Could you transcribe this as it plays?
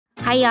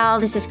Hi, y'all.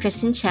 This is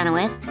Kristen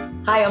Chenoweth.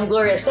 Hi, I'm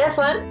Gloria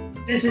Stefan.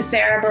 This is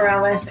Sarah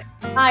Bareilles.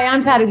 Hi,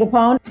 I'm Patti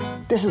LuPone.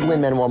 This is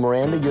Lin-Manuel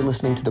Miranda. You're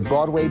listening to the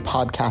Broadway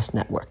Podcast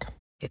Network.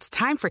 It's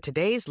time for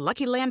today's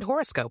Lucky Land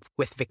horoscope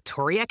with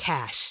Victoria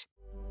Cash.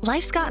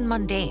 Life's gotten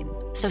mundane,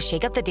 so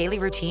shake up the daily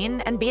routine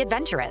and be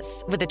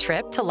adventurous with a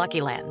trip to Lucky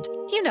Land.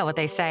 You know what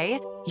they say.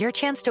 Your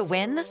chance to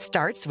win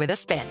starts with a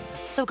spin.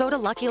 So go to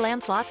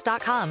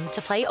LuckyLandSlots.com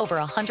to play over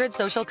 100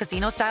 social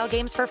casino-style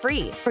games for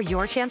free for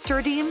your chance to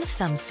redeem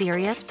some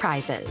serious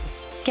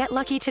prizes. Get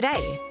lucky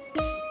today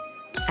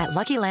at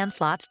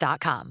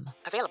LuckyLandSlots.com.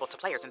 Available to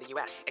players in the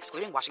U.S.,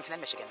 excluding Washington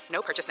and Michigan.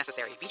 No purchase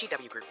necessary.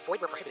 VGW Group.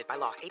 Void where prohibited by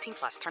law. 18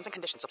 plus. Terms and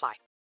conditions apply.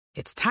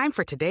 It's time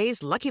for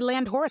today's Lucky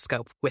Land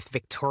horoscope with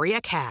Victoria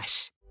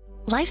Cash.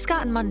 Life's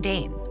gotten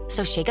mundane,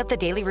 so shake up the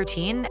daily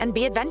routine and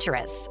be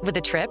adventurous with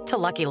a trip to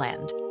Lucky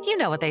Land. You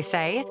know what they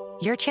say.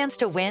 Your chance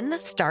to win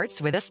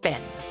starts with a spin.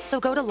 So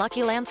go to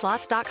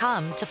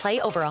LuckyLandSlots.com to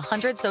play over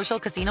 100 social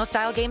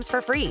casino-style games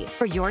for free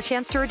for your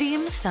chance to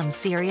redeem some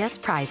serious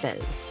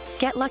prizes.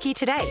 Get lucky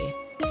today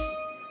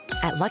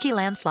at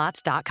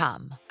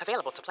LuckyLandSlots.com.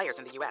 Available to players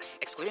in the U.S.,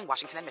 excluding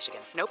Washington and Michigan.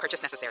 No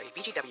purchase necessary.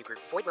 VGW Group.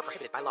 Void where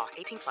prohibited by law.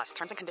 18 plus.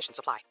 Terms and conditions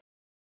apply.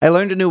 I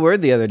learned a new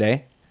word the other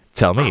day.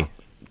 Tell me.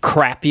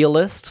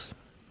 Crapulous.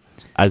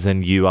 As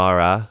in you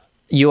are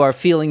You are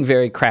feeling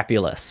very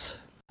crapulous.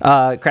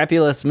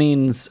 Crapulous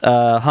means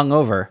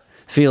hungover,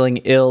 feeling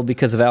ill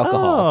because of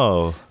alcohol.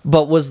 Oh.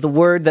 But was the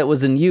word that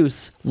was in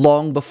use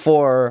long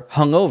before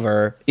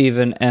hungover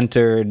even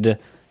entered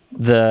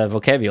the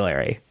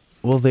vocabulary.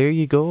 Well, there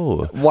you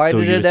go. Why So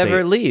did you're it ever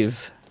saying-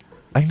 leave?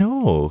 I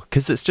know,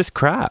 because it's just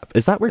crap.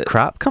 Is that where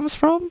crap comes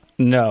from?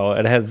 No,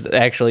 it has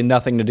actually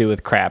nothing to do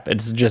with crap.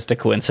 It's just a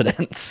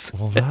coincidence.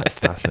 Well, that's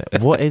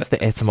fascinating. What is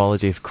the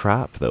etymology of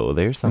crap, though?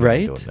 There's something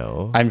I don't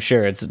know. I'm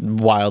sure it's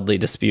wildly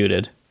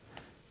disputed.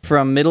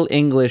 From Middle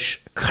English,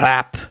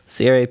 crap,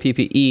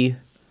 C-R-A-P-P-E,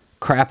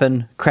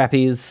 crappin,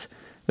 crappies,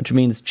 which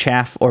means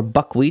chaff or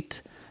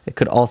buckwheat. It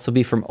could also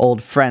be from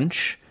Old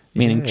French,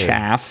 meaning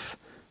chaff.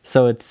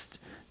 So it's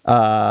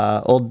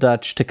Old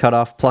Dutch, to cut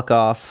off, pluck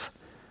off,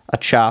 a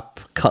chop,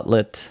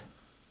 cutlet.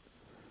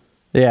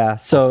 Yeah,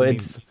 so Also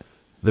it's... means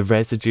the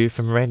residue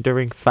from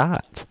rendering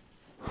fat.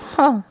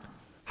 Huh.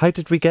 How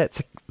did we get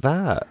to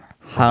that?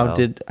 How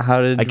did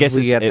I guess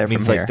we get there it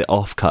means from like here? the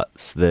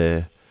offcuts,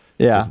 the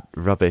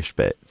rubbish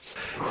bits.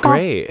 Huh.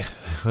 Great.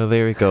 Well,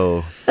 there we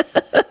go.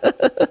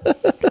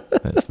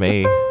 That's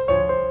me.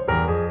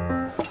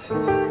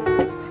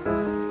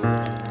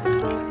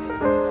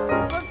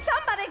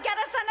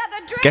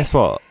 Guess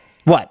what?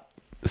 What?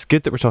 It's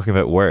good that we're talking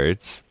about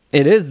words.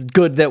 It is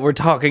good that we're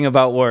talking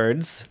about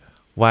words.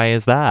 Why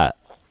is that?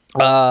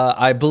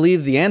 I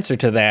believe the answer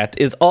to that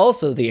is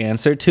also the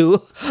answer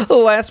to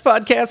last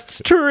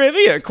podcast's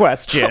trivia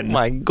question. Oh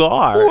my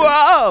God.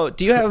 Whoa!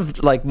 Do you have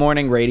like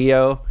morning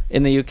radio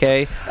in the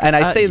UK? And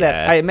I say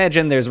that, I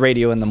imagine there's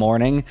radio in the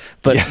morning,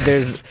 but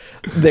there's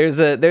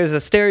a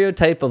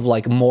stereotype of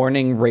like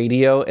morning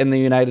radio in the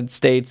United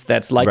States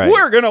that's like,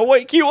 we're gonna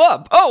wake you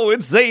up. Oh,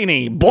 it's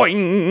zany.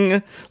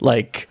 Boing!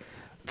 Like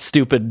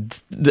stupid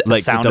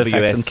like sound the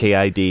effects.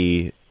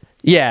 WSKID.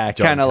 Yeah,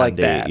 John kind of like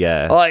Candy,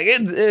 that. yeah. Like,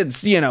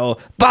 it's,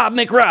 Bob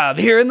McRobb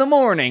here in the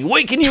morning,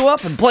 waking you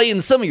up and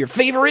playing some of your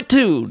favorite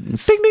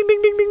tunes. Ding, ding,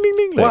 ding, ding, ding, ding,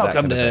 ding. Like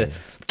Welcome to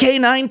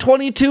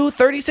K922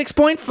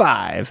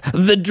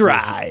 36.5, The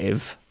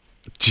Drive.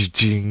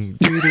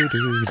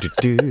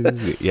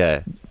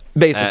 Yeah.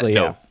 Basically,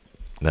 no. yeah.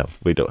 No,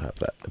 we don't have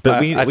that.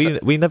 But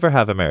we never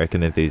have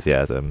American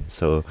enthusiasm,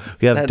 so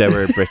we have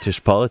dour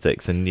British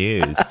politics and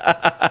news.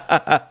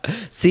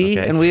 See,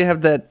 and we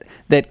have that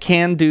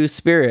can-do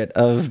spirit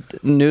of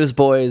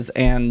newsboys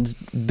and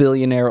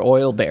billionaire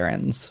oil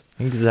barons.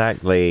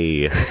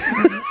 Exactly.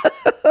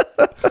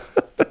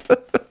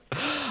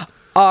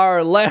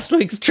 Our last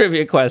week's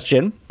trivia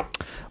question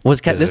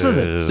was this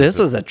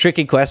was a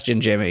tricky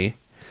question, Jimmy.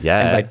 Yeah.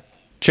 And by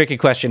tricky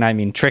question, I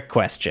mean trick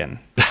question.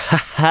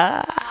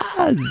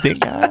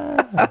 Zinger.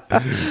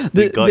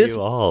 We got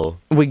you all.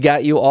 We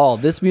got you all.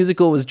 This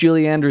musical was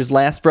Julie Andrews'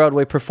 last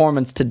Broadway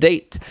performance to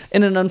date.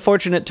 In an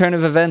unfortunate turn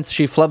of events,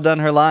 she flubbed on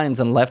her lines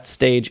and left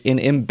stage in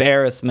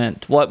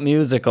embarrassment. What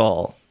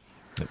musical?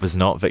 It was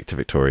not Victor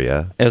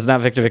Victoria. It was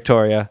not Victor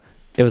Victoria.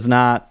 It was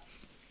not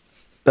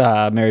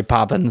Mary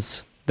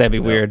Poppins. That'd be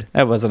weird.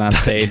 That wasn't on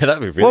stage. Yeah,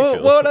 that'd be really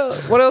cool.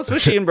 What else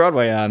was she in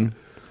Broadway on?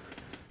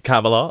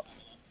 Camelot.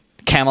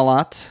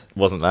 Camelot.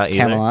 Wasn't that either.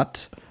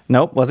 Camelot.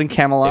 Nope, wasn't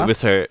Camelot. It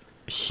was her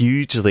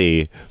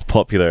hugely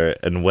popular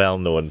and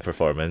well-known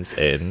performance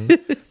in the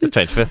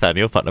 25th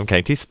Annual Putnam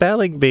County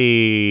Spelling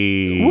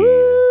Bee.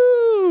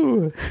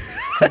 Woo!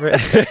 And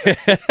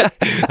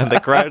the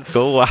crowds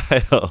go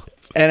wild.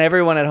 And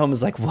everyone at home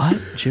is like,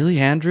 what? Julie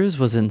Andrews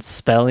was in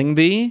Spelling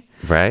Bee?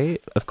 Right?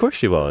 Of course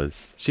she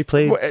was. She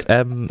played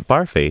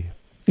Barfy.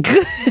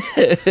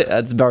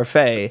 That's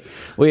Barfay.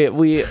 We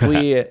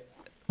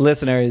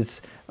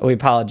listeners, we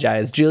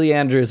apologize. Julie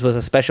Andrews was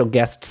a special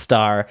guest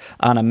star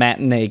on a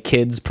matinee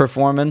kids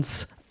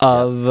performance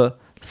of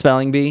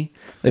Spelling Bee.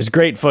 There's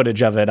great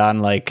footage of it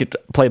on like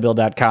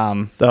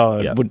playbill.com. Oh,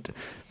 Yeah.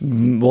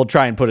 We'll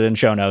try and put it in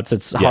show notes.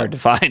 It's hard to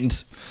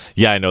find.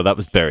 Yeah, I know that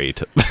was buried.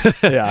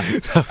 Yeah.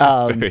 That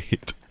was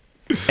buried.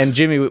 And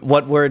Jimmy,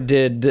 what word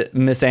did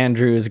Miss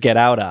Andrews get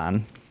out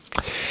on?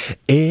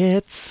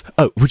 It's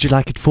would you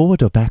like it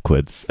forward or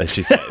backwards? As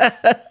she said,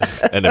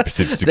 and then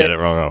proceeds to get it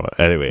wrong.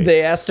 Anyway,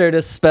 They asked her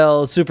to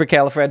spell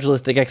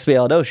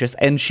supercalifragilisticexpialidocious,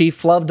 and she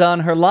flubbed on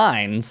her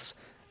lines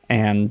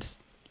and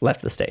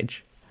left the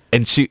stage.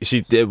 and she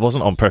it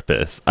wasn't on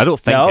purpose. I don't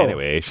think. No.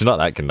 Anyway, she's not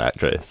that good an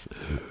actress.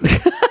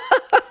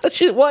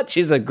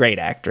 She's a great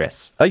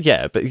actress.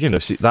 Yeah, but you know,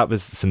 that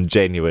was some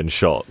genuine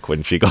shock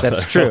when she got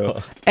That's that true.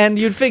 wrong. And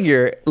you'd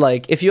figure,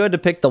 like, if you had to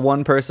pick the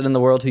one person in the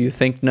world who you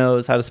think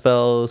knows how to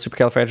spell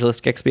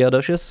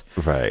supercalifragilisticexpialidocious,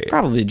 Right.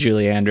 probably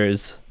Julie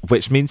Andrews.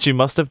 Which means she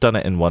must have done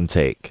it in one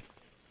take.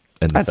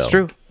 That's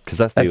true. Because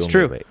that's the That's only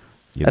true. way.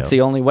 That's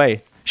the only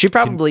way. She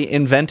probably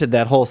invented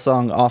that whole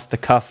song off the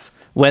cuff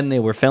when they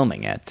were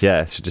filming it.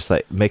 Yeah, she just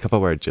like make up a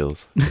word,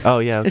 Jules. Oh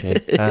yeah,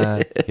 okay.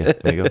 Yeah,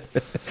 there you go.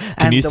 Can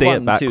And you the say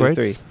it 1, 2, backwards?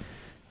 3.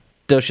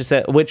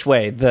 Docious, which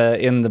way?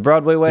 In the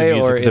Broadway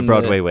way, or in the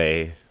Broadway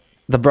way?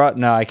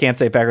 No, I can't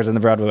say it backwards in the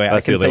Broadway way.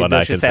 That's I can the only say one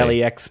I can Docious say. Ali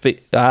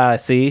XP.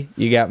 See,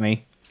 you got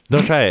me. No,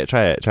 try it.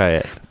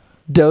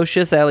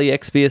 Docious Ali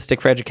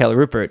Expiastic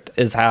Rupert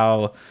is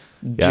how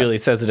Yeah. Julie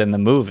says it in the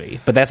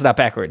movie, but that's not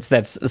backwards.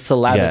 That's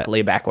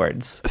syllabically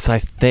backwards. So I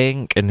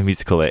think in the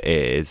musical it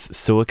is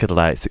So could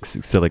like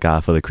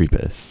Siliga for the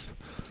Creepus.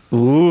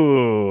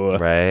 Ooh.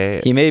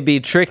 Right? He may be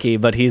tricky,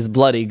 but he's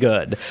bloody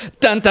good.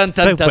 Dun dun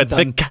dun dun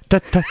dun.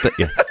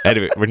 Yes.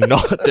 Anyway, we're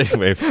not doing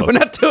Mary Poppins. We're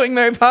not doing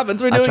Mary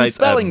Poppins. We're I doing tried,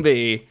 Spelling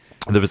Bee.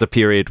 There was a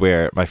period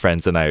where my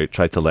friends and I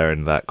tried to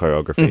learn that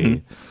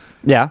choreography,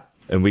 Yeah.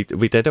 and we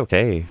did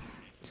okay.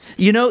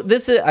 You know,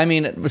 this is, I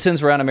mean,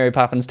 since we're on a Mary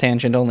Poppins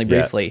tangent only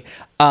briefly,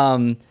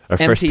 Our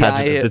first MTI,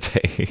 tangent of the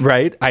day.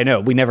 Right? I know.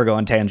 We never go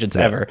on tangents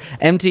ever.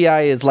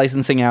 MTI is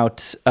licensing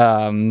out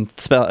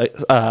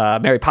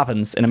Mary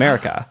Poppins in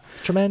America.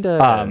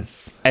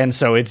 Tremendous. And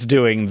so it's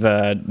doing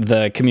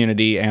the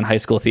community and high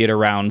school theater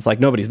rounds like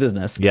nobody's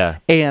business. Yeah.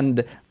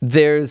 And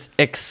there's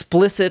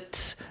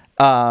explicit,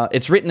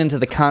 it's written into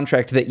the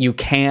contract that you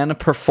can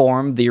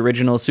perform the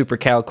original Super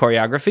Cal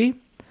choreography,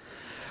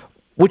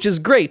 which is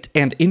great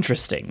and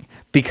interesting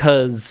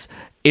because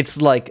it's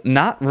like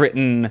not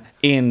written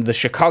in the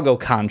Chicago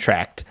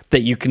contract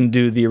that you can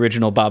do the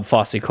original Bob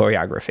Fosse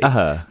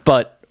choreography.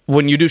 But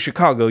when you do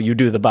Chicago, you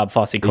do the Bob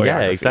Fosse choreography. Yeah,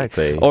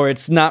 exactly. Or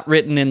it's not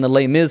written in the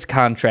Les Mis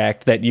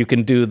contract that you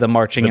can do the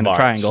marching in a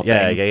triangle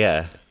thing.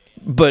 Yeah.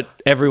 But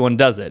everyone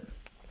does it.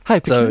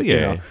 Hi, So,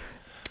 peculiar.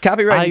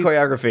 Copyright and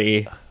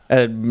choreography,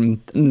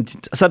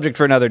 subject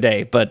for another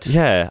day, but...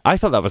 Yeah, I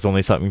thought that was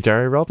only something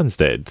Jerry Robbins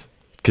did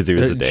because he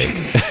was a dick.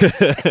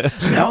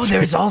 No,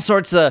 there's all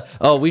sorts of...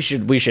 Oh, we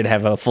should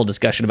have a full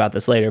discussion about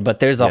this later, but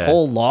there's a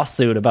whole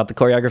lawsuit about the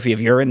choreography of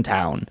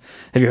Urinetown.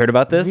 Have you heard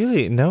about this?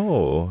 Really?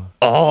 No.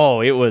 Oh,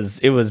 it was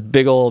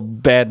big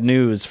old bad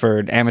news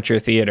for amateur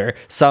theater.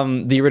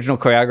 The original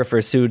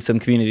choreographer sued some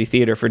community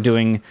theater for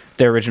doing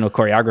their original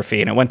choreography,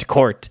 and it went to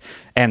court,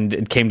 and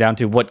it came down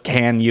to what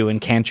can you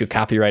and can't you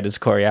copyright as a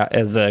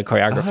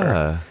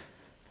choreographer.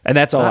 And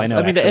that's all I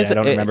know. mean, actually. I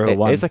don't remember who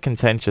won. It is a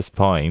contentious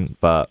point,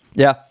 but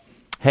Yeah,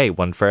 hey,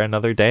 one for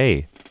another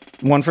day.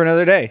 one for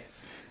another day.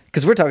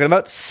 Because we're talking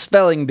about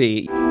Spelling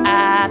Bee.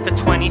 At the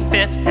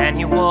 25th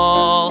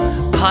annual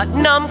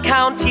Putnam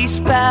County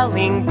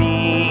Spelling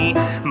Bee,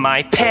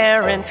 my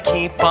parents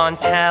keep on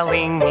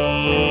telling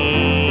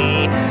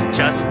me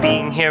just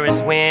being here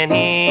is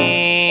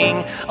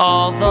winning,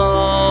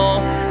 although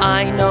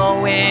I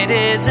know it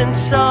isn't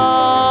so.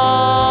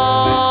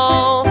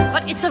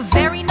 But it's a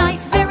very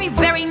nice, very,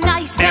 very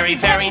nice, Very,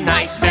 very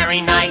nice, very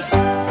nice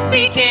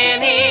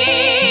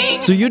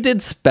beginning. So you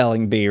did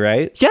Spelling Bee,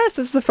 right? Yes,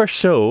 this is the first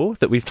show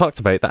that we've talked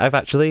about that I've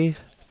actually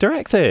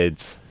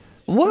directed.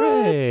 What?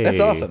 Hooray. That's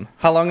awesome.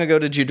 How long ago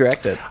did you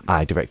direct it?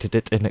 I directed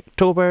it in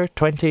October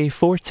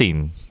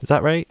 2014. Is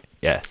that right?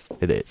 Yes,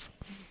 it is.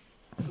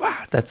 Wow,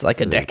 that's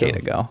like a decade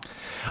ago.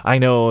 I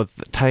know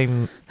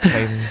time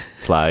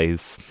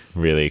flies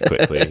really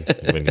quickly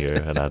when you're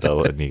an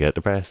adult and you get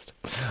depressed.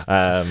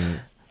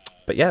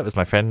 But yeah, it was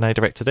my friend and I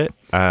directed it,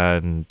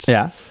 and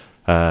Yeah.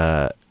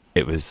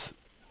 it was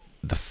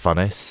the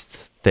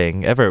funnest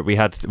thing ever. We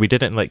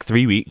did it in like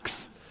 3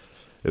 weeks.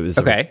 It was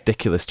a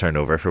ridiculous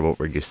turnover for what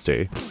we're used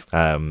to.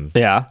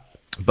 Yeah.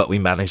 But we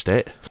managed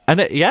it,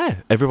 and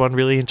everyone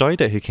really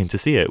enjoyed it who came to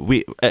see it.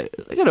 It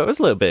was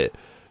a little bit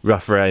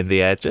rough around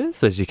the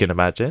edges, as you can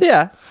imagine.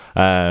 Yeah.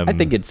 I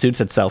think it suits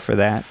itself for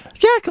that.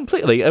 Yeah,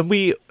 completely. And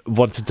we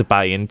wanted to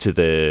buy into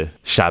the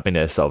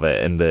shabbiness of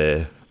it and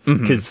the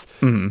because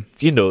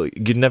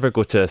you'd never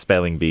go to a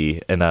spelling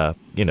bee in a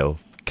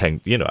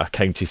a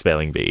county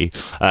spelling bee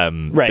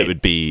that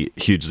would be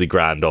hugely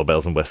grand, all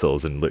bells and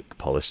whistles, and look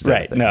polished.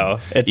 Right. Everything. No,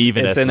 it's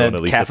in a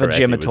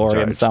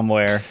cafegimatorium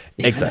somewhere.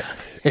 Exactly.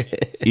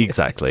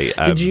 Exactly.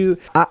 Did you?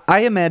 I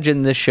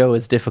imagine this show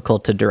is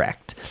difficult to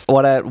direct.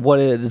 What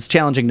is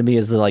challenging to me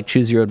is the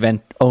choose your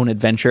own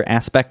adventure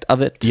aspect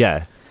of it.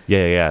 Yeah.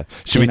 Yeah.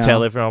 Should we You know?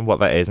 tell everyone what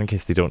that is in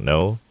case they don't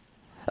know?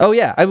 Oh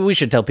yeah, we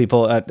should tell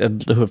people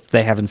who, if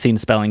they haven't seen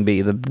Spelling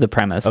Bee, the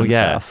premise and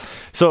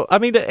stuff. So I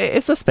mean,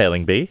 it's a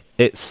spelling bee.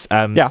 It's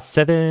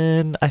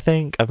 7, I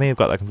think. I may have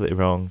got that completely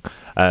wrong.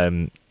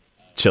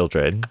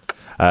 Children.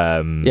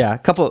 A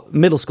couple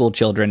middle school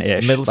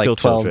children-ish, Middle school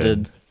 12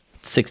 children. to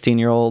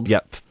 16-year-old.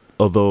 Yep.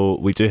 Although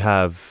we do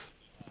have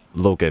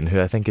Logan,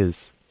 who I think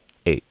is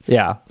 8.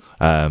 Yeah.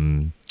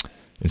 And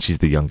she's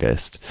the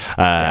youngest.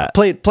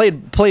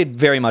 Played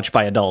very much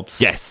by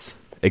adults. Yes.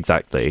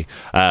 Exactly.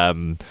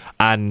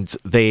 And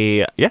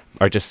they,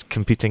 are just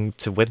competing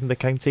to win the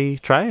county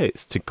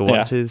tryouts to go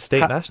on to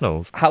state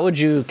nationals. How would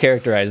you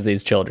characterize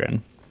these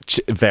children?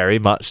 Very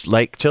much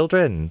like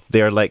children.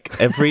 They are like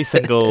every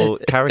single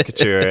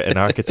caricature and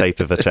archetype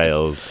of a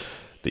child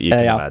that you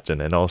can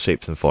imagine in all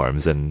shapes and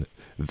forms, and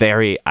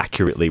very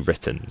accurately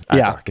written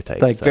as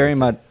archetypes. Like very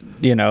much,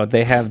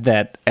 they have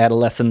that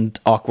adolescent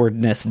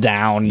awkwardness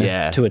down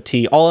to a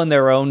T, all in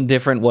their own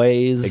different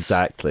ways.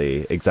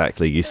 Exactly.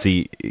 You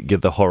see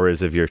the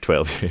horrors of your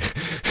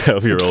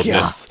 12-year-oldness.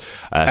 Yeah,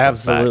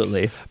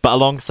 absolutely. But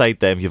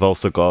alongside them, you've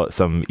also got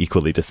some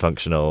equally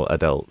dysfunctional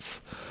adults.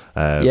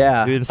 Who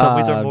in some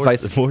ways are more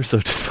so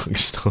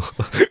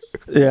dysfunctional.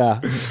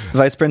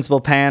 Vice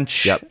Principal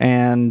Panch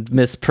and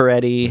Miss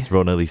Peretti. Miss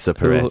Rona Lisa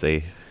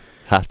Peretti.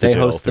 Have to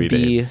do all 3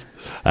 days.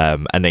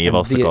 And then you've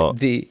also got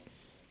the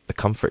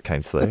comfort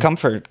counselor. The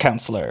comfort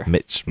counselor.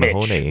 Mitch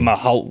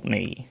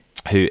Mahoney.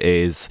 Who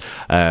is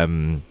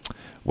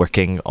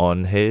working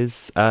on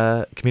his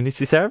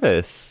community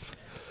service.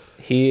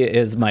 He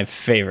is my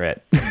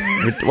favorite.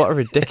 What a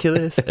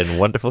ridiculous and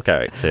wonderful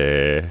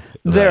character.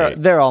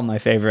 They're all my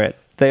favorite.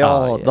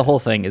 The whole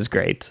thing is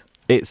great.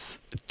 It's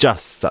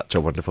just such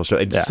a wonderful show.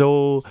 It's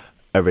so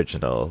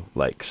original.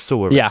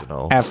 So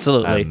original. Yeah,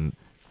 absolutely.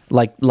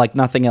 Like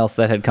nothing else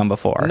that had come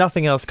before.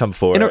 Nothing else come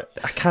before.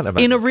 I can't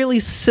imagine. In a really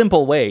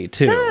simple way,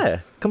 too.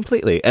 Yeah,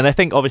 completely. And I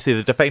think, obviously,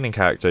 the defining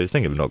character is the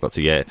thing we've not got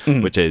to yet,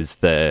 which is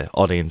the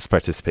audience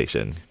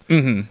participation,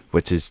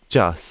 which is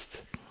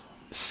just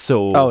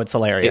so... Oh, it's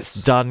hilarious.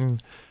 It's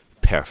done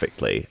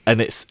perfectly. And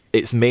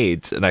it's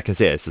made, and I can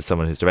say this as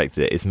someone who's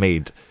directed it, it's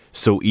made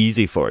so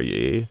easy for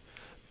you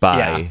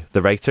by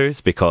the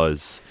writers,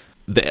 because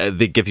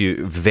they give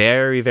you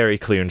very, very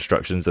clear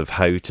instructions of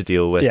how to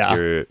deal with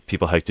your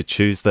people, how to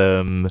choose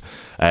them,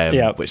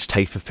 which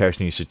type of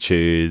person you should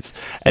choose,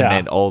 and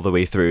then all the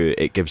way through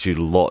it gives you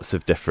lots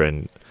of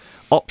different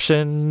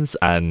options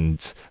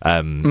and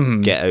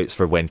get outs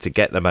for when to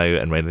get them out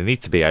and when they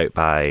need to be out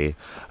by,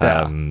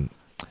 and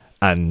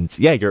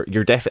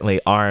you're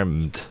definitely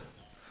armed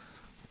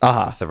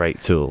with the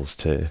right tools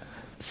to.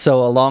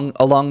 So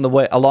along the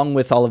way, along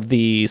with all of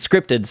the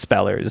scripted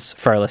spellers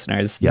for our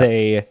listeners,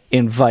 they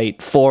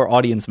invite 4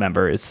 audience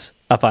members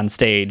up on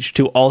stage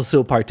to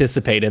also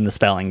participate in the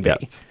spelling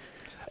bee.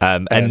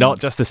 And not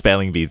just the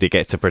spelling bee, they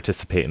get to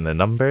participate in the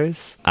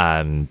numbers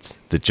and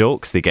the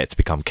jokes. They get to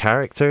become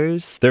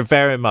characters. They're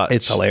very much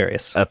it's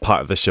hilarious. A part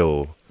of the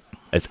show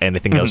as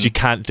anything else. You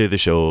can't do the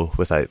show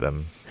without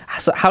them.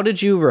 So how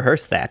did you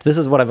rehearse that? This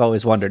is what I've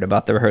always wondered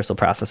about the rehearsal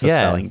process of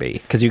Spelling Bee.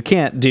 Because you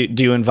can't, do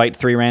you invite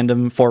 4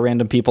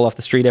 random people off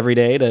the street every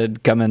day to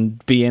come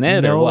and be in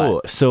it, or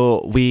what?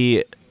 So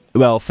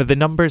for the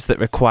numbers that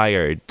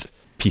required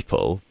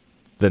people,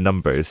 the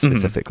numbers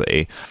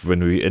specifically,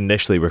 when we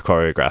initially were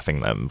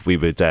choreographing them, we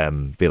would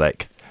be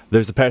like,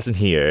 there's a person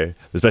here,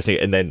 especially,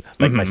 and then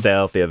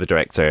myself, the other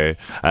director,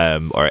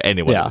 or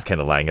anyone that was kind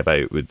of lying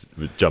about would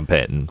jump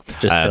in.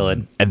 Just fill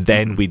in. And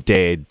then we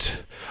did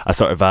a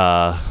sort of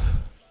a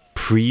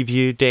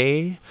preview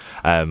day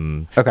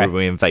where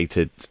we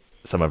invited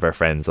some of our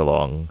friends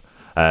along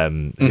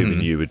who we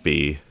knew would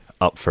be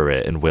up for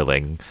it and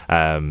willing.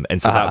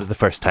 And so that was the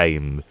first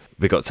time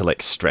we got to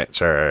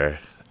stretch our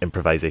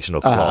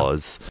improvisational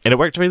clause, and it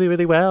worked really,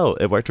 really well.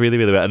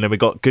 And then we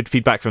got good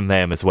feedback from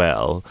them as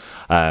well,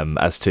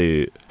 as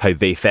to how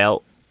they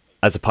felt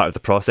as a part of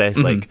the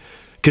process.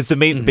 Because the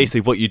main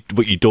basically what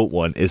you don't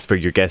want is for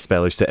your guest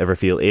spellers to ever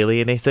feel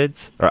alienated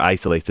or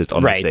isolated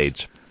on the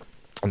stage.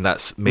 And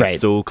that's made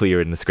so clear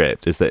in the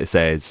script, is that it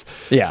says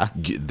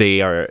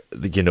they are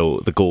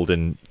the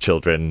golden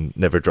children,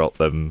 never drop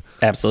them,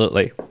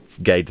 absolutely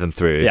guide them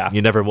through.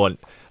 You never want,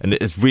 and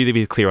it's really,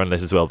 really clear on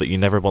this as well, that you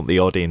never want the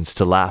audience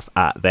to laugh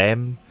at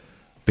them,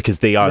 because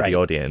they are the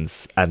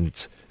audience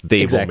and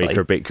they will make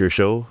or break your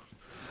show.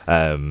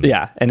 And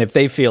if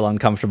they feel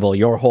uncomfortable,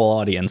 your whole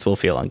audience will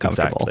feel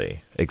uncomfortable.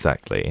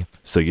 Exactly.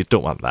 So you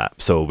don't want that.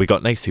 So we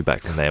got nice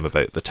feedback from them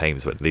about the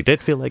times when they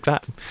did feel like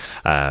that,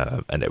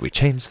 and then we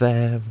changed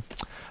them,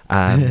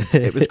 and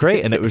it was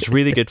great, and it was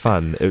really good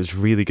fun.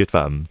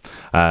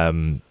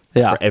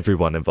 For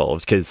everyone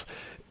involved, because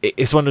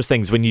it's one of those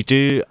things, when you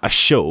do a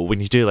show,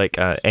 when you do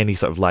any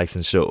sort of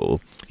licensed show,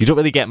 you don't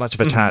really get much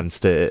of a chance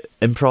to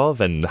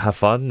improv and have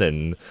fun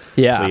and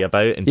play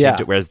about and change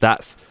it, whereas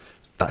that's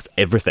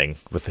everything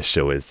with this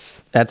show.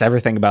 That's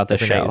everything about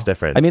this show. It's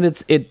different. I mean,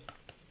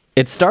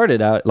 it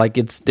started out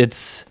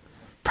it's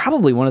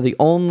probably one of the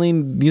only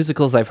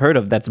musicals I've heard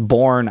of that's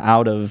born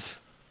out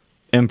of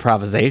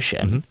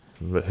improvisation.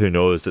 who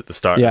knows, at the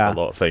start of a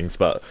lot of things,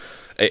 but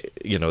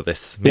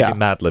this maybe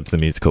Mad Libs the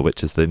musical,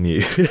 which is the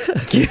new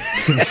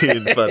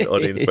fun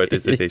audience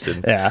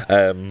participation.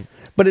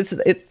 But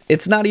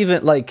it's not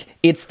even like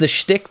it's the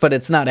shtick, but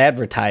it's not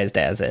advertised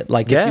as it.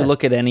 Like if you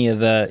look at any of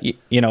the,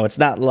 it's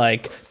not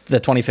like the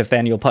 25th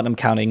annual Putnam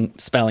County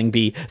Spelling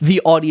Bee,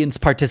 the audience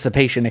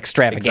participation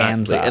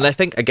extravaganza. Exactly.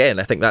 And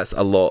I think that's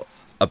a lot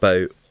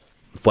about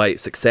why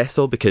it's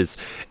successful, because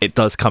it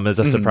does come as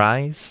a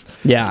surprise.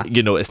 Yeah.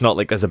 It's not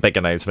like there's a big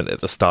announcement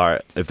at the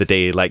start of the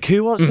day, like,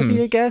 who wants to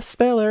be a guest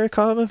speller?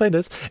 Come and find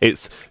us.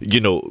 It's,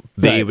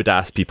 they would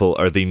ask people,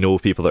 or they know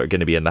people that are going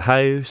to be in the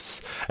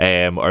house,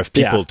 or if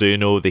people do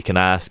know, they can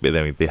ask, but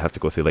then they have to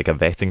go through like a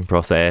vetting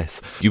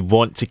process. You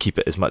want to keep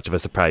it as much of a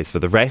surprise for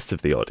the rest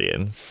of the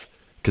audience,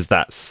 because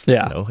that's,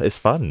 it's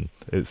fun.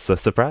 It's a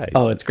surprise.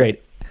 Oh, it's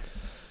great.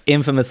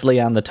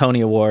 Infamously on the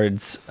Tony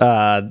Awards,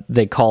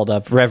 they called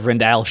up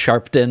Reverend Al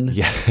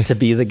Sharpton to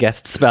be the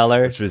guest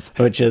speller,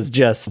 which is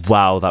just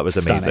wow, that was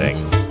stunning.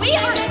 Amazing. We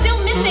are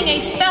still missing a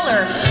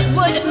speller.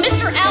 Would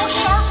Mr. Al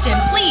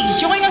Sharpton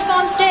please join us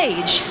on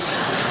stage?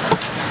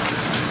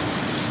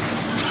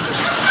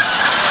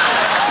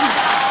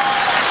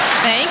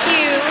 Thank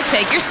you.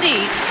 Take your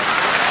seat.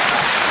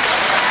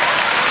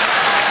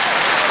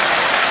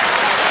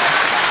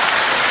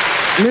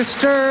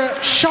 Mr.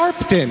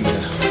 Sharpton.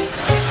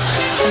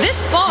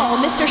 This fall,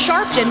 Mr.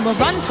 Sharpton will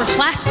run for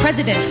class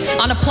president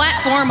on a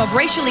platform of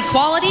racial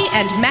equality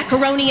and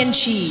macaroni and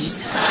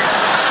cheese.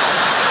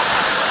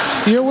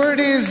 Your word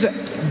is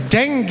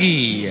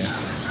dengue.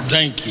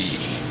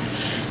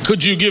 Dengue.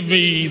 Could you give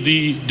me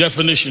the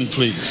definition,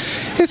 please?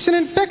 It's an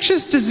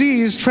infectious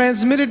disease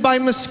transmitted by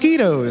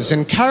mosquitoes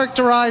and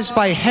characterized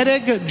by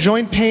headache,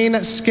 joint pain,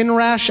 skin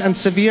rash, and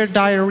severe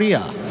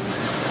diarrhea.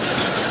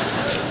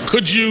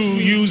 Could you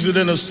use it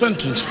in a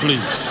sentence,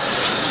 please?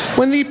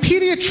 When the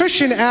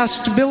pediatrician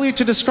asked Billy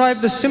to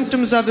describe the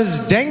symptoms of his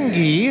dengue,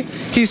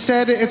 he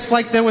said, "It's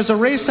like there was a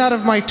race out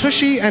of my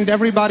tushy and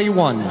everybody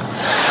won."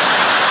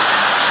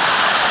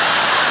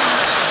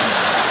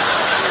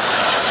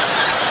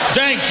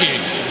 Dengue.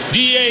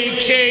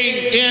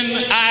 D-A-K-N-I-A.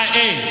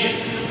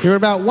 You're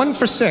about 1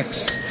 for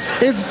 6.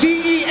 It's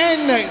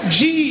D-E-N-G-U-E.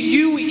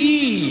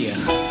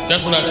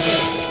 That's what I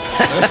said.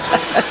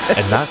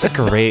 And that's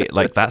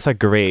a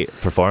great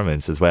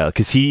performance as well,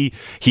 because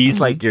he's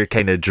like your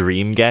kind of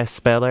dream guest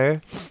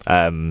speller,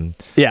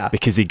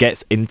 because he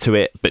gets into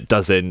it but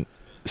doesn't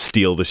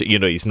steal the shit.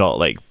 He's not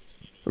like,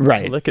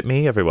 look at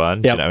me,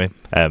 everyone. You know what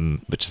I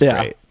mean? Which is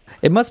great.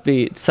 It must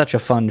be such a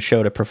fun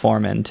show to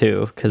perform in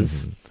too,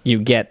 because you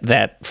get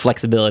that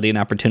flexibility and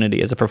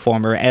opportunity as a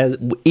performer, as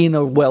in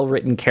a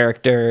well-written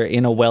character,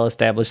 in a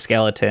well-established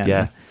skeleton.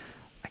 Yeah.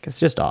 It's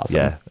just awesome.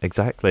 Yeah,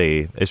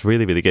 exactly. It's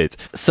really, really good.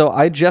 So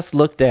I just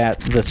looked at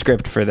the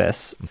script for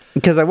this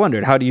because I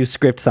wondered, how do you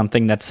script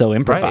something that's so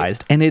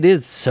improvised? Right. And it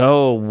is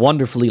so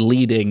wonderfully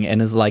leading,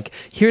 and is like,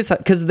 here's how,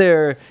 because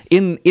they're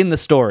in the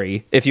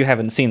story, if you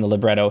haven't seen the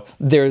libretto,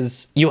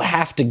 you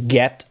have to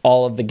get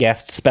all of the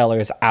guest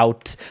spellers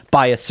out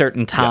by a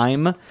certain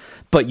time,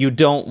 but you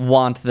don't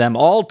want them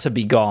all to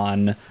be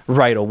gone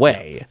right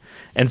away.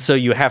 And so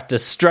you have to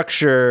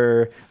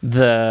structure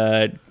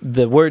the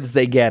words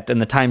they get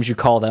and the times you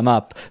call them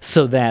up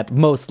so that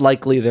most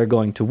likely they're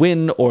going to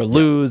win or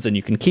lose, and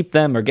you can keep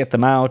them or get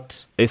them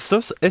out. It's so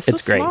great.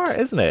 Smart,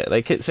 isn't it?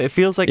 Like it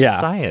feels like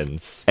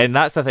science. And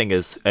that's the thing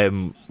is,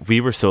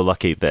 we were so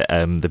lucky that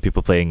the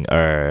people playing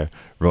our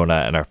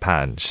Rona and our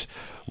Panch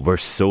were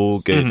so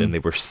good, and they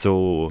were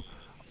so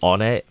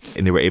on it,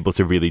 and they were able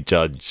to really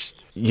judge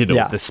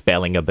the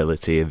spelling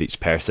ability of each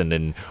person,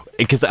 and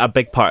because a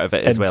big part of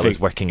it as well is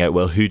working out,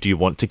 well, who do you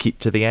want to keep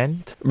to the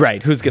end?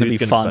 Right, who's going to be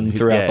fun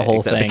throughout the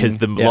whole thing? Because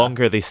the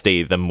longer they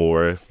stay, the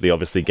more they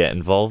obviously get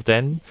involved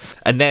in,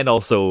 and then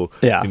also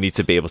they need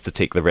to be able to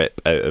take the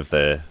rip out of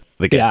the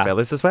guest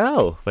spellers as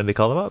well when they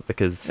call them up,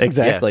 because they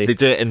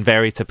do it in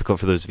very typical,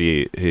 for those of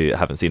you who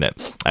haven't seen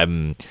it,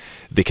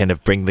 they kind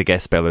of bring the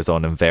guest spellers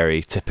on in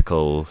very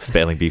typical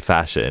Spelling Bee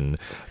fashion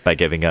by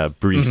giving a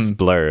brief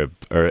blurb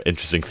or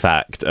interesting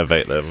fact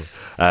about them,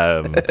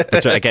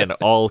 which are, again,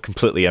 all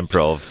completely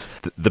improv.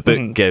 The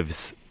book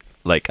gives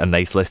like a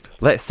nice list.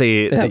 Let's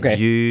say that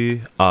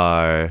you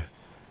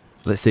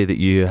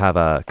have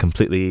a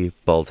completely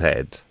bald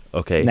head.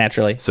 Okay.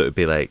 Naturally. So it would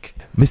be like,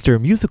 Mr.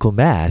 Musical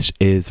Mash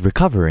is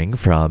recovering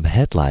from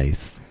head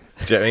lice.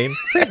 Do you know what I mean?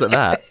 Things like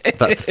that.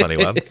 That's a funny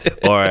one.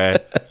 Or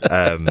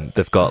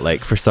they've got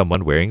like, for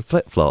someone wearing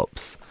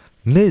flip-flops,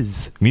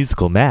 Ms.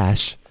 Musical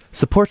Mash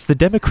supports the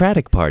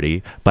Democratic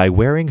Party by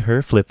wearing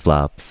her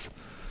flip-flops.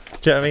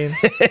 Do you know what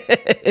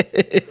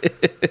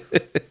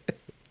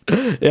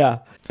I mean? Yeah.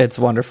 It's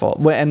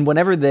wonderful. And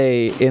whenever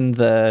they, in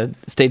the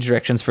stage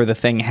directions for the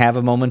thing, have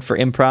a moment for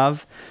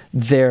improv,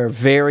 they're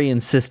very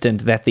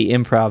insistent that the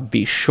improv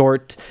be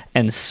short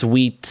and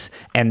sweet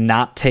and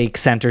not take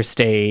center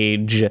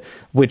stage,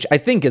 which I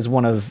think is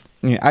one of,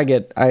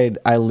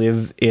 I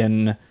live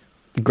in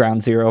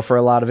ground zero for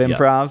a lot of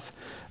improv.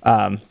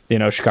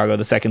 Chicago,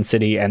 the second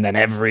city, and then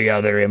every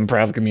other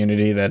improv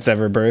community that's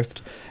ever birthed.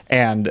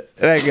 And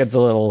that gets a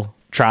little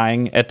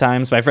trying at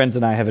times. My friends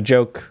and I have a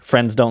joke,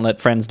 friends don't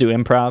let friends do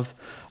improv.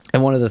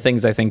 And one of the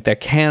things I think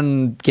that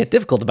can get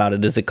difficult about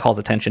it is it calls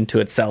attention to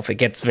itself. It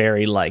gets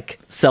very like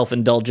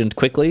self-indulgent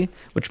quickly,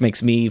 which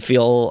makes me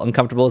feel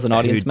uncomfortable as an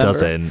audience member.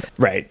 Doesn't?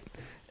 Right.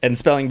 And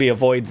Spelling Bee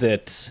avoids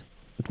it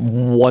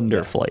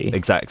wonderfully. Yeah,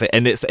 exactly.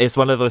 And it's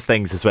one of those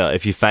things as well.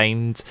 If you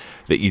find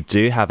that you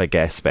do have a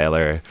guest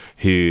speller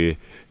who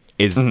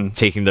is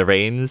taking the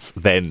reins,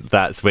 then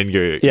that's when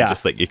you're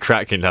just like, you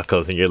crack your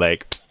knuckles and you're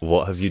like,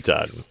 what have you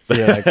done?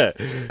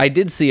 I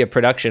did see a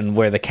production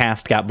where the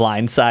cast got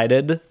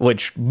blindsided,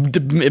 which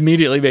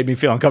immediately made me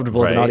feel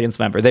uncomfortable as an audience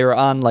member. They were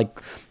on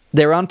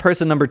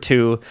person number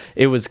 2.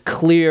 It was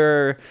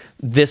clear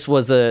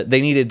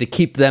they needed to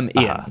keep them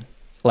in.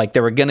 Like they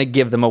were going to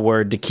give them a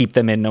word to keep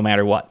them in no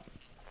matter what.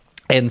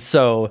 And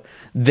so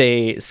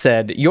they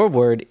said, your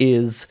word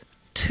is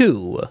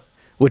to,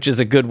 which is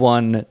a good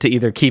one to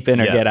either keep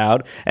in or get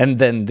out. And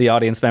then the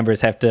audience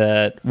members have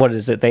to, what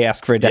is it? They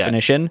ask for a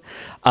definition.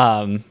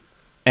 And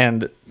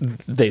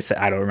they said,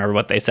 I don't remember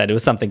what they said. It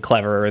was something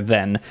cleverer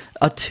than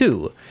a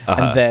to.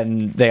 And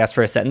then they asked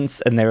for a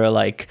sentence and they were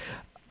like,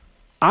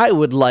 I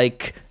would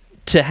like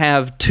to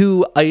have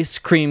 2 ice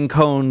cream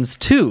cones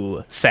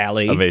too,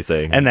 Sally.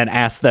 Amazing. And then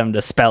asked them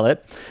to spell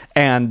it.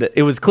 And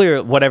it was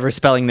clear whatever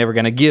spelling they were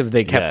going to give,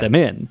 they kept them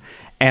in.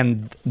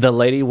 And the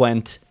lady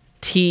went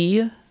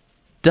TWUO,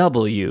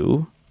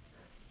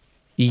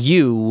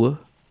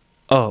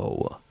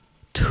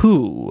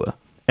 two.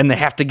 And they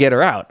have to get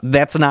her out.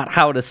 That's not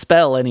how to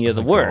spell any of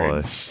the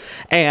words. Gosh.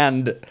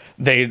 And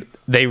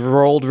they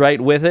rolled right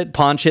with it.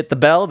 Paunch hit the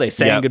bell. They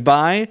sang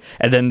goodbye.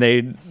 And then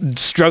they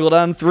struggled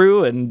on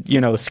through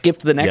and,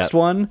 skipped the next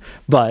one.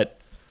 But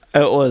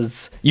it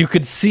was, you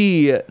could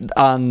see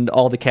on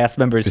all the cast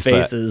members'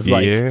 faces,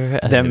 like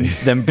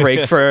them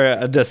break for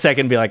a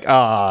second and be like,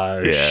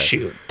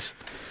 shoot.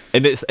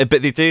 And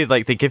but they do,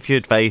 like, they give you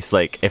advice,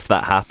 like, if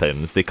that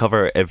happens, they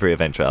cover every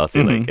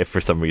eventuality. Like, if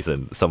for some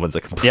reason someone's a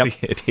complete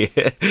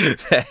idiot,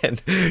 then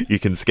you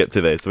can skip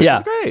to this, which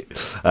is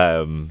great.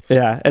 And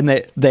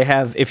they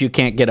have, if you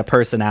can't get a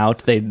person out,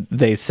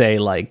 they say,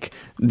 like,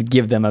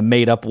 give them a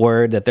made-up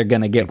word that they're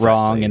going to get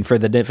wrong, and for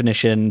the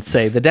definition,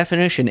 say, the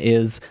definition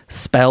is,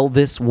 spell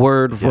this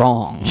word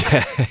wrong.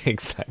 Yeah,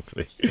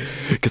 exactly.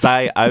 Because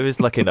I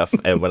was lucky enough,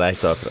 when I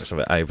saw a production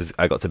of it,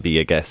 I got to be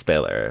a guest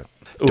speller.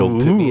 Don't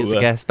put me as a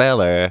guest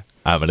speller.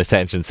 I'm an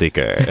attention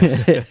seeker.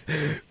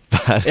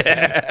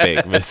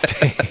 Big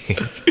mistake.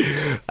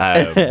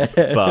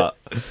 But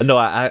no,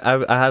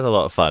 I had a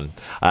lot of fun.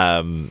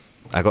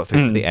 I got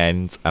through to the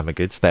end. I'm a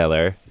good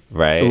speller,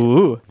 right?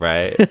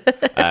 Right.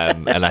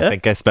 And I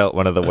think I spelt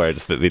one of the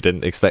words that they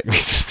didn't expect me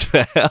to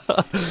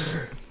spell.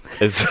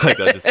 And so I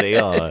got to stay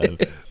on.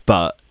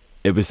 But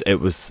it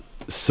was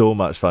so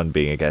much fun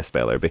being a guest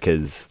speller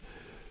because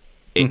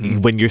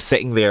when you're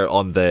sitting there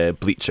on the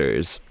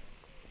bleachers,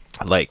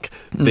 like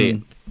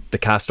the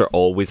cast are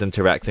always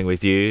interacting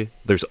with you.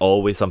 There's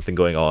always something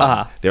going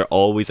on. They're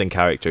always in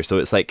character, so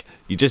it's like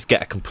you just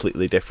get a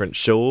completely different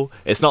show.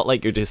 It's not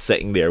like you're just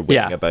sitting there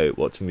waiting about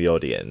watching the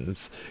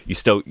audience. You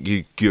still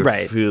you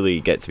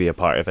fully get to be a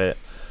part of it.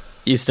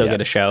 You still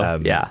get a show,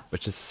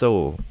 which is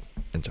so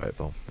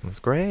enjoyable. It's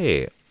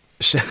great.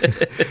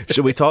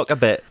 Should we talk a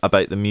bit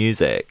about the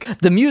music?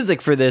 The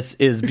music for this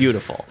is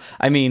beautiful.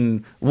 I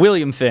mean,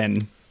 William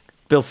Finn,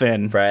 Bill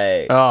Finn,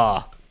 right?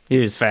 Oh,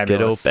 he's fabulous.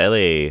 Good old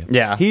Billy.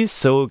 Yeah. He's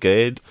so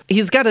good.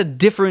 He's got a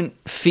different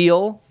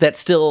feel that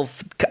still,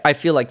 I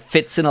feel like,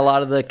 fits in a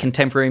lot of the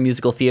contemporary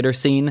musical theater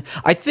scene.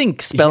 I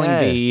think Spelling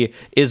Bee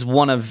is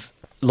one of,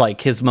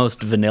 like, his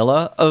most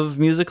vanilla of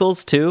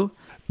musicals, too.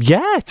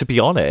 Yeah, to be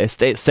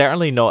honest. It's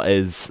certainly not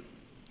as...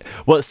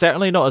 Well, it's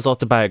certainly not as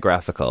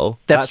autobiographical.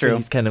 That's true. What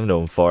he's kind of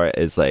known for,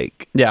 is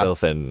like Bill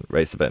Finn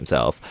writes about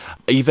himself.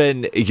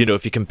 Even,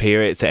 if you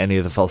compare it to any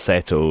of the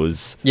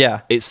falsettos,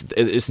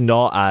 it's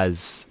not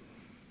as...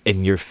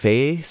 in your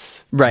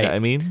face, right? You know what I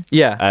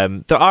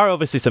mean, there are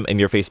obviously some in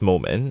your face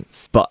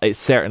moments, but it's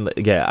certainly,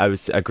 I would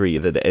agree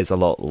that it is a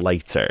lot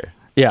lighter.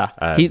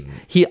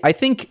 He I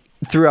think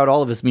throughout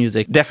all of his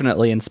music,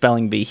 definitely in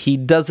Spelling Bee, he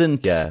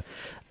doesn't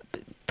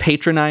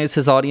patronize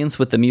his audience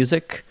with the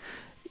music.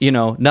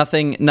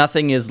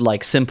 Nothing is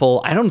like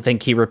simple. I don't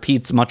think he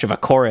repeats much of a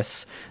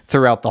chorus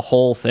throughout the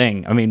whole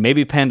thing. I mean,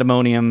 maybe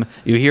Pandemonium,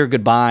 you hear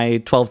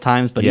goodbye 12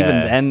 times, but even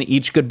then,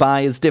 each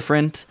goodbye is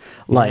different.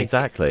 Like,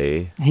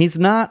 exactly. He's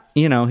not,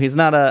 he's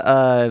not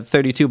a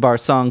 32-bar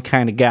song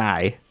kind of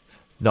guy.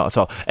 Not at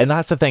all. And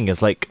that's the thing,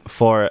 is like,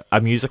 for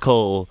a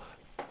musical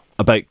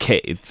about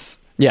kids...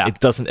 it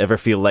doesn't ever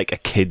feel like a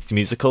kid's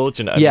musical.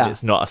 Do you know what I mean?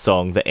 It's not a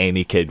song that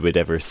any kid would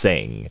ever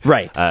sing.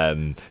 Right.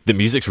 The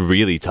music's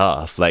really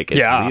tough. Like,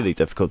 it's really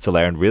difficult to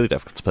learn, really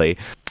difficult to play.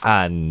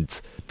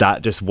 And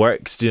that just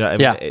works. Do you know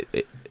what I mean?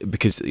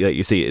 Because, like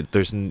you say,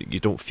 you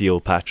don't feel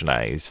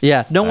patronized.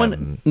 Yeah, no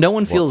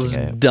one feels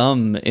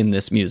dumb in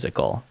this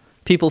musical.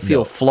 People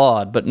feel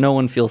flawed, but no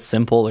one feels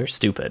simple or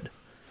stupid.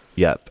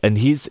 Yep. And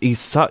he's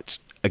such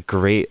a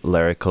great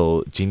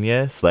lyrical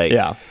genius. Like,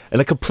 in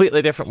a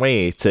completely different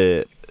way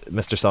to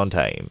Mr.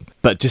 Sondheim,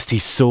 but just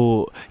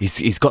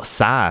he's got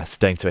sass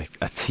down to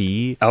a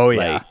T. Oh,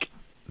 yeah. Like,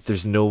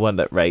 there's no one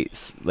that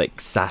writes like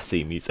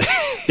sassy music.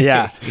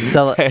 Yeah,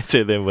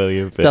 better than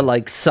William Finn. The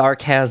like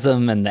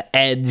sarcasm and the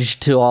edge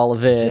to all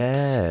of it.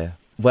 Yeah.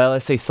 Well, I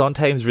say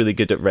Sondheim's really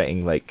good at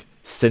writing like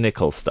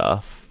cynical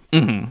stuff.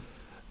 Mm-hmm.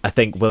 I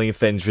think William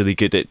Finn's really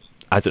good at,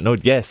 I don't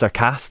know,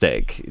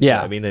 sarcastic. Do you know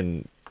what I mean?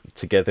 And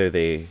together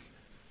they,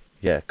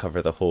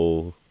 cover the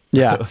whole,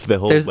 the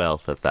whole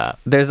wealth of that.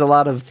 There's a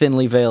lot of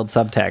thinly veiled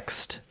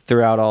subtext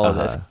throughout all of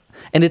this.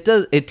 And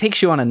it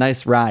takes you on a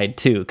nice ride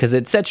too, because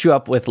it sets you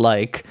up with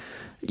like,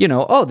 you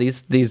know, oh,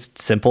 these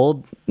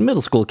simple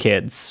middle school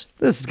kids.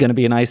 This is going to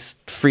be a nice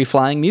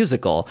free-flying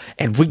musical.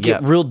 And we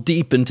get real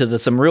deep into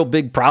some real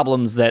big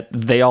problems that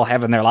they all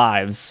have in their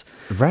lives.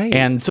 Right.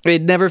 And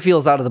it never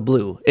feels out of the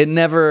blue. It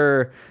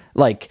never,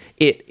 like,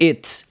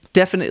 it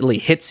definitely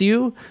hits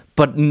you,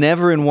 but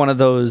never in one of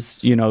those,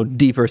 you know,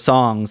 deeper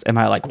songs am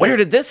I like, where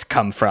did this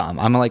come from?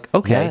 I'm like,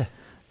 okay,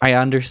 I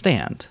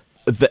understand.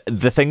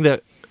 The thing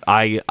that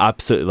I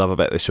absolutely love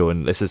about the show,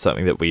 and this is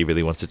something that we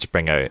really wanted to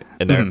bring out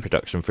in our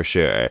production for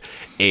sure,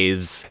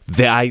 is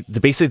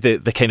basically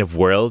the kind of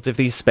world of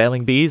these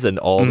spelling bees and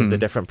all of the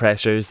different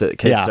pressures that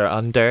kids are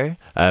under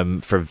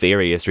for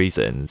various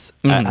reasons.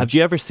 Have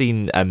you ever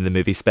seen the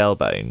movie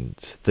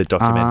Spellbound, the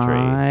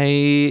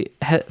documentary?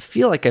 I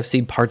feel like I've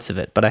seen parts of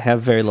it, but I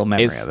have very little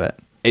memory of it.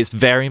 It's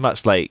very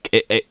much like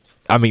it.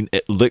 I mean,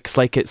 it looks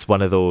like it's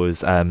one of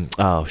those.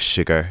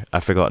 Sugar,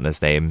 I've forgotten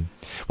his name.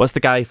 What's the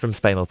guy from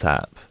Spinal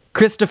Tap?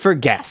 Christopher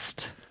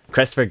Guest.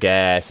 Christopher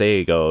Guest, there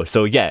you go.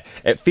 So yeah,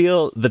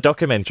 the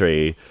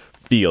documentary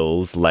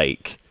feels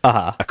like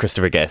a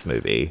Christopher Guest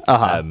movie.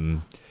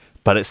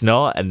 But it's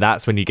not, and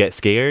that's when you get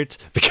scared,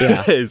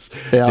 because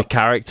the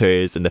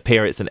characters and the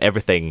parents and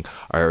everything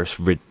are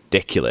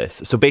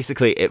ridiculous. So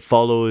basically it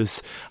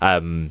follows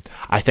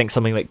I think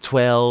something like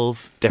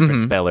 12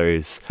 different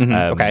spellers who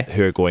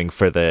are going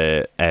for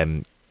the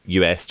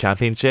US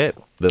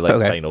championship,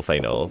 the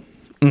final.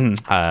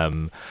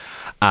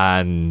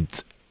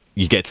 And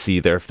you get to see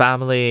their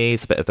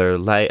families, a bit of their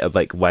life, of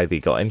like why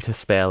they got into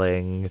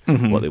spelling,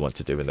 what they want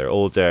to do when they're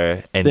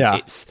older, and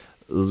it's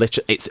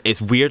literally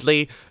it's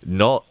weirdly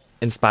not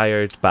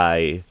inspired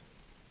by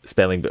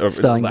Spelling Bee.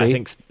 I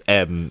think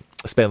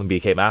Spelling Bee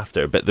came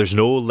after, but there's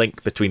no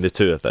link between the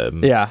two of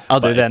them. Yeah,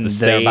 other than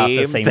they're about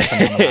the same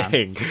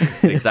phenomenon.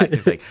 It's the exact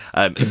same thing.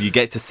 And you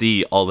get to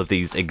see all of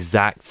these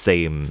exact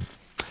same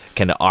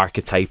kind of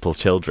archetypal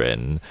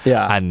children.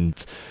 Yeah,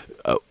 and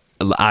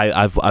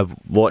I've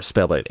watched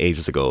Spellbound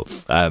ages ago,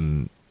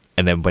 and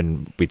then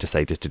when we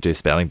decided to do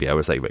Spelling Bee, I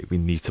was like, right, we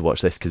need to watch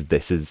this because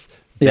this is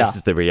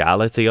the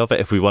reality of it.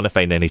 If we want to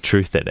find any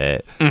truth in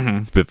it,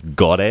 we've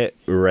got it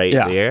right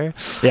there.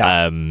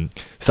 Yeah.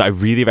 So I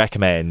really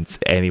recommend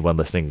anyone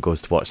listening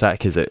goes to watch that,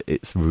 because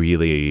it's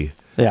really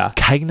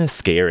kind of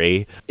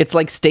scary. It's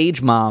like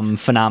stage mom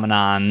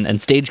phenomenon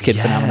and stage kid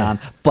phenomenon,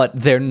 but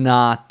they're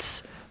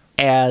not.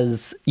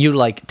 As you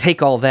like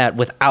take all that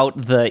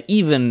without the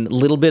even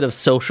little bit of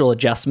social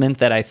adjustment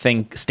that I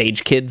think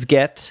stage kids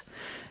get.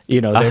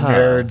 You know, they're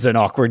nerds and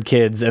awkward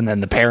kids, and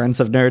then the parents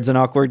of nerds and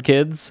awkward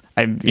kids.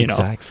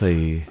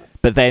 Exactly.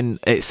 But then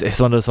it's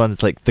one of those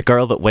ones, like the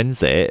girl that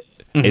wins it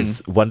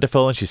is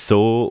wonderful, and she's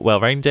so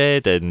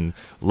well-rounded and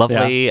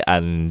lovely,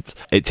 and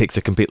it takes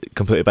her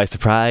completely by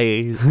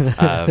surprise.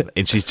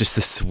 And she's just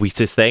the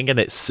sweetest thing, and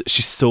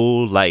she's so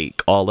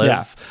like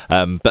Olive,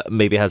 but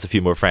maybe has a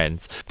few more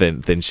friends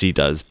than she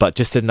does. But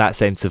just in that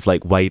sense of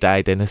like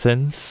wide-eyed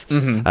innocence,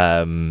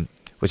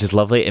 which is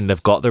lovely. And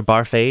they've got their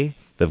parfait.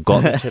 They've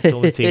got the chips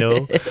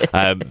Latino.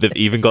 They've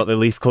even got the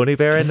Leaf Coney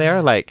Bear in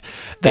there. Like,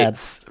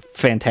 that's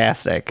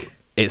fantastic.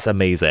 It's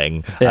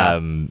amazing. Yeah.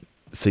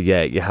 So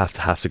yeah, you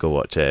have to go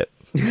watch it,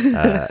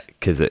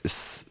 because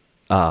it's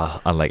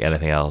unlike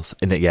anything else.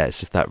 And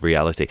it's just that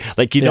reality.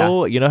 Like you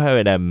know how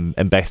in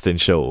Best in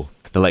Show,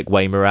 the like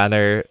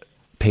Weimaraner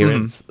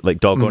parents,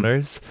 like dog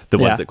owners, the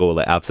ones that go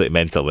like absolutely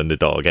mental, and the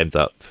dog ends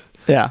up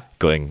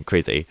going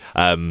crazy.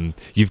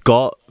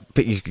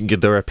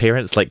 There are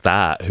parents like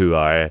that who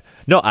are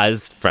not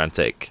as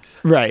frantic,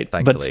 right?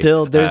 Thankfully. But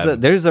still,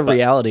 there's a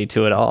reality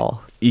to it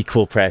all.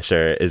 Equal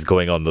pressure is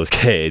going on those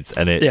kids,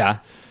 and it's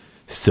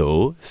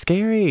so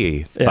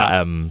scary. But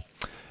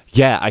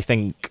I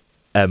think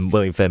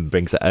William Finn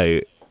brings it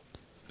out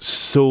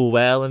so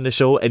well in the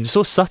show, and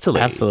so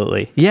subtly.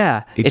 Absolutely,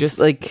 yeah.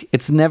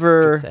 It's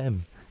never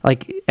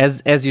like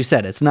as you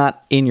said, it's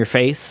not in your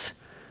face,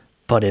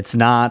 but it's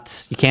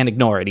not. You can't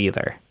ignore it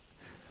either.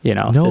 You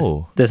know,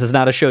 no. This is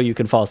not a show you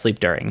can fall asleep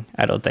during,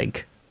 I don't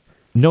think.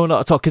 No,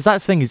 not at all. Because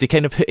that's the thing, is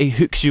he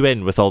hooks you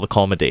in with all the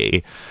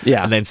comedy.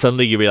 Yeah. And then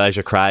suddenly you realise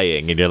you're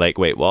crying, and you're like,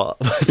 wait, what?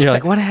 You're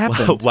like, what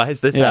happened? Why is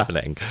this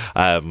happening?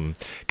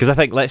 Because I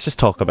think, let's just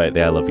talk about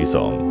the I Love You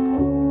song.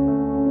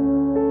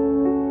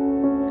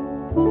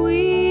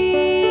 We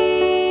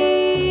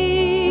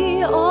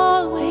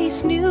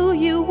always knew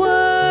you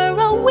were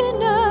a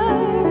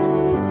winner.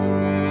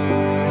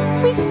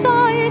 We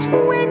saw it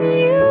when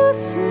you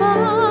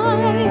smiled.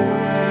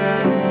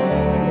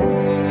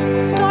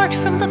 Start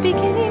from the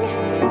beginning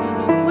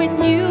when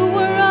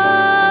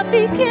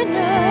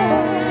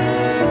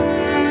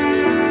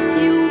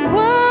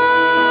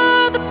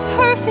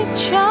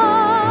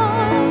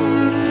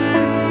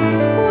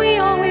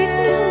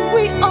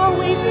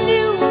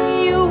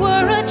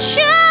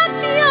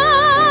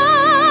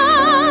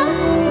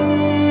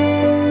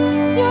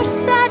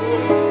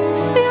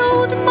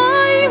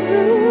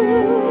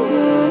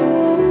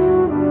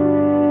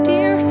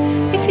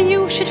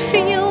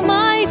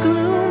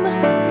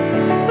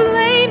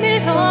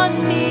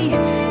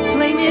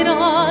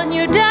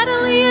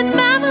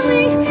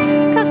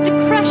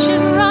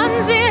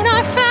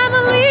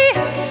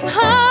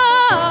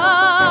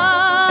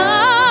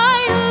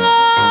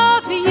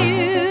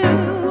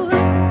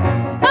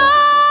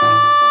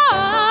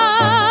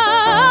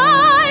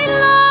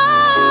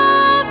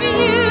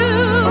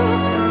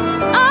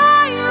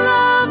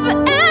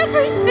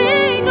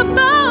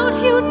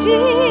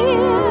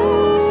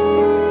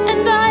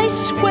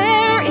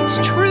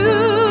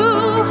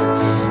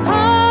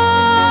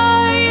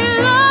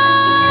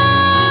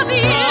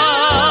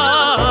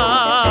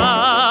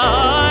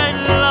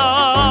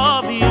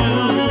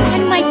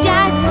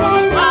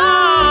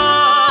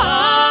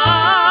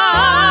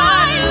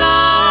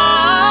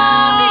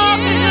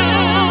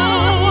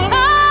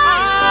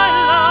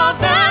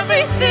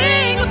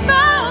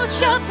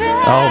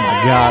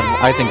God,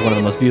 I think one of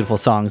the most beautiful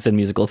songs in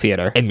musical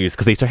theater. In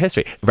musical theatre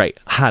history. Right,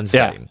 hands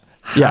Yeah. down.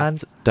 Yeah.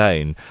 Hands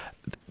down.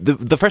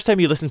 The first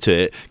time you listen to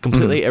it,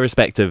 completely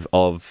irrespective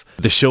of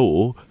the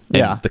show and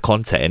Yeah. the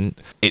content,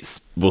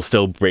 will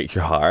still break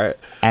your heart.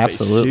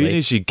 Absolutely. But as soon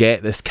as you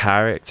get this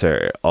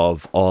character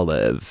of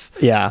Olive,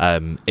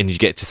 and you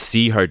get to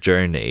see her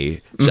journey,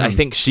 I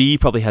think she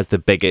probably has the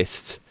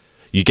biggest.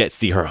 You get to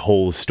see her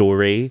whole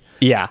story.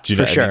 Yeah, Do you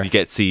know for what I sure. mean? You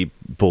get to see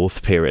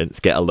both parents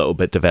get a little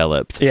bit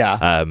developed.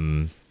 Yeah.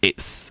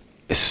 It's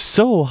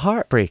so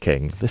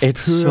heartbreaking.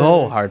 It's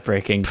so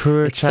heartbreaking.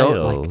 Poor It's so,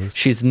 child. like,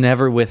 she's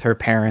never with her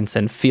parents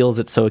and feels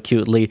it so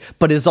acutely,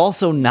 but is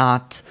also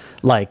not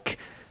like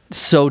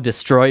so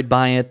destroyed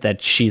by it that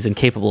she's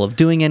incapable of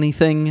doing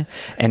anything.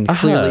 And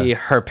clearly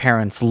her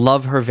parents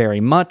love her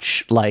very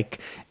much. Like,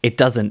 it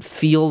doesn't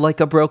feel like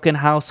a broken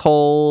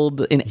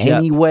household in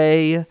any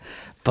way,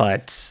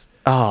 but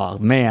oh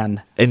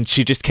man. And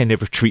she just kind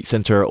of retreats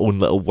into her own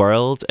little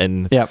world.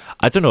 And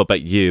I don't know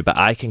about you, but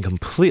I can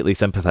completely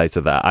sympathize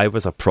with that. I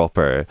was a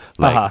proper,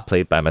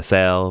 played by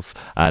myself,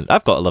 and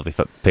I've got a lovely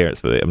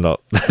parents, but I'm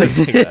not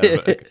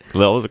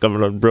also coming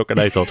from broken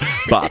household.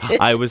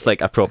 But I was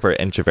like a proper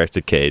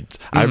introverted kid.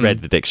 I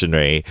read the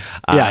dictionary.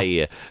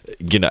 I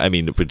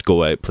would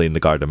go out playing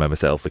the garden by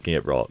myself, looking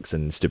at rocks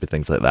and stupid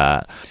things like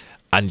that.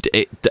 And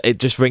it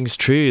just rings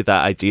true,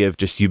 that idea of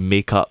just you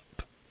make up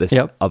this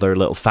other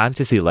little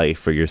fantasy life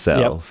for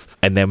yourself,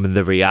 and then when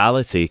the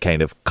reality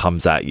kind of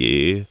comes at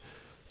you,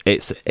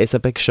 it's a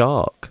big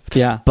shock.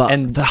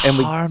 But the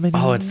harmony,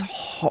 it's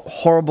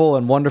horrible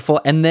and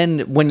wonderful. And then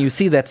when you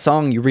see that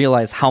song, you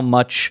realize how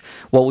much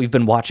what we've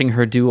been watching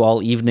her do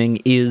all evening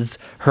is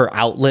her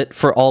outlet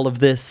for all of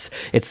this.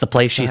 It's the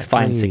place she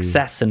finds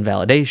success and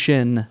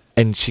validation,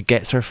 and she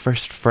gets her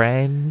first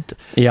friend.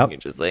 You're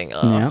just like,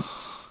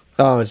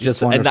 it's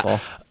just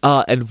wonderful.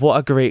 And what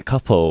a great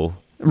couple,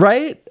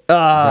 right?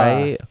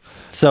 Right.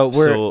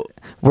 So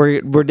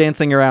we're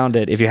dancing around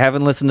it. If you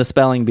haven't listened to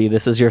Spelling Bee,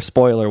 this is your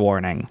spoiler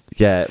warning.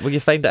 Yeah, well,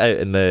 you find it out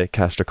in the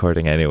cast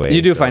recording anyway.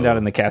 You do find out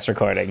in the cast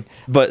recording.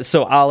 But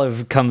so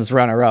Olive comes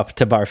runner-up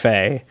to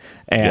Parfait,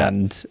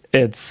 and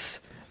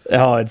it's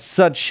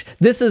such...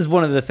 This is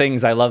one of the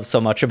things I love so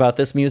much about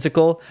this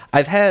musical.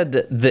 I've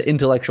had the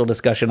intellectual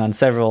discussion in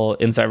several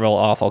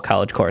awful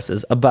college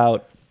courses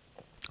about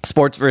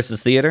sports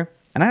versus theater.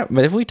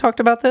 But have we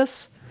talked about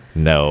this?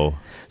 No.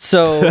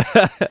 So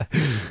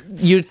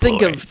you'd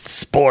think of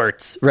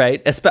sports,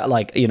 right?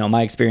 Like,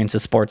 my experience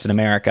is sports in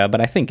America, but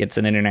I think it's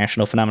an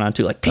international phenomenon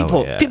too. Like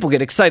people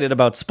get excited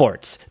about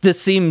sports. This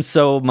seems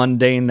so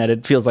mundane that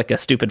it feels like a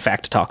stupid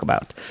fact to talk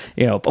about.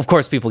 Of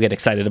course people get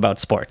excited about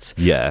sports.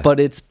 Yeah. But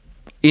it's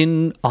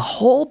in a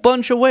whole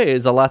bunch of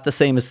ways a lot the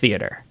same as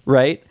theater,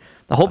 right?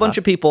 A whole bunch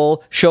of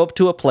people show up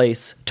to a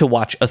place to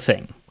watch a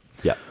thing.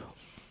 Yeah.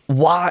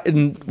 Why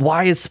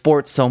is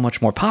sports so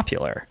much more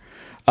popular?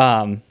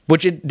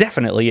 Which it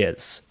definitely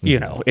is.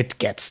 It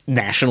gets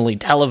nationally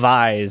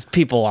televised.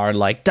 People are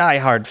like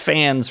diehard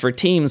fans for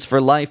teams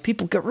for life.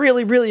 People get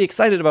really, really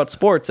excited about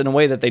sports in a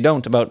way that they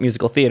don't about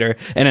musical theater,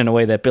 and in a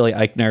way that Billy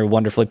Eichner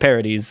wonderfully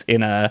parodies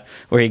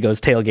where he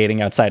goes tailgating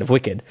outside of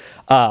Wicked.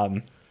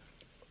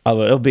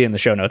 It'll be in the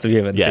show notes if you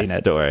haven't seen it.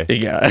 Story.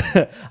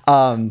 Yeah.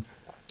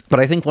 But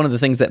I think one of the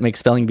things that makes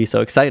Spelling Bee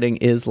so exciting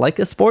is, like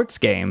a sports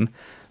game,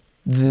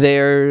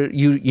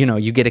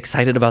 you get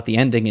excited about the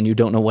ending and you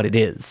don't know what it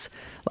is.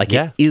 Like,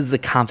 it is a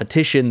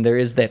competition. There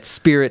is that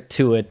spirit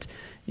to it,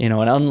 and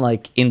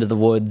unlike Into the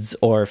Woods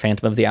or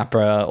Phantom of the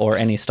Opera or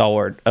any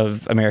stalwart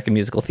of American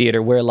musical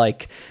theater, where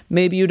like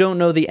maybe you don't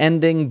know the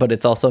ending, but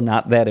it's also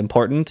not that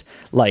important.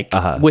 Like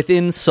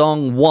within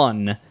song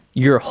 1,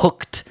 you're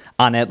hooked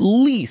on at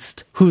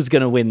least who's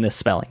going to win this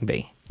spelling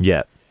bee.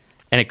 Yeah.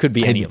 And it could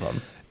be any of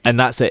them. And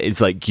that's it. It's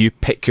like you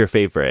pick your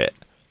favorite.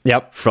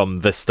 Yep. From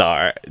the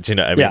start. Do you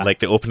know what I mean? Yeah. Like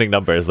the opening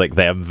number is like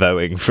them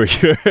vowing for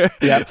your...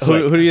 Yeah.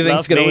 Who do you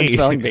think's going to win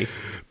spelling bee?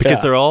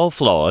 Because they're all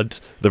flawed.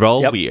 They're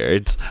all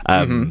weird.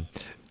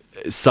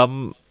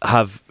 Some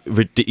have,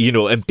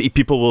 and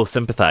people will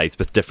sympathize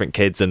with different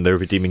kids and their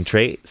redeeming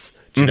traits.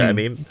 Do you know what I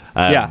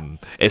mean?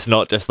 It's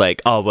not just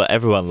like,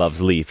 everyone loves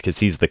Leaf because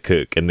he's the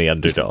cook and the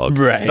underdog.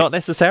 Right. Not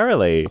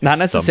necessarily. Not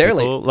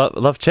necessarily. Some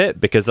people love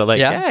Chip because they're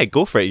like,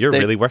 go for it. You're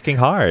really working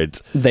hard.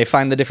 They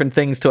find the different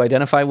things to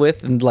identify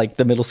with, and like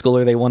the middle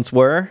schooler they once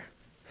were.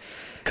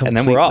 Completely.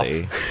 And then we're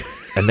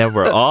off. And then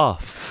we're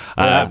off.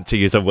 To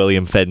use a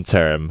William Finn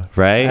term,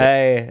 right?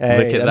 Hey,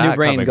 look at a that new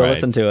brain, go round.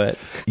 listen to it.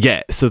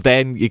 Yeah, so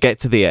then you get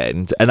to the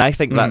end, and I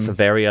think that's a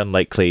very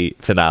unlikely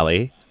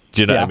finale.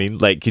 Do you know what I mean?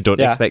 Like, you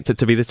don't expect it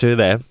to be the two of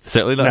them.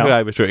 Certainly not who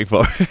I was rooting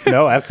for.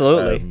 No,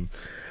 absolutely.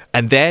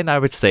 And then I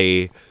would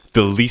say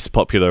the least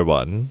popular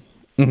one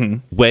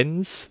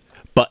wins,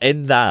 but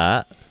in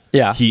that,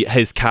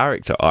 his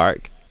character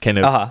arc kind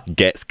of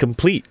gets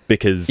complete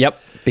because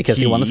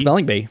he won the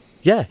spelling bee.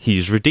 Yeah,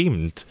 he's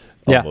redeemed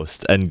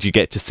almost, and you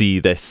get to see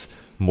this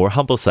more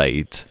humble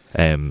side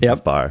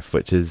of Barf,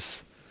 which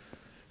is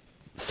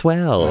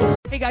Swell.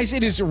 Hey guys,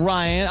 it is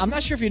Ryan. I'm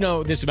not sure if you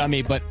know this about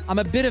me, but I'm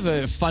a bit of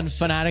a fun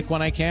fanatic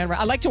when I can.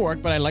 I like to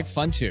work, but I like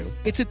fun too.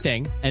 It's a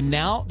thing. And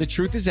now the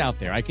truth is out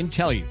there. I can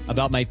tell you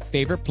about my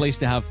favorite place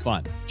to have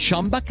fun.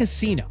 Chumba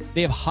Casino.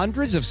 They have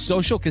hundreds of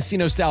social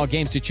casino style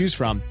games to choose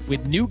from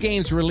with new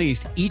games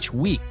released each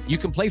week. You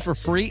can play for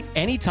free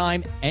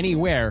anytime,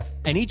 anywhere.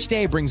 And each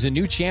day brings a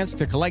new chance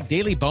to collect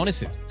daily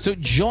bonuses. So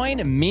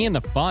join me in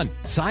the fun.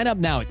 Sign up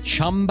now at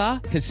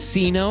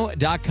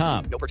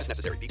ChumbaCasino.com. No purchase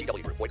necessary.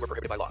 VGW Group. Void where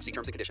prohibited by law. See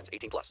terms and conditions.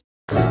 18+.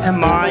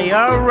 Am I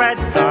a Red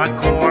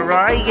Sox or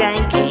a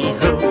Yankee?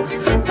 Who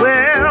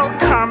will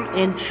come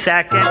in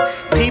second?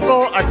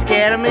 People are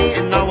scared of me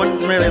and no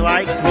one really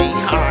likes me.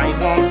 I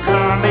won't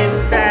come in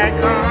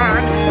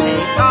second.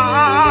 Hey,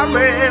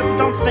 Olive,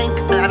 don't think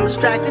that I'm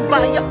distracted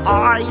by your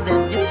eyes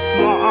and your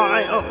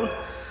smile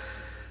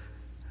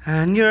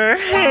and your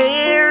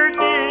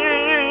hairdo.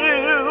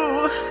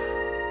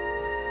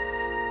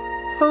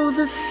 Oh,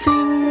 the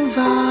things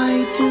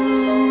I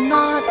do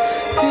not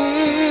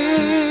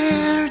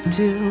dare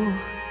do.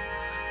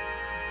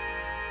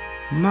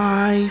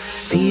 My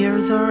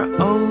fears are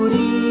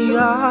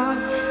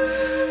odious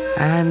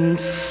and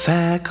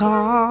fecund.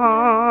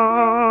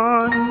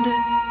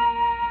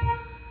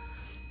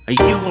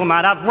 You will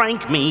not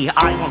outrank me,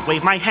 I won't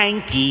wave my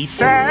hanky.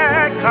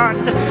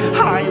 Second,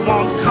 I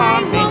won't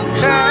come in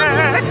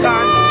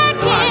second.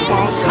 I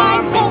won't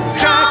come in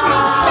second.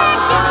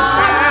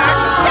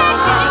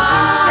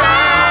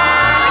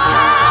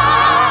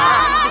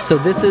 So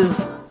this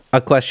is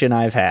a question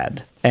I've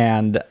had.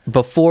 And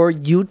before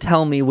you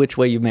tell me which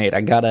way you made,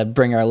 I gotta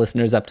bring our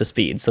listeners up to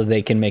speed so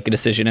they can make a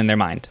decision in their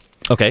mind.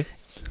 Okay.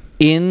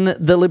 In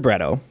the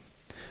libretto,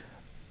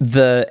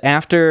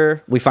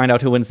 after we find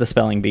out who wins the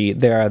spelling bee,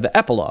 there are the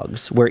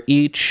epilogues where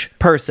each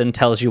person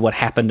tells you what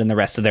happened in the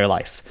rest of their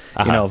life.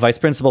 You know, Vice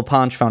Principal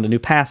Punch found a new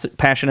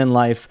passion in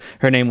life.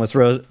 Her name was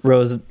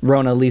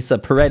Rona Lisa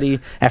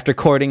Peretti. After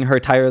courting her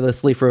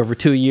tirelessly for over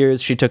 2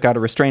 years, she took out a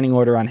restraining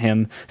order on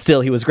him.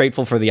 Still, he was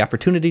grateful for the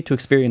opportunity to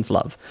experience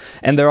love.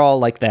 And they're all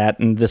like that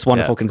in this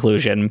wonderful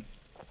conclusion.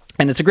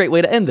 And it's a great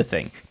way to end the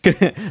thing.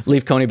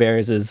 Leaf Coney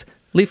Bears is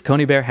Leaf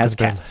Coney Bear has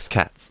cats.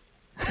 Cats.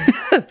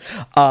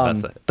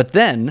 But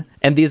then,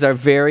 and these are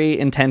very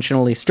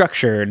intentionally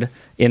structured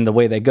in the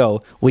way they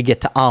go, we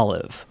get to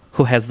Olive,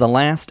 who has the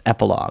last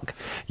epilogue.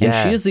 And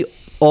she is the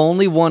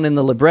only one in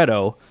the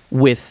libretto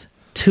with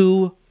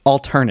 2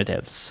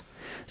 alternatives.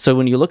 So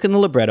when you look in the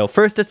libretto,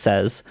 first it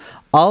says,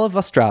 Olive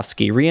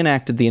Ostrovsky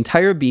reenacted the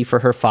entire bee for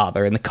her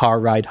father in the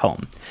car ride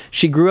home.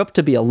 She grew up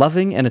to be a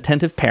loving and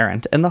attentive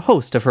parent and the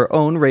host of her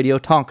own radio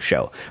talk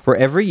show, where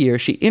every year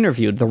she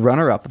interviewed the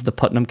runner-up of the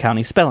Putnam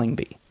County Spelling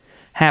Bee.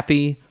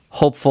 Happy,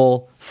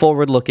 hopeful,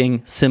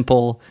 forward-looking,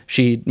 simple.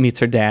 She meets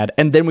her dad,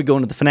 and then we go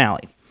into the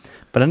finale.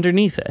 But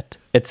underneath it,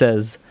 it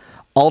says,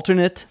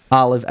 alternate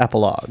Olive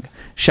epilogue.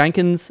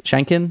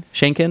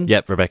 Shanken?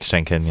 Yep, Rebecca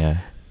Shanken, yeah.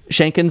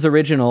 Shanken's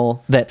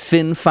original that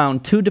Finn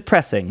found too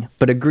depressing,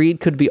 but agreed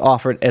could be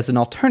offered as an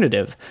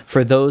alternative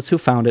for those who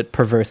found it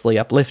perversely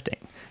uplifting.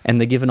 And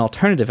they give an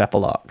alternative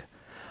epilogue.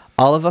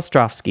 Olive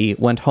Ostrovsky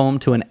went home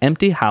to an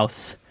empty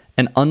house,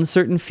 an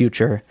uncertain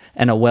future,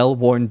 and a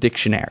well-worn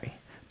dictionary.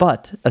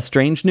 But a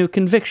strange new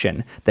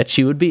conviction that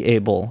she would be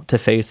able to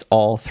face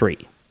all 3.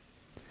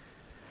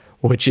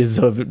 Which is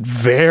a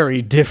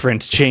very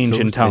different change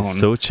in tone.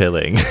 It's so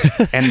chilling.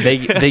 And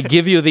they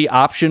give you the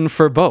option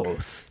for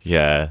both.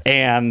 Yeah.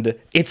 And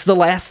it's the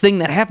last thing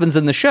that happens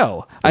in the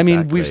show. Exactly. I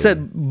mean, we've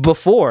said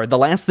before, the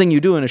last thing you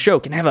do in a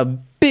show can have a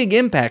big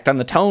impact on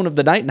the tone of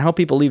the night and how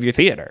people leave your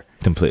theater.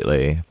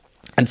 Completely.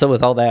 And so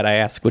with all that, I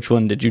ask, which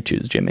one did you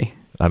choose, Jimmy?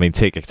 I mean,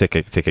 take a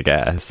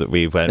guess.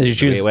 We went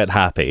happy. You went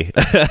happy?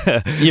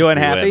 We went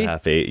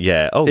happy,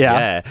 yeah. Oh,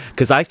 yeah.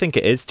 Because I think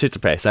it is too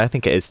depressing. I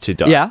think it is too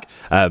dark. Yeah.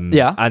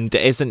 And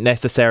it isn't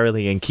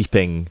necessarily in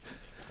keeping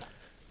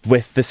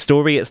with the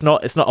story. It's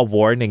not a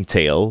warning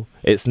tale.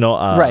 It's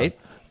not a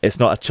It's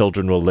not a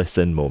children will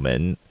listen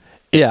moment.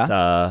 It's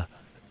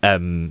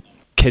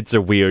kids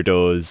are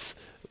weirdos,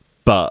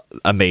 but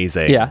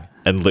amazing. Yeah.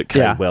 And look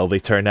how well they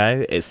turn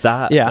out. It's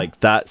that. Yeah. Like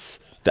that's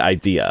the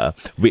idea.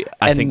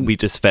 I think we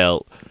just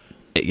felt,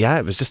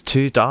 it was just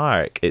too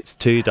dark. It's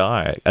too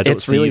dark. I don't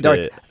see really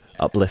the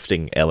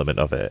uplifting element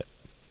of it.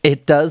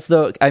 It does,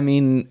 though. I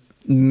mean,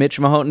 Mitch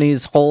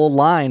Mahoney's whole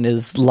line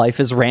is life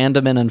is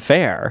random and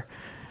unfair.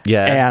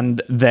 Yeah.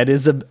 And that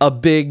is a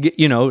big,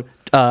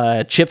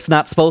 Chip's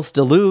not supposed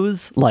to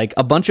lose. Like,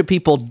 a bunch of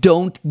people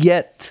don't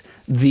get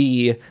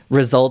the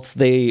results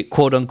they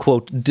quote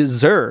unquote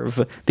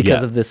deserve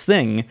because of this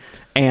thing.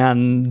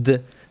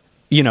 And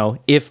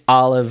if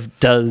Olive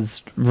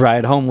does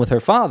ride home with her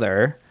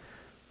father,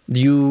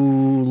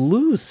 you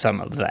lose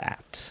some of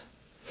that.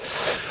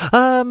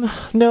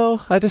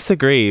 No, I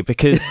disagree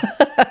because,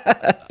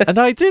 and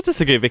I do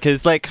disagree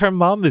because, like, her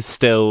mom is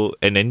still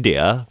in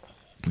India.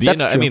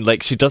 That's true. I mean,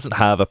 like, she doesn't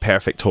have a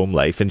perfect home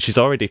life, and she's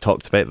already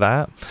talked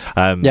about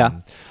that.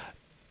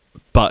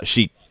 But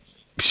she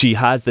she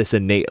has this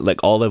innate,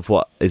 like, all of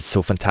what is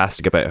so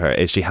fantastic about her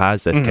is she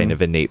has this kind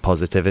of innate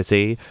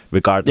positivity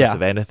regardless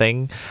of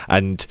anything,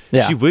 and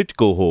she would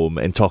go home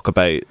and talk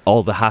about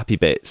all the happy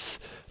bits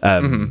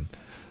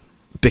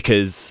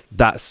because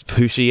that's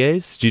who she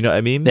is. Do you know what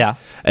I mean?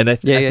 And I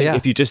think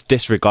if you just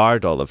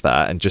disregard all of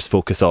that and just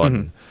focus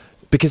on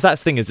because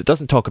that's the thing is it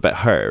doesn't talk about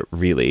her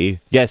really.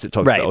 Yes, it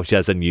talks about, oh, she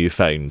has a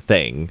newfound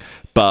thing,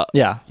 but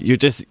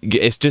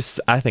it's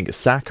just I think it's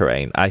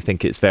saccharine. I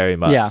think it's very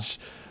much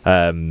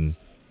playing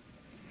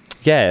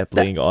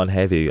it on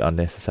heavy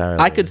unnecessarily.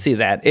 I could see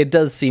that. It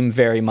does seem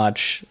very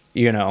much,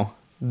 you know,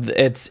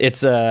 it's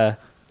the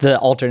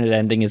alternate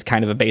ending is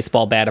kind of a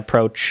baseball bat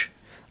approach.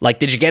 Like,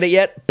 did you get it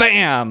yet?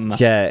 Bam!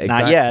 Yeah, exactly.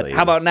 Not yet.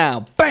 How about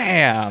now?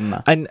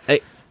 Bam! And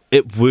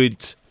it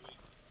would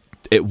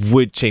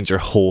change your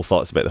whole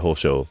thoughts about the whole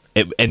show.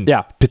 And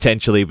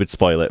potentially would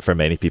spoil it for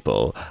many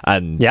people.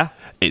 And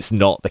it's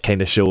not the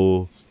kind of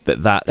show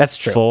that's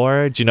true.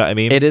 For. Do you know what I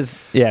mean? It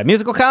is,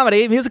 musical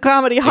comedy.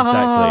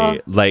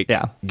 Exactly. Like,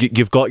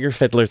 you've got your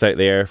fiddlers out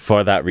there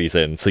for that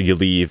reason, so you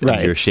leave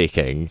and you're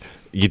shaking.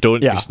 You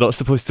don't. You're not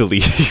supposed to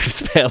leave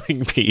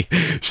spelling bee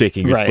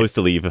shaking. You're supposed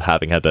to leave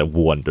having had a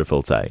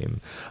wonderful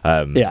time.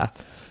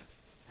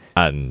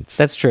 And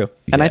that's true.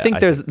 And I think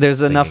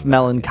there's enough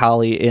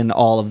melancholy in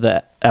all of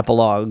the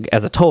epilogue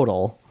as a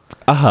total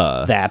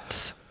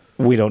that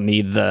we don't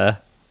need the.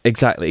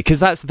 Exactly,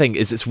 because that's the thing,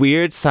 is it's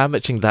weird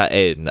sandwiching that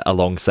in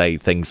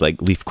alongside things like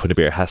Leif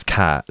Quinnebeer has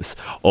cats,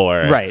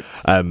 or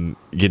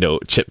you know,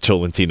 Chip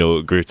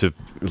Tolentino grew to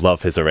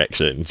love his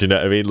erection. Do you know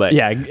what I mean? Like,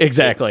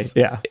 exactly.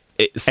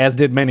 As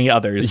did many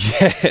others.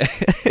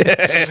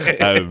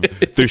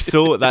 They're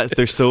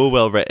so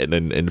well written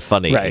and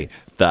funny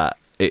that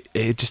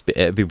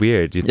it'd be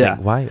weird. You'd think,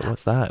 why?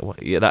 What's that?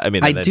 What, you know, I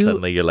mean, and then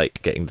suddenly you're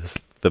like getting the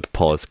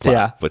pause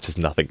clap, which is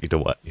nothing you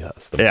don't want.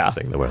 That's the best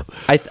thing in the world.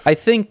 I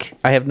think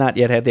I have not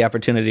yet had the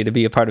opportunity to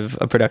be a part of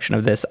a production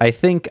of this. I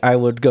think I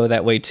would go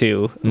that way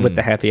too with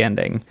the happy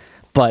ending.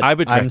 But I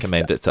would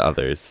recommend it to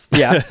others.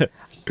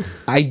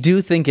 I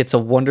do think it's a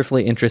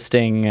wonderfully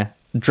interesting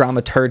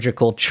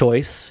dramaturgical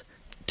choice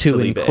to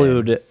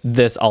include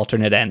this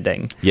alternate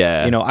ending.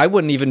 You know, I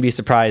wouldn't even be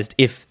surprised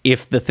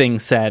if the thing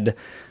said,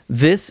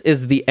 "This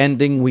is the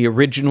ending we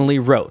originally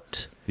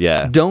wrote.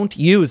 Don't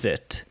use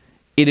it.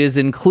 It is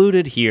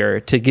included here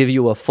to give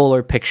you a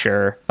fuller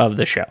picture of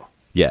the show."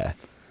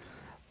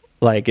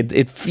 Like,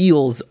 it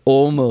feels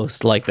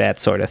almost like that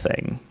sort of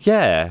thing.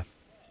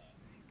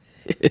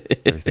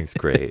 Everything's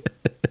great.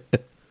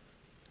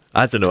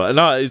 I don't know.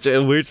 No,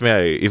 it weirds me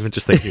out, even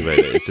just thinking about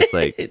it. It's just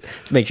like... it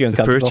makes you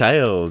uncomfortable. Poor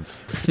child.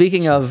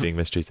 Speaking of being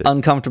mistreated.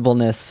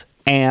 Uncomfortableness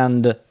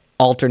and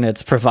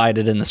alternates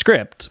provided in the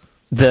script,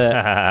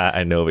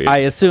 I know what you're I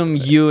assume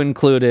you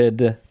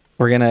included...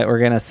 We're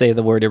gonna say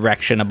the word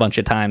erection a bunch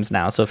of times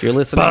now. So if you're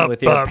listening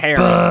with your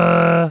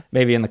parents,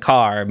 maybe in the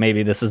car,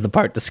 maybe this is the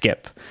part to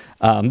skip.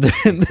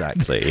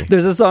 Exactly.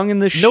 There's a song in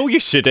the No, you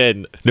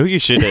shouldn't.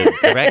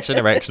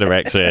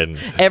 Erection.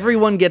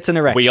 Everyone gets an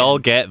erection. We all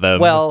get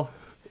them. Well,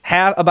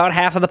 about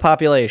half of the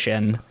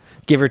population,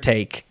 give or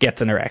take,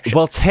 gets an erection.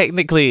 Well,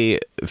 technically,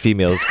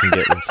 females can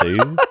get them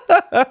too.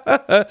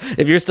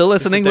 If you're still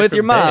listening with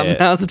your mom,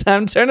 now's the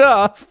time to turn it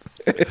off.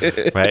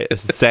 Right,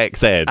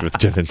 sex ed with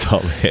Jim and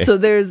Tommy. So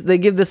they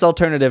give this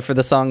alternative for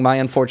the song "My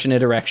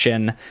Unfortunate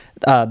Erection."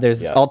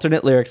 There's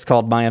alternate lyrics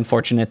called "My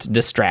Unfortunate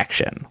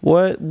Distraction."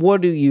 What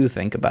do you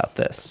think about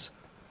this?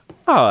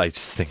 Oh, I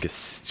just think it's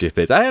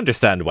stupid. I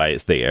understand why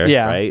it's there,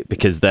 right?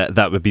 Because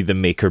that would be the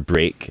make or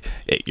break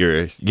at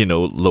your, you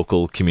know,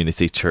 local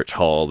community church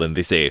hall, and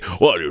they say,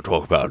 "What do you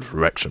talk about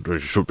erection? You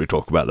should be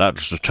talking about that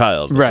as a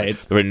child." Right.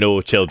 There were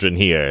no children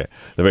here.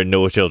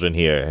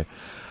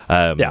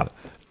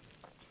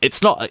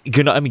 It's not,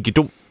 you know, I mean, you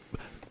don't,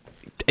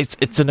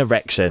 it's an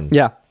erection.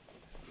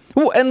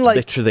 Well, and like,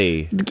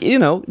 literally, you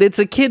know, it's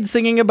a kid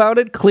singing about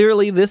it.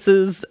 Clearly, this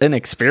is an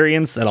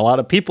experience that a lot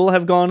of people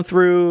have gone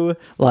through.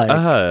 Like,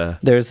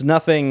 there's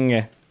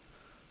nothing,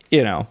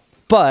 you know,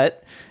 but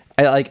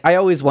I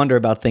always wonder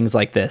about things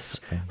like this.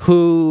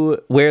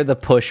 Where the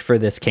push for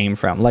this came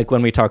from. Like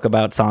when we talk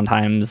about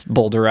Sondheim's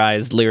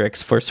boulderized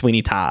lyrics for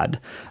Sweeney Todd.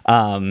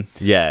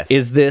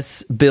 Is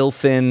this Bill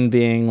Finn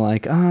being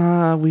like,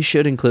 we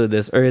should include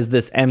this? Or is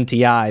this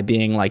MTI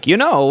being like, you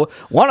know,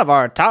 one of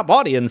our top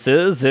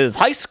audiences is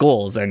high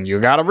schools and you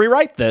got to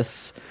rewrite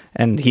this?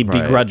 And he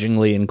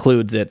begrudgingly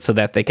includes it so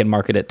that they can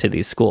market it to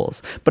these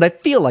schools. But I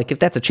feel like if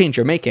that's a change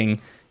you're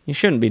making, you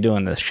shouldn't be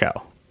doing this show.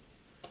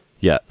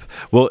 Yep.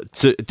 Well,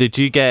 so did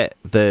you get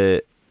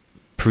the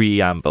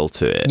preamble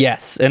to it?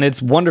 Yes, and it's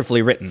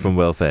wonderfully written. From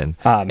Will Finn.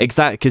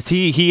 Exactly, because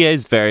he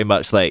is very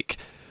much like,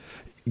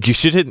 you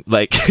shouldn't,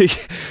 like,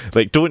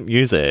 like, don't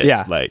use it.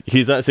 Like,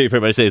 he's actually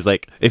pretty much says,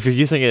 like, if you're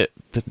using it,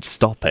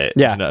 stop it.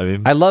 Yeah. You know what I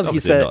mean? I love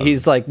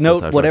he's like,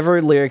 note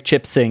whatever lyric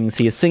Chip sings,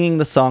 he is singing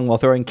the song while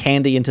throwing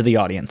candy into the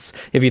audience.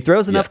 If he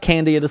throws enough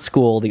candy at a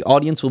school, the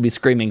audience will be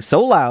screaming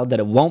so loud that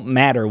it won't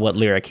matter what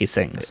lyric he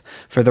sings.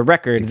 For the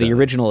record, the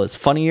original is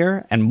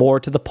funnier and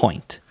more to the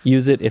point.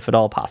 Use it if at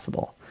all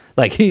possible.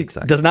 Like, he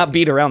does not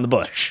beat around the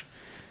bush.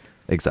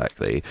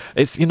 exactly.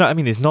 It's, you know what I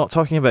mean? He's not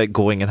talking about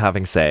going and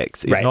having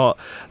sex. He's Right. not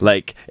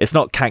like, it's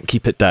not can't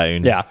keep it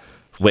down. Yeah.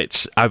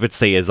 Which I would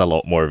say is a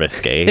lot more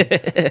risky.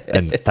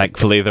 And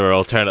thankfully there are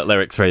alternate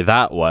lyrics for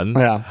that one.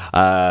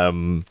 Yeah.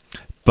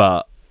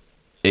 But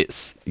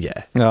it's,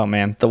 yeah. Oh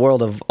man, the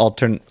world of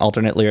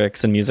alternate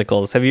lyrics and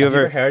musicals. Have you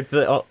ever heard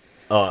the...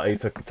 Oh, you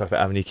talk about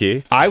Avenue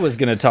Q? I was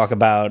going to talk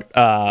about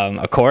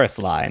a chorus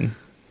line.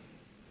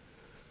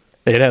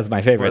 It has my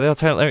What are favorites. the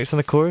alternate lyrics in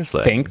the chorus?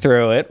 Like? Think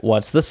through it.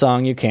 What's the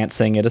song you can't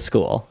sing at a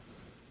school?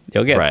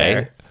 You'll get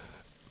there.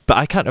 But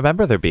I can't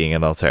remember there being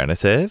an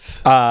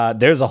alternative.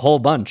 There's a whole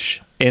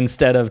bunch.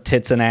 Instead of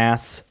tits and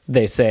ass,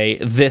 they say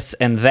this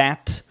and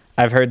that.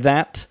 I've heard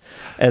that.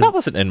 That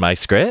wasn't in my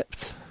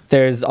script.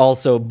 There's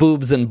also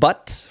boobs and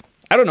butt.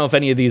 I don't know if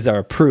any of these are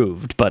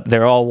approved, but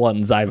they're all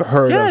ones I've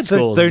heard of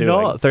schools they're doing.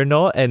 not. They're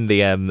not in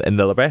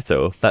the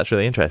libretto. That's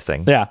really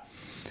interesting. Yeah,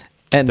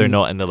 and they're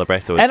not in the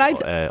libretto. And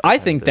I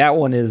think that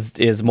one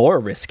is more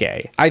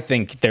risque. I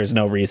think there's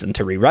no reason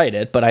to rewrite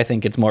it, but I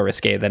think it's more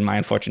risque than My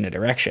Unfortunate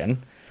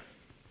Erection.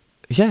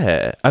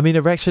 Yeah, I mean,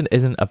 erection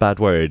isn't a bad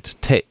word.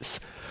 Tits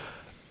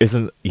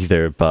isn't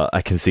either, but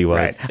I can see why.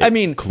 Right. It's I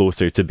mean,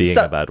 closer to being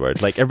a bad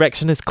word. Like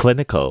erection is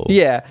clinical.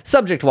 Yeah,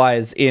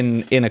 subject-wise,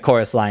 in a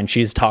chorus line,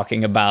 she's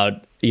talking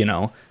about, you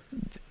know,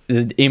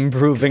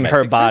 improving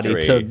her body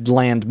surgery. to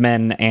land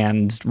men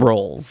and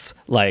roles.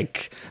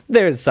 Like,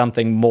 there's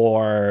something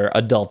more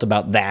adult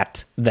about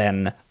that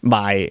than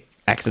my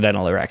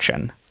accidental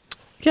erection.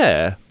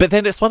 Yeah, but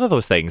then it's one of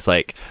those things.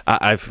 Like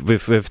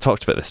we've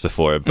talked about this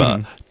before,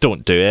 but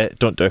don't do it.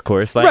 Don't do a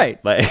chorus line.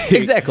 Right. Like,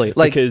 exactly.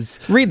 Like, because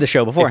read the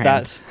show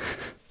beforehand.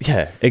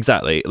 Yeah,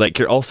 exactly. Like,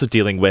 you're also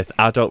dealing with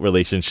adult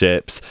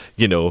relationships.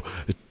 You know,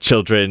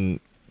 children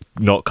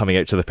not coming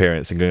out to the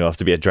parents and going off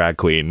to be a drag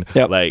queen.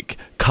 Yep. Like,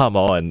 come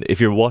on. If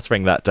you're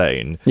watering that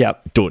down,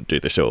 Yep. don't do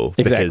the show.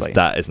 Exactly. Because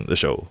that isn't the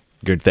show.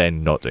 You're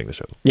then not doing the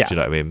show. Yeah. Do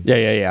you know what I mean?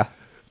 Yeah.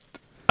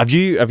 Have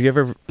you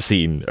ever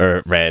seen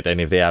or read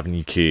any of the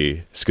Avenue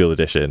Q School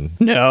Edition?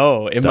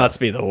 No, it must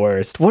be the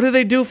worst. What do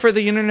they do for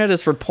the internet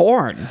is for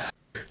porn?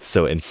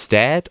 So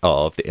instead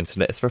of the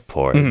internet is for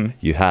porn, Mm-hmm.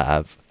 you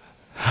have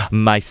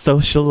my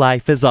social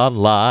life is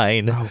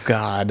online. Oh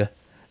God,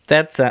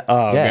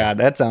 God,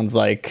 that sounds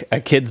like a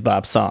Kids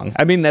Bop song.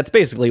 I mean, that's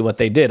basically what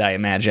they did, I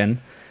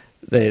imagine.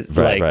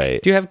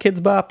 Right. Do you have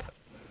Kids Bop?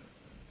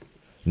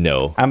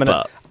 No, I'm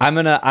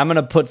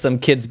gonna put some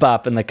Kids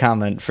Bop in the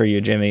comment for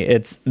you, Jimmy.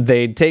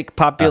 They take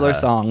popular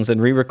songs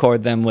and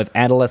re-record them with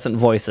adolescent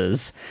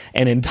voices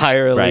and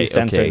entirely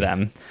censor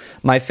them.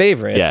 My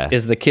favorite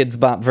is the Kids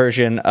Bop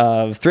version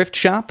of Thrift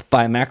Shop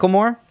by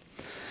Macklemore.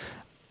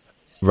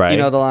 Right. You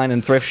know the line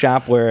in Thrift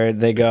Shop where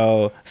they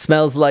go,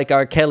 "Smells like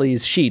R.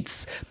 Kelly's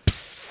sheets."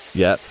 Psst.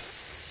 Yep.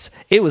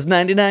 It was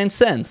 99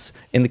 cents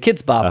in the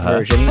Kids Bop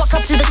version. Walk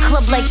up to the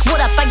club like,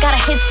 what up? I got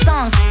a hit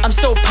song. I'm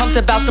so pumped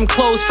about some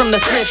clothes from the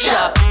thrift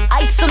shop.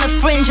 Ice on the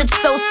fringe, it's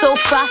so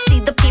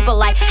frosty. The people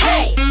like,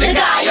 hey, the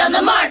guy on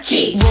the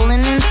marquee. Rolling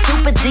in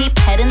super deep,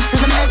 heading to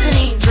the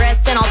mezzanine.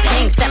 Dressed in all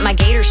pink, set my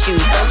gator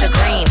shoes, those are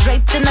green.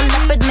 Draped in a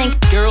leopard mink.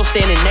 Girl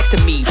standing next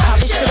to me.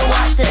 Probably should've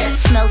washed it.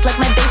 Smells like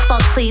my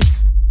baseball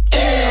cleats.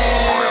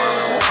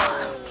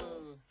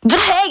 But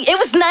hey, it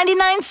was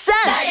 99 cents.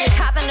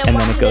 And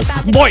then it goes,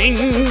 boing!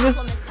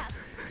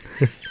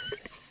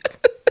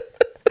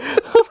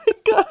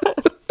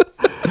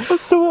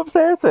 That's so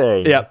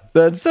upsetting. Yep.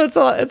 So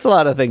it's a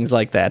lot of things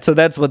like that. So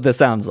that's what this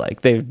sounds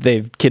like.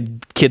 They've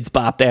Kids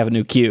Bopped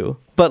Avenue Q.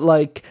 But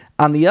like,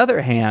 on the other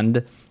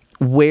hand,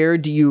 where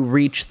do you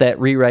reach that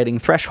rewriting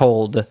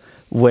threshold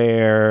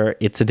where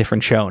it's a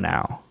different show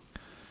now?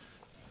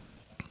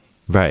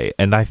 Right.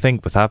 And I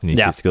think with Avenue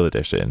Q School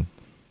Edition,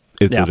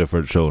 it's a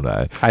different show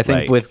now. I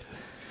think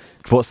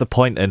what's the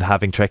point in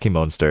having Trekkie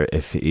Monster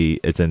if he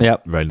isn't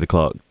round the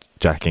clock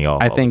jacking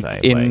off? I all think the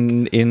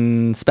time?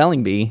 in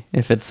Spelling Bee,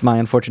 if it's My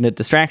Unfortunate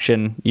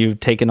Distraction, you've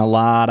taken a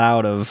lot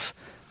out of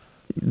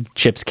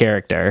Chip's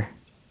character.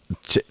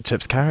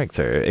 Chip's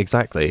character,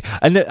 exactly.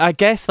 And I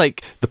guess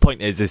like the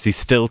point is he's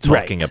still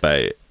talking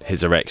about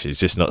his erection. He's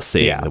just not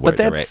saying the word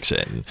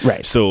erection.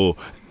 Right. So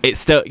it's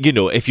still, you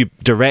know, if you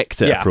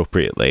direct it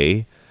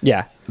appropriately.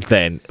 Yeah.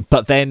 Then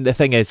the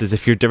thing is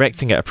if you're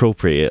directing it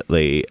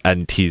appropriately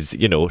and he's,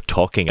 you know,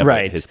 talking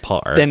about his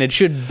part, then it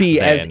should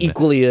be as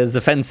equally as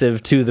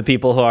offensive to the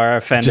people who are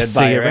offended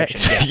by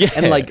erection. Yeah.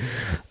 And like,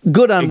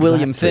 good on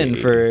William Finn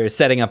for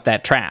setting up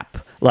that trap.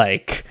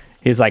 Like,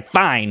 he's like,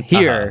 fine,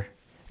 here,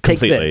 take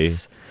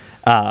this.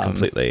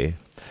 Completely.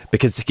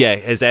 Because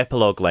his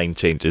epilogue line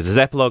changes. His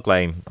epilogue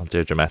line, I'll do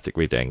a dramatic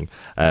reading,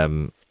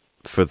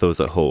 for those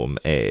at home,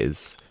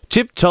 is: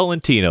 Chip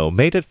Tolentino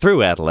made it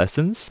through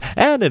adolescence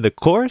and in the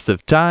course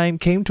of time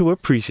came to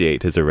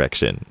appreciate his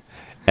erection,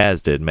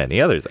 as did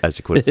many others, as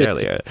you quoted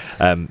earlier.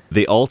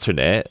 The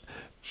alternate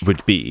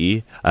would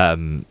be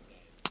that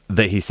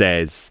he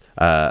says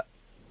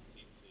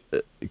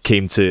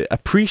came to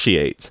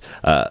appreciate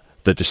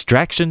the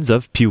distractions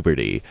of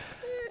puberty.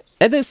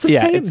 And it's the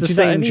same. It's the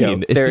same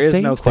joke. There is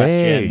no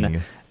question.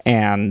 thing.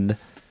 And,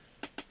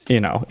 you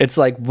know, it's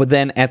like, well,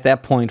 then at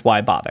that point,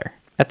 why bother?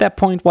 At that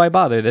point, why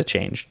bother to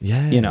change?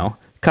 Yeah. You know,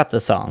 cut the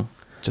song.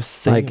 Just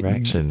say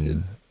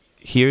erection.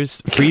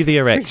 Here's free the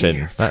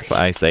erection. That's what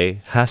I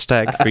say.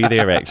 Hashtag free the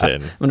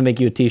erection. I'm going to make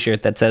you a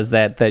t-shirt that says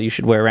that you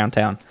should wear around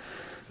town.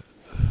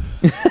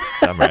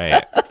 I'm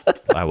right.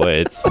 I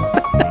would.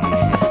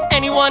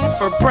 Anyone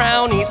for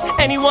brownies,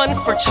 anyone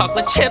for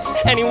chocolate chips,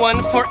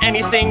 anyone for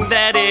anything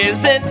that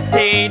isn't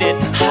dated.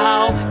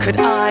 How could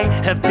I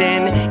have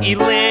been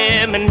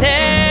eliminated?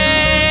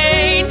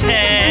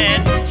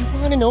 You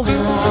wanna know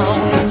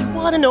how? You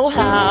wanna know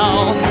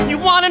how? You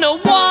wanna know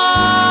why?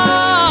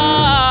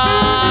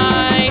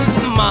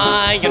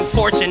 My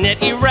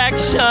unfortunate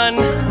erection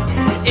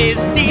is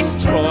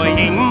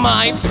destroying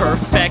my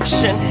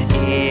perfection.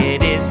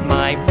 It is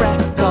my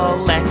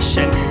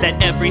recollection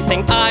that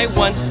everything I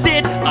once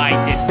did, I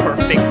did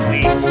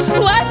perfectly.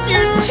 Last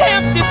year's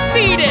champ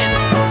defeated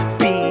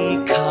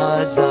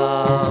because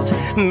of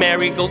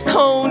Marigold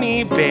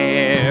Coney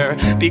Bear.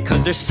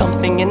 Because there's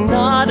something and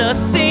not a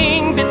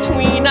thing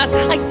between us.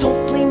 I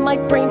don't blame my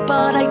brain,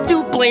 but I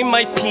do blame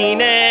my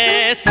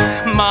penis.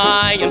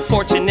 My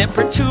unfortunate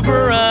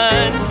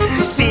protuberance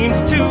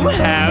seems to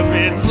have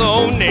its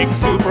own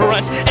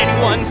exuberance.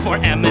 Anyone for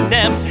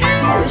M&M's,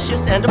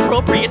 delicious and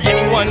appropriate.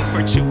 Anyone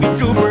for chewy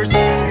goobers,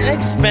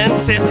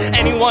 expensive.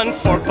 Anyone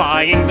for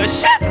buying the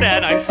shit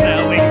that I'm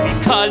selling,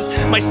 because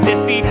my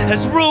stiffy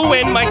has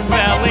ruined my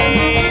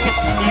spelling.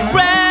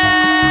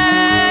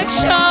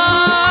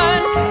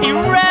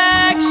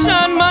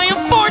 Erection, my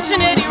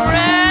unfortunate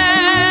erection.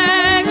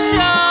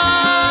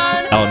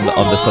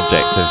 On the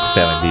subject of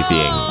spelling bee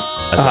being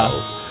as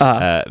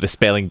well, the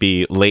spelling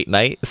bee late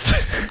nights.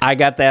 I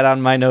got that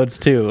on my notes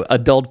too.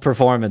 Adult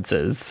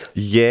performances.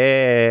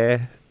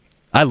 Yeah.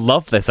 I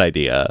love this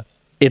idea.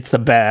 It's the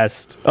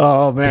best.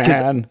 Oh, man.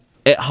 Because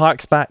it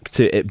harks back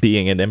to it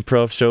being an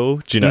improv show.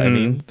 Do you know what I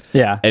mean?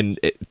 Yeah. And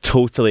it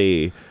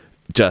totally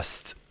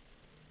just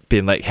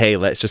being like, hey,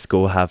 let's just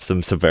go have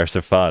some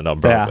subversive fun on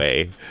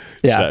Broadway. Yeah.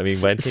 Do you know what I mean?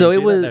 When So can you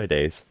it do was that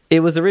nowadays? It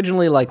was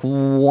originally like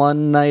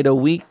one night a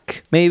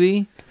week,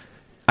 maybe.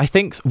 I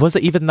think, was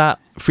it even that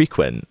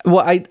frequent?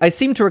 Well, I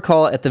seem to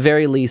recall at the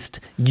very least,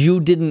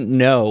 you didn't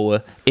know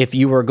if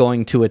you were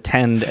going to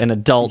attend an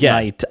adult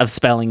night of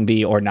Spelling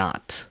Bee or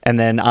not. And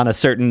then on a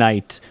certain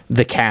night,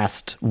 the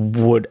cast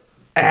would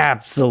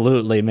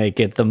absolutely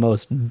make it the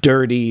most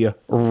dirty,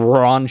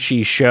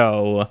 raunchy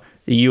show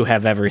you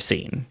have ever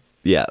seen.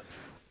 Yeah.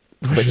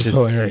 Which is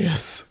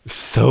hilarious.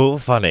 So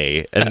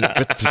funny. And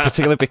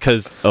particularly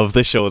because of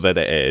the show that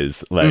it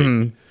is.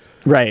 Like,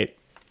 right.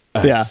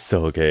 Yeah.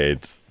 So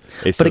good.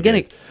 It's but so again,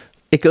 good.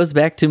 it goes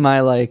back to my,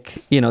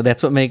 like, you know,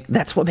 that's what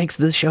makes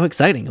this show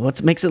exciting.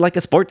 What makes it like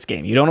a sports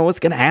game. You don't know what's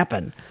going to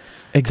happen.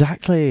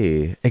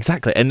 Exactly.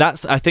 And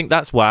I think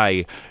that's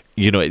why,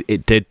 you know,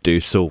 it did do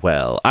so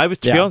well. To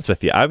be honest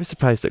with you, I was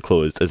surprised it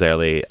closed as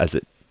early as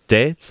it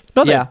did.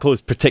 Not that it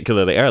closed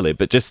particularly early,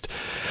 but just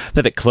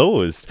that it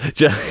closed.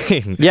 Do you know what I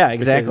mean? Yeah,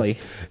 exactly.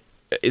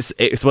 Because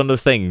it's one of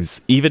those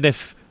things, even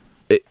if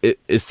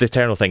it's the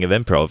eternal thing of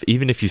improv,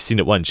 even if you've seen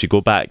it once, you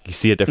go back, you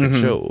see a different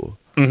show.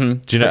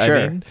 Mm-hmm. Do you know what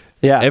I mean?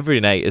 Yeah.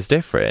 Every night is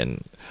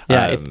different.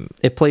 Yeah,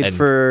 it played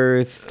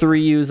for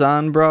 3 years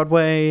on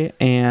Broadway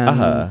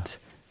and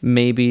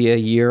maybe a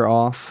year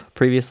off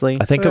previously.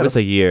 I think it was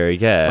a year,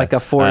 yeah. Like a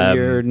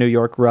 4-year New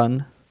York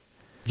run.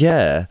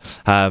 Yeah.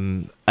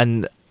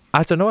 And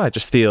I don't know, I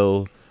just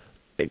feel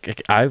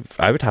I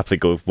would happily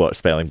go watch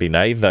Spelling Bee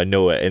now, even though I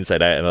know it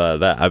inside out and all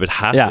that. I would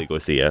happily go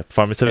see a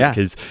performance of it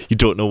because you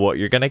don't know what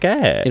you're going to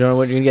get. You don't know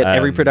what you're going to get.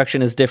 Every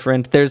production is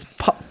different. There's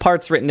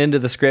parts written into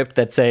the script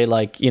that say,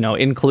 like, you know,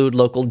 include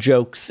local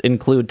jokes,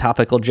 include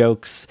topical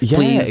jokes. Yeah,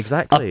 please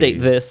exactly.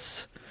 update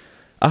this.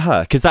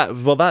 Because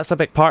that's a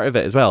big part of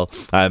it as well.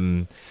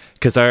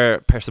 Because our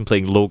person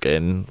playing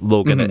Logan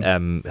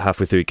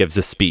halfway through gives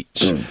a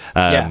speech.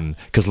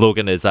 Because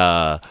Logan is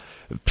a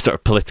sort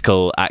of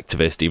political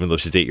activist, even though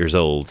she's 8 years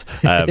old.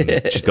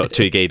 She's got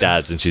 2 gay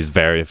dads and she's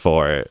very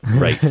for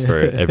rights for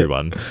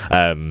everyone.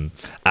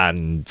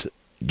 And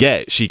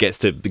yeah, she gets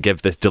to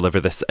deliver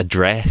this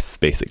address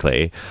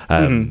basically.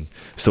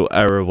 So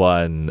our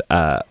one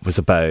was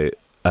about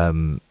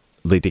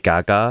Lady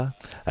Gaga.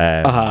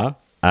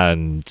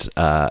 And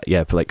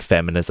like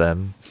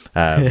feminism.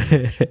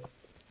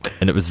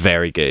 And it was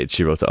very good.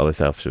 She wrote it all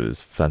herself. She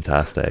was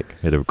fantastic.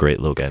 Had a great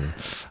Logan.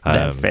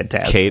 That's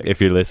fantastic. Kate, if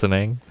you're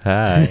listening,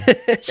 hi.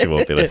 She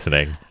won't be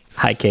listening.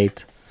 Hi,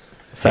 Kate.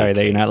 Sorry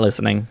that you're not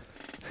listening.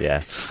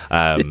 Yeah.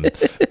 But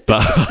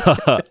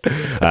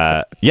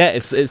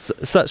it's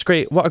such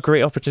what a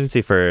great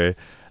opportunity for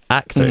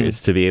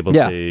actors to be able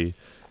to, you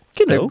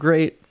know, they're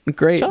great,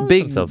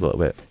 big themselves a little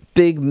bit.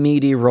 Big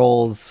meaty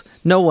roles.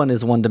 No one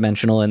is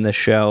one-dimensional in this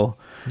show.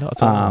 Not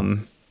at all.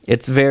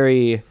 It's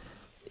very,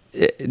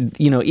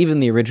 you know, even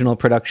the original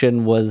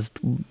production was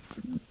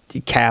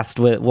cast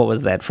with, what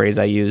was that phrase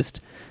I used?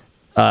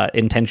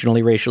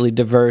 Intentionally racially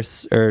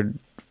diverse or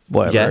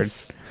whatever.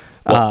 Yes.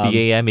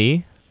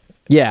 BAME?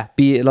 Yeah,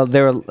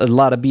 there are a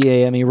lot of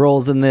BAME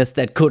roles in this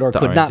that could or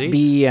could not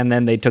be, and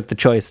then they took the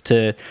choice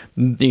to,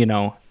 you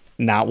know,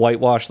 not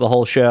whitewash the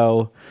whole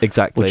show.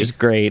 Exactly. Which is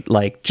great.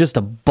 Like, just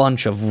a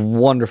bunch of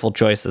wonderful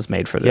choices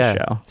made for this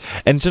show.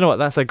 And do you know what?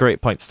 That's a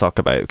great point to talk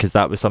about, because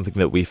that was something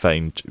that we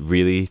found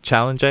really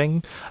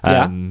challenging.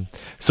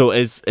 So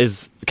as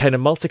kind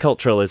of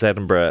multicultural as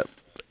Edinburgh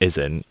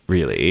isn't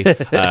really,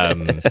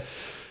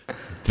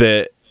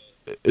 the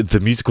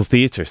musical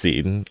theatre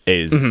scene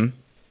is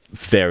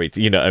very,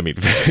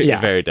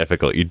 very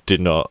difficult. You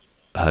did not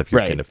have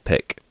your kind of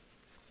pick.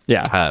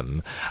 Yeah.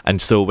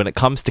 And so when it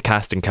comes to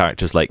casting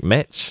characters like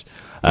Mitch,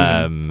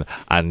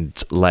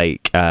 and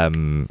like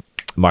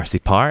Marcy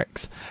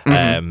Parks,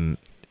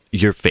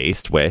 you're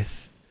faced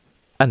with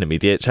an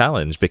immediate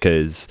challenge,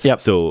 because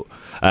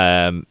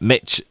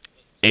Mitch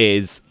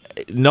is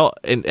not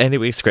in any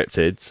way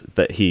scripted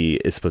that he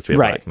is supposed to be a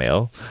black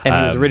male. And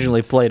he was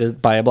originally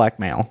played by a black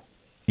male.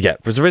 Yeah,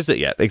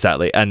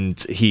 exactly. And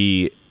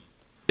his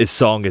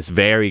song is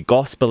very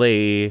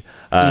gospel-y,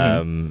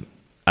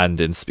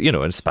 and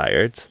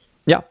inspired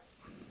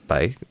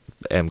by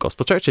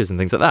gospel churches and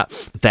things like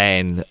that.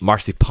 Then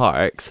Marcy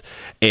Parks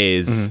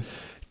is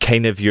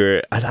kind of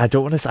your, I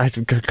don't want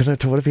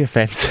to be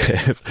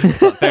offensive,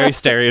 but very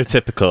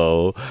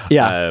stereotypical.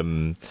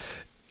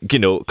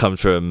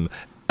 Comes from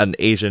an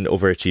Asian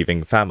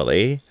overachieving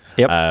family.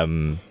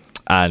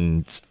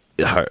 And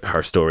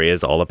her story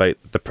is all about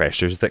the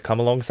pressures that come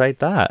alongside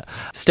that.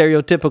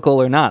 Stereotypical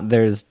or not,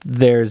 there's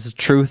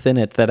truth in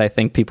it that I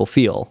think people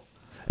feel.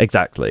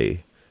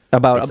 Exactly.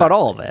 About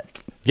all of it.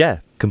 Yeah,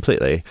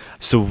 completely.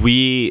 So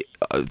we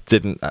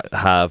didn't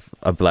have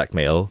a black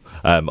male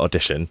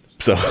audition,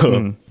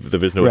 so there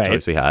was no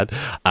choice we had.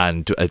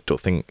 And I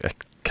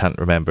can't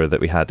remember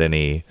that we had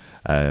any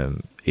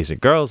Asian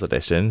girls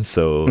audition,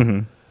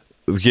 so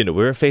we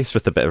were faced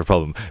with a bit of a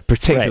problem,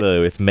 particularly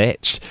with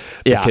Mitch,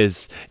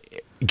 because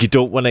you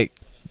don't want to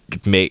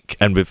make,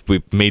 and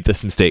we've made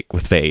this mistake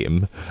with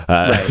Fame,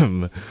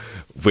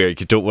 where you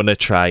don't want to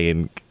try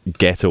and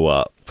ghetto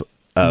up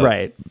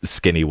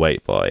skinny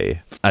white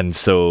boy. And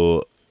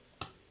so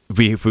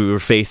we were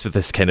faced with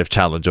this kind of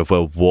challenge of,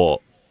 well,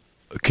 what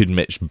could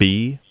Mitch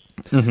be?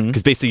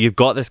 Because basically you've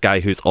got this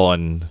guy who's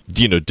on,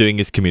 doing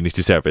his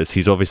community service.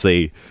 He's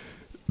obviously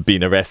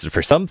been arrested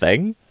for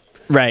something.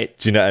 Right.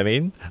 Do you know what I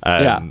mean?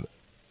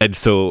 And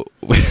so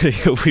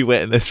we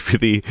went on this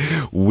really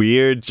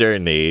weird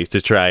journey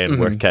to try and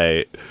work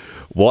out,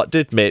 what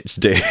did Mitch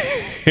do?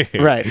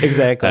 Right,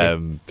 exactly.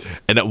 And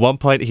at one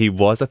point he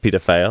was a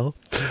paedophile,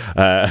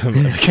 a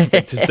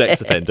convicted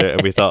sex offender,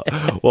 and we thought,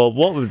 well,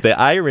 what would the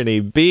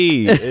irony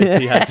be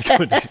if he had to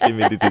go to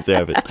community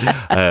service?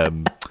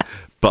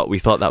 But we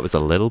thought that was a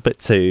little bit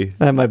too...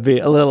 That might be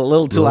a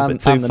little too on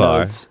the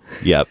nose.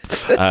 Yep.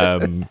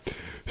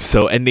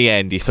 So in the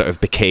end, he sort of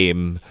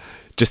became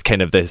just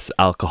kind of this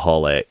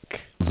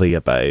alcoholic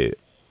layabout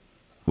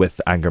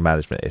with anger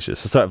management issues.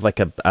 So sort of like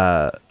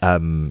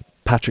a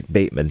Patrick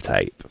Bateman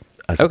type,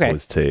 as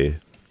opposed to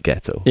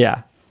ghetto.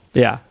 Yeah.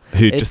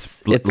 Who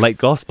just liked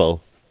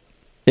gospel.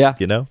 Yeah.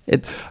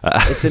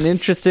 It's an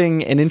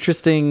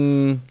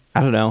interesting,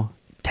 I don't know,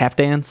 tap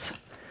dance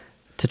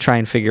to try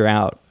and figure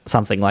out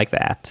something like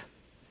that.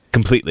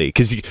 Completely.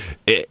 Because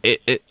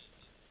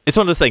it's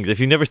one of those things, if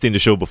you've never seen the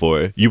show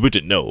before, you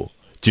wouldn't know.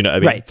 Do you know what I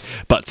mean? Right.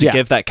 But to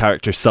give that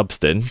character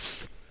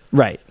substance,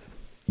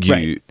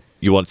 you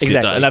want to see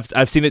it done. And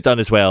I've seen it done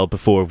as well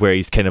before, where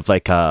he's kind of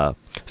like a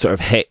sort of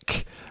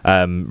hick,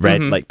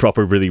 like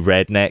proper really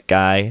redneck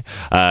guy,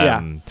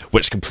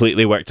 which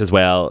completely worked as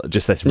well.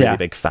 Just this really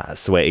big, fat,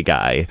 sweaty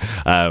guy.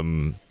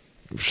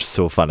 Which is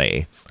so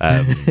funny.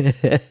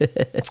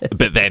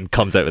 But then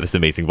comes out with this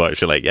amazing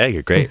voice. You're like, yeah,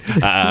 you're great.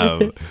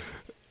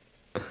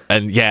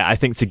 And yeah, I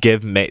think to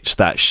give Mitch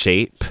that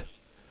shape,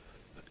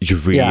 you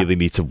really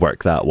need to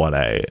work that one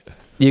out.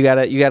 You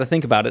gotta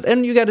think about it,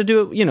 and you gotta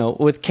do it,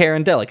 with care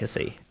and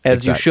delicacy,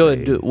 as you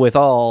should with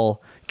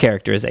all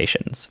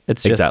characterizations.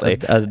 It's just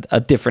a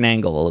different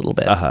angle a little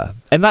bit.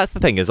 And that's the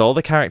thing, is all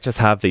the characters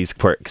have these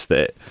quirks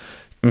that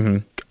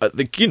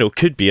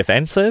could be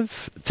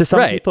offensive to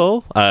some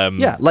people.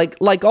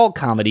 Like all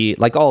comedy,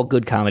 like all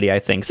good comedy, I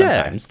think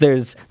sometimes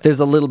there's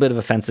a little bit of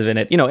offensive in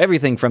it.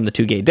 Everything from the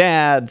two gay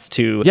dads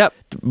to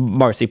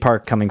Marcy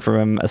Park coming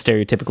from a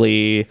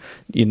stereotypically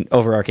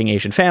overarching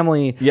Asian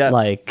family.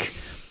 Like,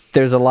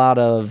 there's a lot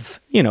of,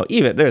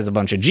 even there's a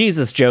bunch of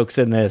Jesus jokes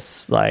in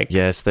this. Like,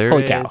 yes, there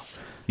holy is. Cow.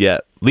 Yeah,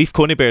 Leaf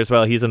Conybeare as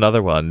well. He's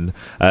another one.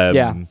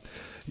 You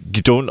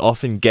don't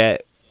often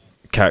get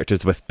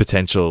characters with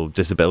potential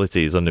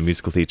disabilities on the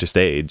musical theatre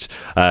stage.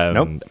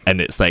 And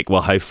it's like,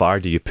 well, how far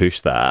do you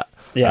push that?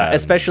 Yeah,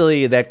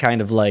 especially that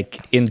kind of like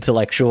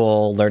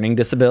intellectual learning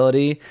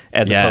disability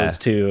as opposed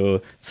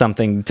to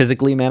something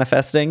physically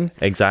manifesting.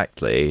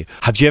 Exactly.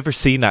 Have you ever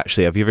seen,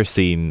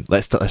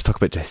 let's talk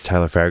about Jesse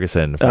Tyler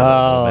Ferguson.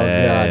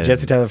 God,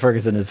 Jesse Tyler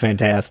Ferguson is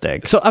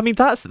fantastic. So, I mean,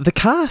 that's the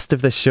cast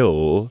of the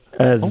show.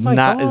 Is like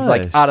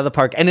out of the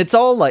park. And it's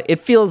all like,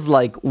 it feels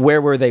like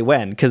where were they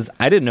when? Because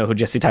I didn't know who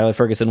Jesse Tyler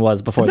Ferguson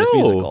was before this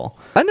musical.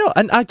 I know,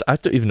 and I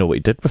don't even know what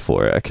he did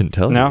before. I couldn't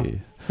tell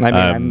you.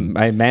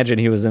 I imagine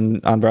he was on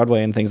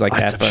Broadway and things like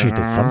that. I'm sure he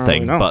did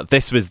something, but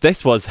this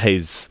was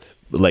his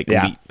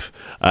leap.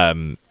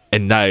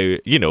 And now,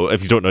 you know,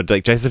 if you don't know,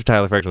 like, Jessica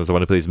Tyler Ferguson is the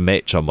one who plays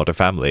Mitch on Modern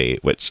Family,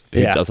 which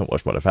who doesn't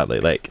watch Modern Family?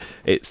 Like,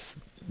 it's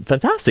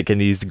fantastic,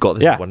 and he's got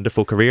this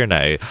wonderful career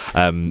now.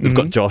 We've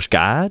got Josh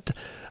Gad,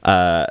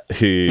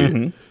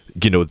 who,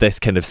 you know, this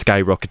kind of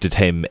skyrocketed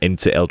him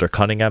into Elder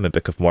Cunningham and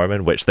Book of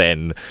Mormon, which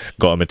then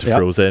got him into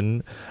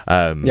Frozen,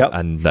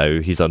 and now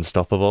he's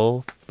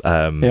unstoppable.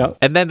 And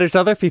then there's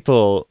other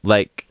people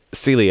like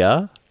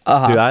Celia, who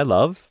I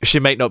love. She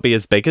might not be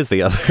as big as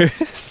the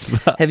others.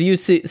 But... Have you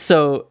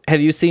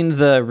seen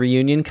the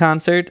reunion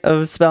concert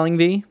of Spelling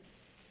Bee?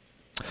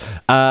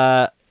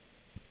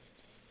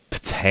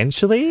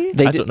 Potentially.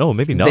 I don't know.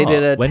 Maybe not. They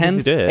did a When 10th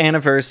did they do it?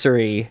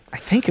 anniversary. I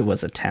think it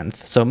was a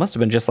 10th, so it must have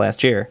been just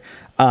last year.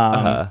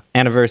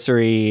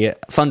 Anniversary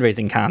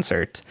fundraising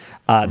concert.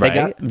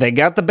 They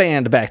got the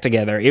band back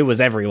together. It was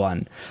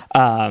everyone.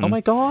 Oh my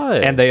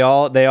god! And they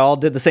all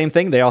did the same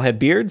thing. They all had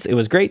beards. It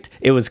was great.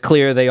 It was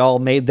clear they all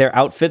made their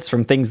outfits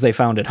from things they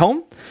found at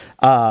home.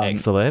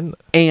 Excellent.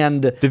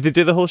 And did they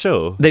do the whole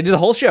show? They did the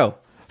whole show.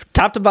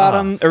 Top to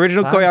bottom,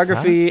 original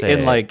choreography,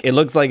 and fantastic. it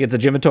looks like it's a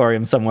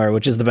gymatorium somewhere,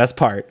 which is the best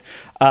part.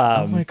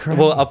 Oh my god!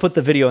 Well, I'll put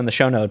the video in the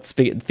show notes.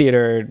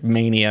 Theater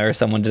Mania or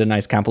someone did a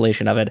nice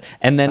compilation of it.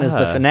 And then as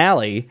the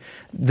finale,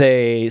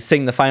 they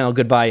sing the final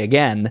goodbye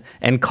again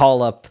and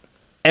call up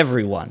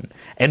everyone.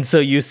 And so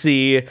you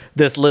see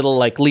this little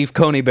like Leaf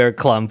Coney Bear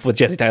clump with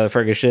Jesse Tyler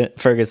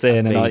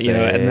Ferguson and all, you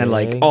know, and then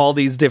like all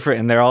these different,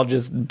 and they're all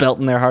just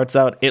belting their hearts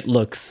out. It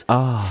looks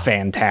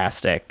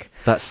fantastic.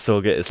 That's so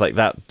good. It's like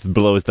that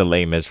blows the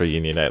Les Mis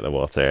reunion out of the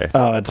water.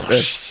 Oh,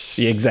 it's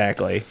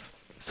exactly.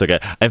 So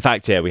good. In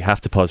fact, we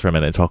have to pause for a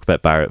minute and talk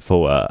about Barrett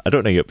Foa. I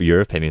don't know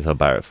your opinions on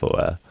Barrett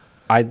Foa.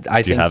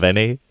 Do you have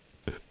any?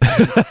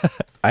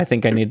 I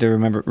think I need to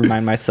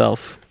remind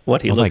myself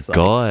what he looks like.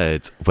 Oh my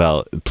god.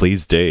 Well,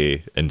 please do.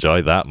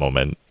 Enjoy that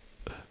moment.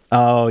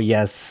 Oh,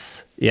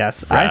 yes.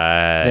 Yes. Right.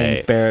 I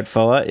think Barrett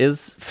Foa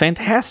is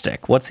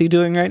fantastic. What's he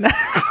doing right now?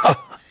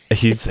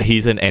 He's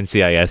in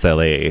NCIS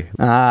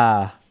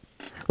LA.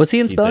 Was he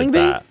in Spelling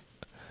Bee?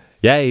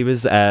 Yeah, he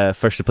was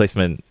first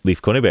replacement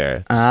Leaf Coney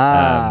Bear.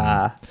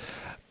 Now,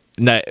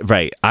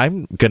 right,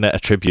 I'm going to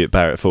attribute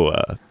Barrett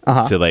Foa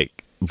to,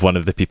 like, one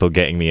of the people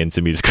getting me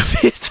into musical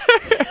theatre.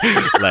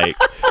 Like,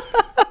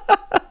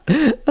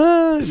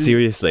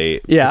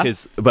 seriously. Yeah.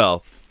 Because,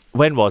 well,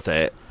 when was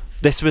it?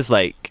 This was,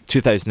 like,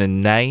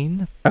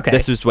 2009. Okay.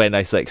 This was when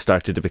I, like,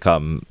 started to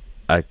become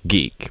a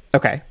geek.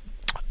 Okay.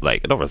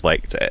 Like, I always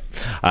liked it.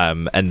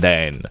 And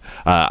then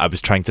I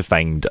was trying to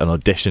find an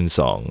audition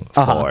song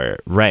for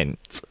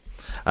Rent.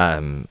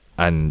 And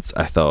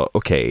I thought,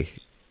 okay,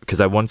 because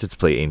I wanted to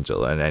play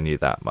Angel and I knew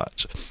that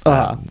much.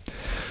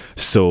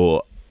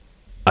 So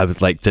I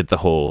was like, did the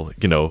whole,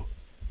 you know,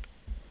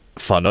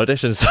 fun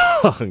audition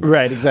song.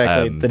 Right,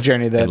 exactly. The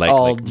journey that like,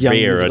 all like young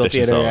rare musical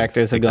audition theater songs.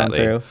 actors have gone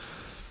through.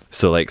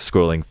 So like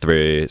scrolling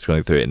through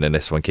it, and then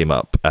this one came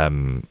up.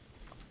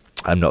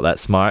 I'm Not That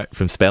Smart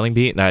from Spelling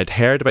Bee. Now, I'd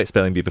heard about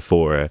Spelling Bee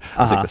before. It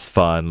was like this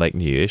fun, like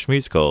newish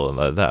musical, and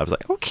like that. I was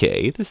like,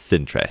 okay, this is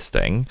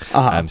interesting. So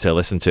I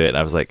listened to it, and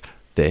I was like,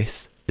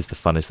 this is the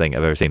funnest thing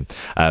I've ever seen.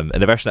 And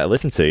the version that I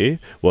listened to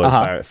was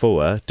Barrett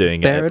Foa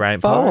doing it at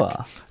Bryant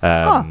Park.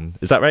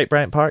 Is that right,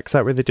 Bryant Park? Is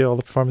that where they do all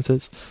the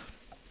performances?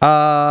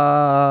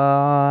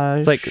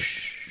 Like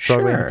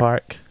Broadway in the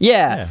Park?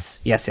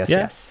 Yes. Yeah.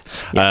 Yes.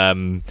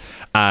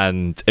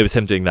 And it was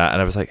him doing that, and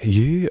I was like,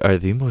 you are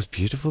the most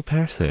beautiful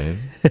person.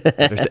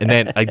 And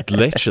then I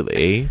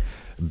literally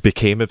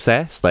became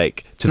obsessed,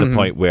 like to the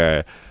point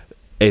where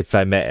if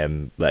I met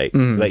him, like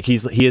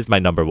he is my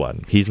number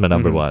one. He's my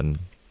number one.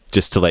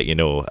 Just to let you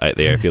know out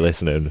there, if you're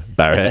listening,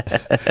 Barrett,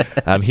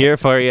 I'm here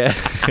for you.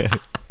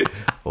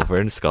 Over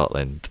in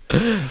Scotland.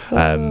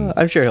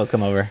 I'm sure he'll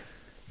come over.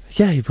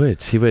 Yeah, he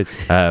would.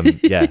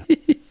 Yeah.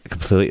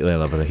 Completely in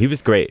love with him. He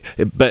was great,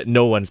 but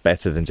no one's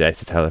better than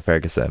Jesse Tyler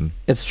Ferguson.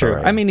 It's true.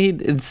 I mean,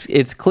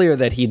 it's clear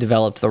that he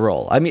developed the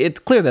role. I mean, it's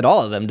clear that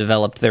all of them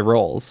developed their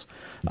roles.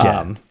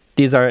 Yeah.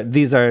 These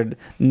are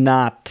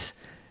not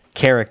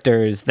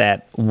characters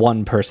that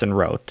one person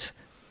wrote.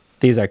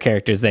 These are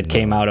characters that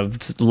came out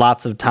of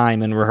lots of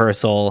time and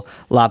rehearsal,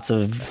 lots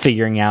of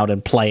figuring out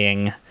and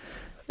playing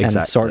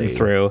and sorting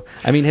through.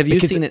 I mean, have you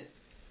seen it?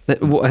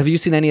 Have you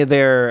seen any of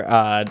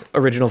their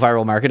original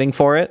viral marketing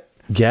for it?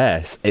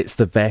 Yes, it's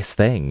the best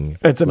thing.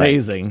 It's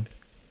amazing. Like,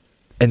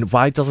 and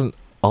why doesn't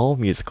all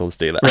musicals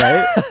do that?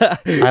 Right?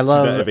 I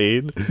love you know what I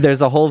mean?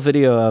 There's a whole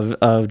video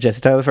of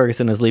Jesse Tyler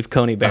Ferguson as Leaf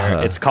Coney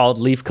Bear. It's called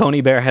Leaf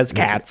Coney Bear Has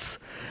Cats.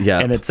 Yeah.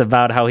 And it's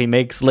about how he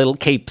makes little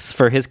capes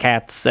for his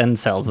cats and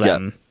sells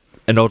them.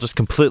 And all just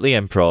completely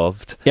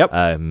improv. Yep.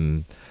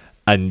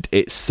 And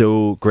it's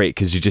so great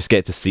because you just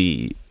get to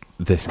see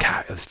this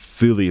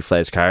fully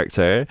fledged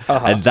character,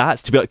 and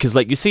that's to be because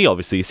like you see a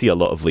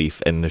lot of Leaf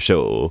in the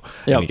show,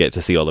 and you get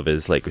to see all of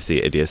his, like we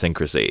see,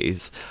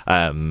 idiosyncrasies,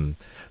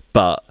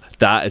 but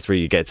that is where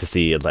you get to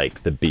see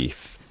like the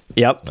beef.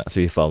 That's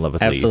where you fall in love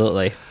with Leaf.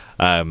 Absolutely.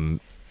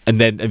 And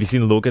then have you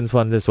seen Logan's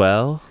one as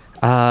well?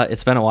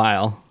 It's been a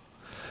while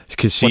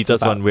because she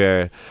does one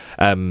where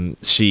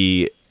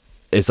she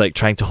is like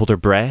trying to hold her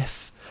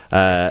breath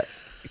because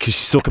she's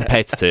so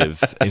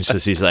competitive, and so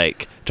she's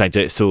like trying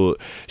to. So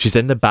she's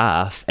in the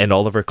bath in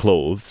all of her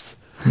clothes,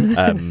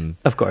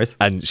 of course,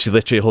 and she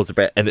literally holds her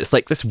breath, and it's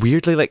like this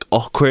weirdly like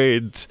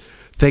awkward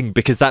thing,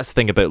 because that's the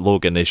thing about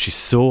Logan is she's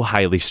so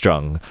highly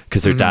strung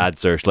because her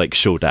dads are like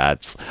show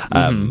dads,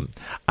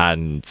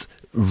 and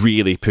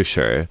really push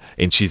her,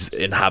 and she's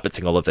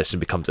inhabiting all of this and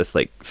becomes this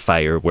like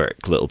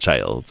firework little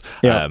child.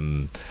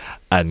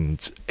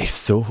 And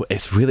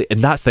it's really,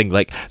 and that's the thing,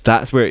 like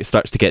that's where it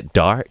starts to get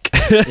dark.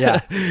 yeah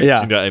Do you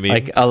know what I mean?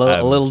 Like a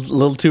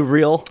little too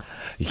real.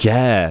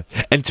 Yeah.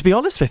 And to be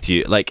honest with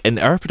you, like in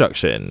our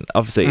production,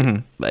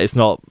 obviously it's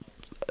not,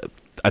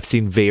 I've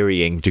seen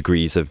varying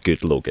degrees of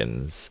good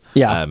Logans.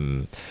 Yeah.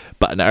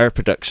 But in our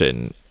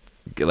production,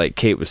 like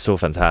Kate was so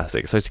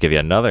fantastic. So to give you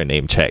another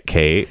name check,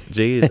 Kate.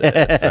 Jesus,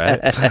 right?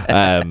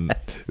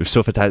 It was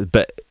so fantastic.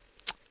 But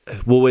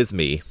Woe Is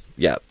Me.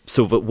 Yeah.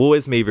 So, but Woe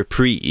Is Me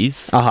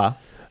reprise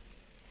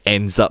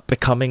ends up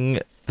becoming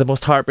the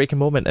most heartbreaking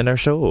moment in our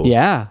show.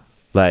 Yeah.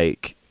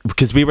 Like,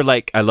 because we were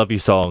like, I love you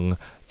song.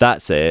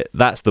 That's it.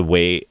 That's the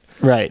weight.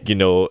 Right. You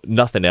know,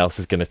 nothing else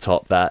is going to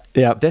top that.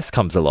 Yeah. This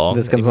comes along.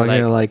 And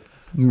you're like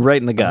right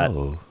in the gut.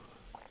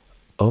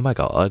 Oh my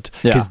God.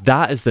 Yeah. Because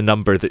that is the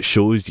number that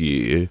shows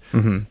you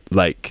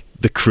like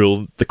the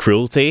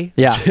cruelty.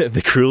 Yeah.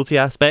 The cruelty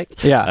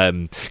aspect. Yeah.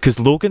 Because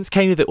Logan's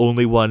kind of the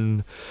only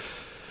one.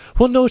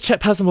 Well, no,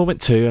 Chip has a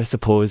moment too, I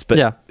suppose.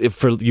 But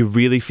you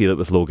really feel it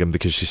with Logan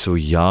because she's so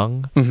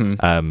young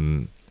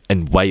and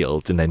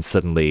wild. And then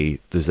suddenly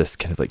there's this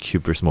kind of like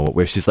hubris moment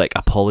where she's like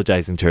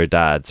apologizing to her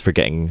dads for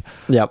getting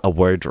a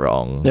word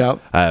wrong.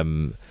 Yep.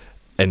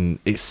 And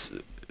it's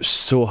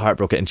so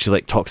heartbroken, and she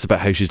like talks about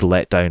how she's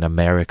let down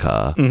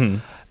America,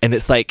 and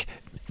it's like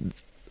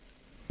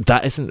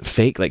that isn't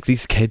fake. Like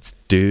these kids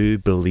do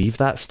believe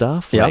that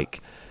stuff. Like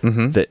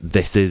that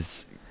this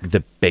is the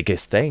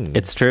biggest thing.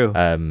 It's true.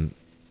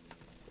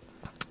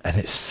 And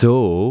it's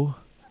so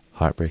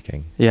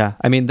heartbreaking. Yeah,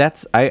 I mean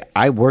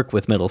I work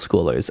with middle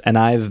schoolers, and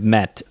I've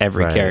met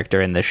every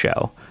character in this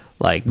show.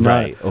 Like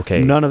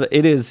none of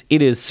it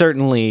is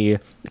certainly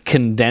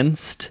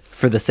condensed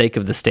for the sake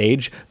of the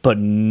stage, but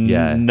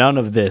none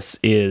of this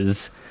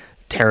is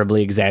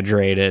terribly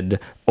exaggerated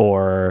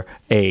or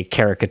a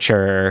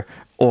caricature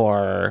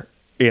or,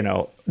 you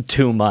know,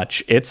 too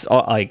much. It's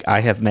like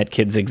I have met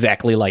kids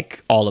exactly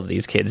like all of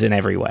these kids in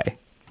every way.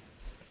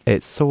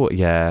 It's so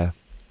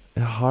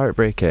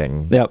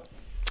heartbreaking. Yep.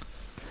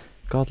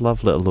 God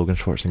love little Logan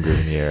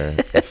Schwarzenegger.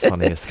 The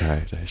funniest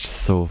character. She's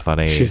so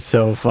funny. She's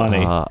so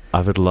funny.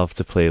 I would love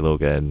to play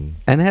Logan.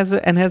 And has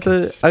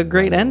a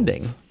great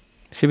ending.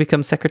 She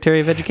becomes Secretary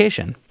of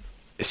Education.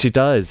 She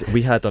does.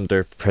 We had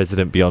under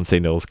President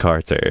Beyonce Knowles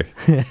Carter.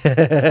 You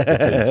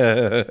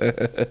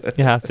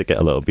have to get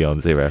a little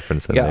Beyonce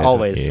reference in there.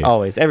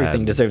 Always.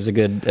 Everything deserves a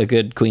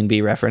good Queen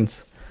Bee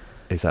reference.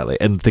 Exactly.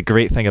 And the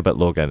great thing about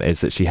Logan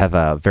is that she has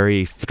a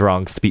very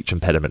strong speech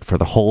impediment for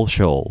the whole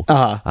show.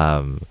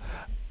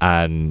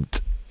 And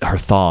her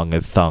thong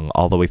is sung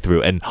all the way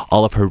through, and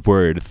all of her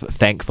words,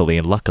 thankfully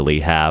and luckily,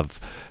 have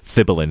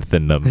sibilant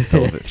in them,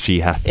 so that she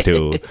has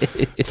to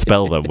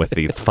spell them with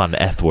the fun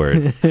F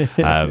word.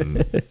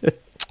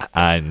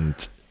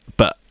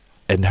 But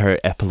in her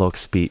epilogue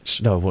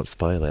speech, no, I won't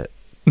spoil it.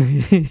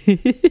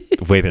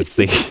 Wait and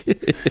see.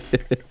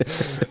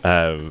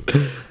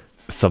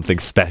 Something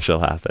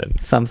special happened.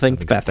 Something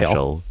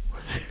special.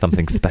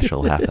 Something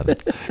special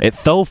happened. It's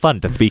so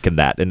fun to speak in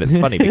that, and it's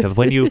funny because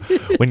when you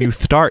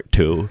start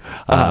to,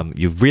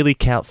 you really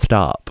can't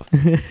stop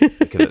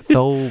because it's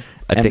so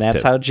addictive. And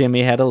that's how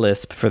Jimmy had a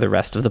lisp for the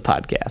rest of the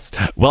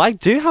podcast. Well, I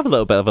do have a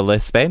little bit of a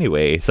lisp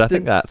anyway, so I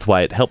think that's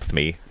why it helps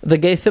me. The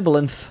gay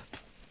sibilanth.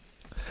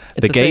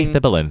 The gay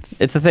sibilanth.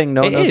 It's a thing.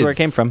 No one knows where it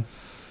came from.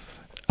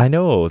 I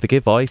know, the gay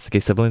voice, the gay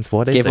sibilance.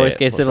 What is it? Gay voice,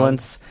 gay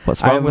sibilance.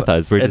 What's wrong with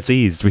us? We're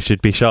diseased. We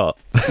should be shot.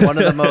 One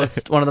of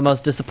the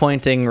most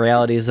disappointing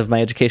realities of my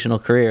educational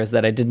career is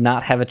that I did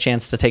not have a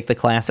chance to take the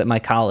class at my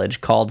college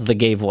called the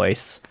gay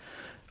voice.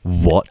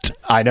 What?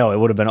 I know, it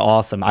would have been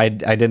awesome. I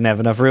didn't have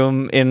enough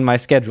room in my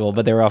schedule,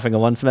 but they were offering a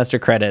 1 semester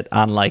credit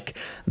on like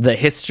the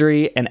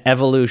history and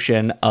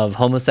evolution of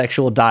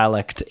homosexual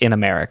dialect in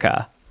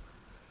America.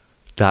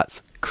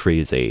 That's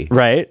crazy.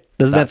 Right?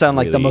 Doesn't that sound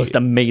like the really most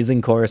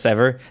amazing course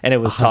ever? And it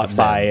was taught 100%.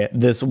 by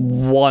this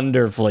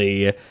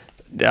wonderfully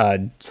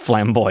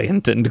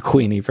flamboyant and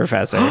queenie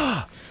professor.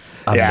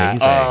 Amazing.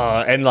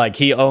 Yeah. And like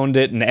he owned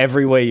it in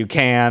every way you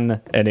can,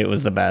 and it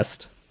was the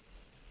best.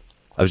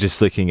 I was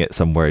just looking at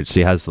some words.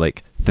 She has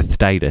like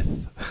cystitis,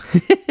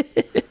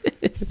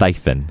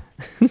 siphon,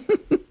 and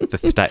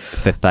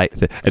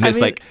it's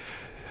like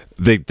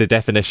the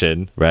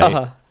definition,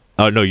 right?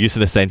 Oh no, use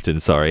in a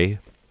sentence. Sorry.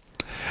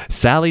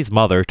 Sally's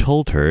mother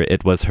told her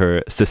it was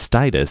her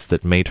cystitis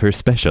that made her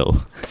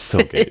special. So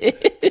good.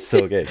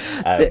 So good.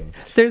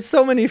 There's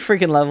so many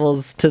freaking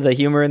levels to the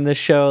humor in this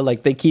show.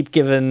 Like, they keep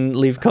giving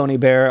Leave Coney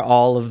Bear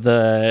all of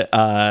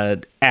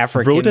the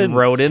African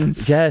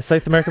rodents. Yeah,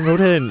 South American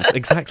rodents.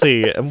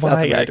 Exactly. And South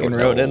why? American I don't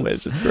rodents. know.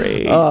 It's just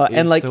great. And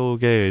It's like, so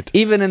good.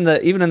 Even in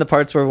the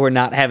parts where we're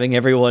not having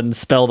everyone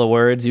spell the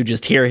words, you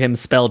just hear him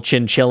spell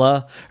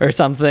chinchilla or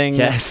something.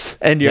 Yes.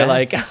 And you're Yes.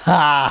 like,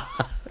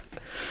 ha.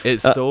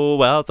 It's so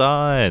well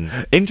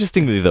done.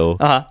 Interestingly, though,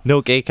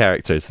 no gay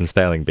characters in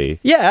Spelling Bee.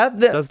 Yeah.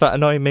 Does that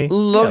annoy me?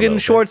 Logan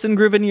Schwartz and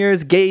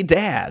Grubenier's gay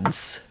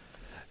dads.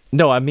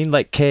 No, I mean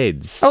like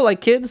kids. Oh,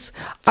 like kids?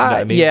 Do you know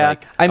what I mean? Yeah.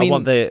 Like, I mean,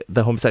 want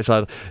the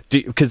homosexuality.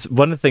 Because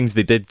one of the things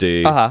they did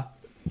do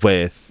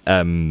with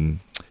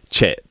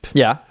Chip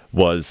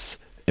was,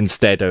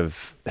 instead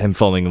of him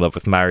falling in love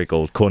with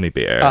Marigold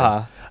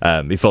Coneybear,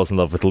 he falls in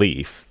love with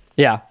Leaf.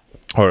 Yeah.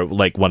 Or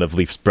like one of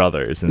Leaf's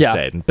brothers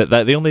instead. But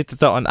they only did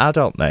that on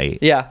Adult Night.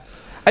 Yeah.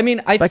 I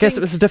mean, I guess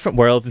it was a different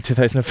world in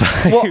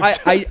 2005. Well,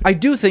 I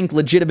do think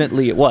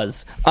legitimately it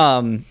was.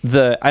 And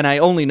I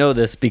only know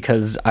this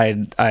because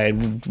I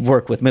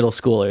work with middle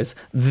schoolers.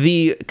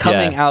 The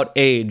coming out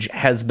age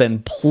has been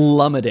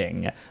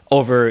plummeting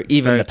over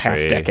even the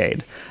past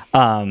decade.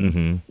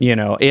 You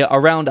know,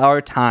 around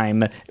our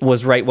time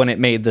was right when it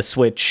made the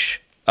switch.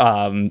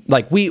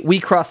 Like we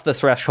crossed the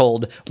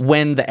threshold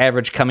when the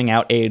average coming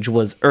out age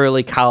was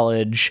early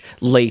college,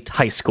 late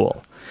high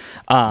school.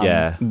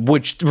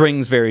 Which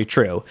rings very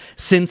true.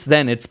 Since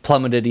then, it's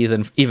plummeted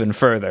even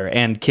further,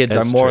 and kids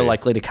are more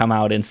likely to come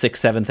out in 6th,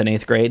 7th, and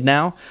 8th grade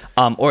now,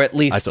 or at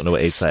least I don't know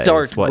what age that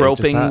start is. What age is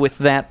groping that? with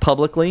that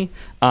publicly.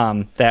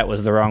 That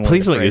was the wrong.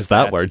 Please way to don't use phrase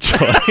that word, Joy.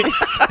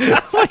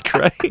 Like,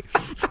 right?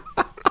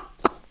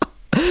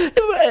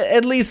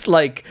 At least,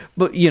 like,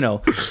 but you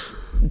know.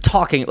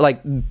 Talking,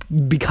 like,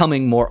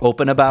 becoming more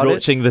open about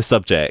Broaching the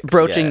subject.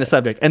 Broaching the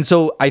subject. And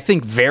so I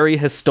think very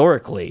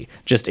historically,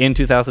 just in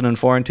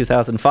 2004 and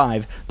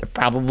 2005, there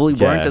probably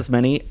weren't as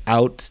many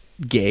out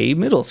gay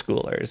middle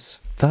schoolers.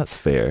 That's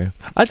fair.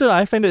 I don't know.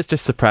 I find it's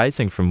just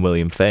surprising from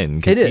William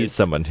Finn, because he's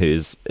someone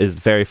who's is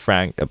very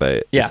frank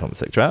about his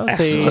homosexuality.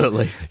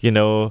 Absolutely. You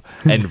know,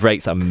 and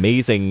writes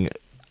amazing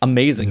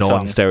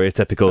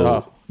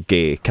non-stereotypical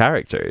gay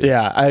characters.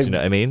 Yeah. Do you know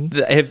what I mean?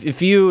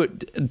 If you,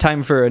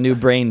 time for a new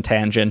brain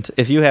tangent,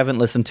 if you haven't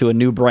listened to A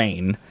New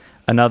Brain,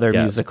 another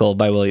musical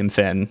by William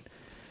Finn,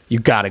 you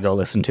gotta go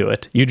listen to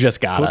it. You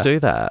just gotta. Go do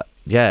that.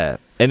 Yeah.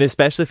 And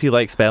especially if you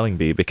like Spelling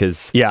Bee,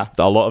 because a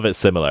lot of it's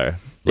similar.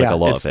 Like a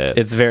lot of it.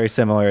 It's very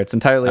similar. It's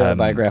entirely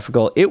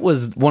autobiographical. It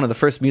was one of the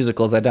first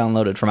musicals I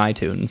downloaded from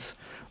iTunes.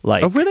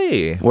 Like, oh,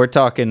 really? We're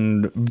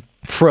talking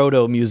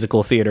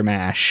proto-musical theater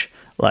mash.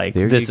 Like,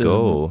 this is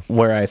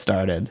where I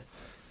started.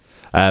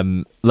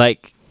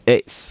 Like,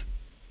 it's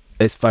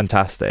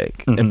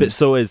fantastic, but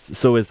so is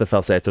the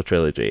Falsetto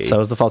trilogy. So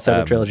is the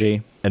Falsetto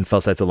trilogy and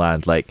Falsetto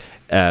Land, like,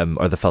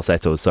 or the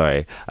Falsettos.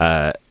 Sorry,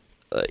 they're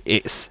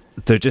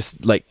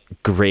just like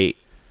great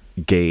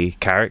gay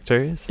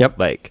characters. Yep.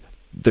 Like,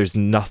 there's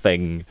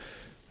nothing.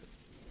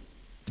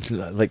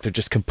 Like, they're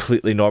just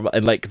completely normal,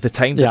 and like the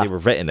time that they were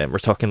written in, we're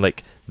talking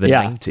like the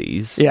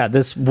 90s. Yeah,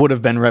 this would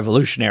have been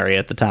revolutionary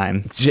at the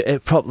time.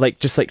 Like,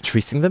 just like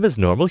treating them as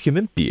normal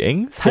human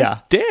beings.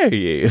 How dare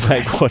you?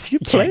 Like, what are you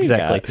playing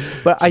exactly.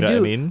 at? But I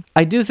mean,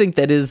 I do think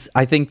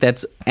I think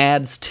that's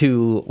adds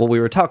to what we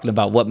were talking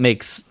about. What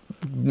makes,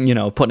 you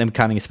know, Putnam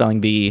County Spelling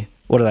Bee,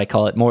 what did I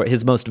call it? More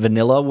his most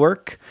vanilla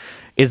work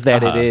is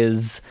that it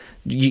is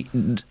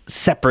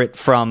separate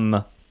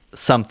from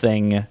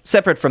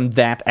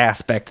that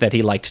aspect that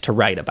he liked to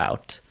write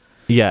about.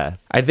 Yeah,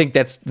 I think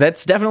that's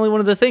definitely one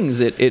of the things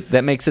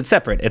that makes it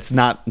separate. It's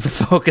not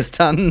focused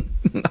on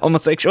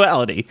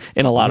homosexuality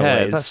in a lot of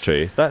ways. That's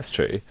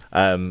true.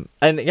 And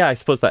yeah, I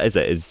suppose that is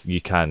it. Is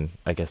you can,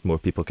 I guess, more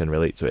people can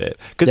relate to it,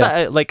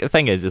 because like the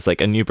thing is, it's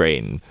like A New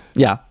Brain.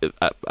 Yeah,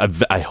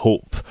 I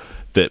hope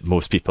that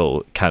most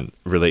people can't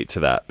relate to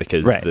that,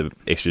 because the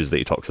issues that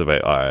he talks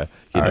about are,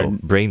 you know,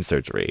 brain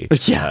surgery,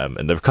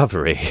 and the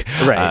recovery,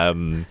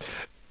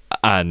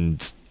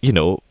 and, you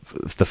know,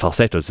 the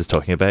Falsettos is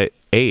talking about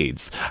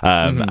AIDS,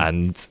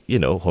 and, you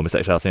know,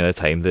 homosexuality in a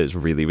time that is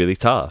really, really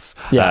tough.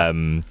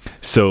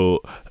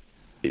 So,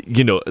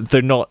 you know,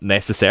 they're not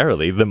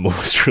necessarily the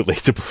most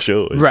relatable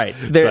shows, right?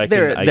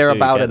 They're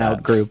about an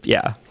out group,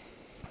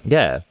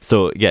 Yeah.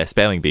 So yeah,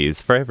 Spelling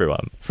Bees for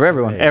everyone. For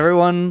everyone. Yeah.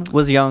 Everyone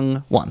was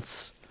young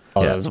once.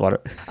 Oh, that was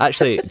what.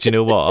 Actually, do you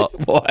know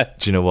what? What?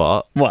 Do you know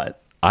what?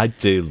 What? I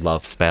do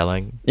love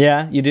spelling.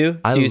 Yeah, you do?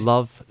 I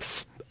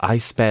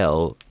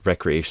spell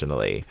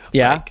recreationally.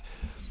 Yeah. Like,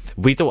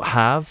 we don't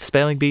have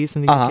spelling bees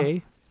in the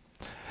UK.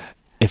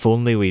 If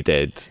only we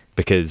did,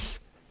 because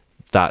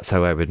that's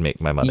how I would make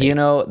my money. You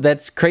know,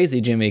 that's crazy,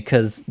 Jimmy,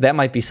 because that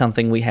might be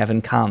something we have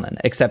in common,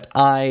 except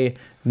I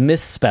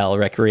misspell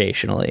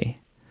recreationally.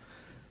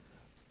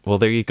 Well,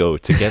 there you go.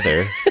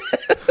 Together.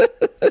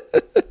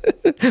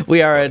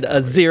 We are at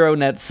a zero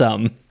net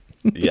sum.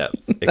 Yeah,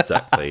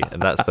 exactly.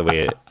 And that's the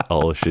way it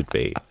all should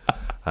be.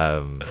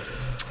 But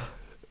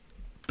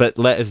But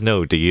let us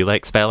know. Do you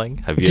like spelling?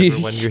 Have you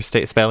ever won your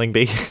state spelling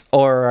bee?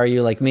 Or are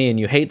you like me and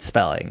you hate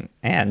spelling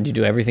and you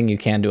do everything you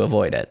can to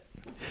avoid it?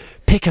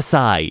 Pick a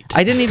side.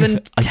 I didn't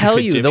even tell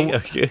you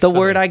the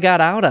word I got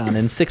out on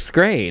in 6th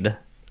grade.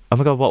 Oh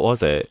my God, what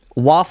was it?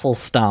 Waffle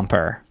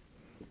stomper.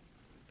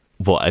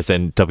 What, as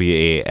in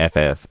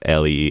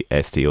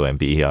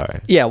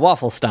WAFFLESTOMBER? Yeah,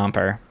 waffle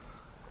stomper.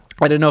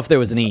 I don't know if there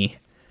was an E.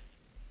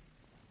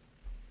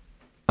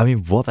 I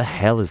mean, what the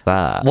hell is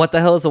that? What the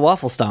hell is a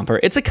waffle stomper?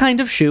 It's a kind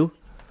of shoe.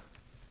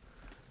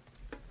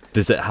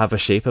 Does it have a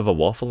shape of a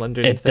waffle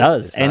underneath it? It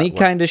does. Any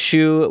kind of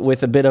shoe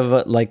with a bit of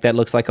a, like, that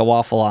looks like a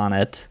waffle on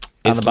it.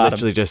 On the bottom.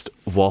 It's literally just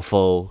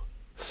waffle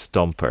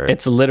stomper.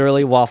 It's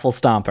literally waffle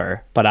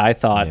stomper, but I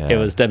thought it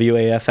was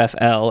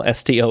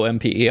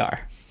WAFFLSTOMPER.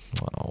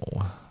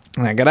 Wow.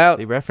 And I got out.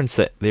 They reference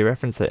it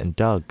in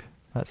Doug.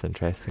 That's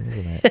interesting,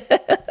 isn't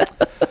it?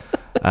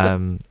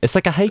 It's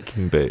like a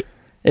hiking boot.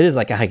 It is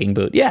like a hiking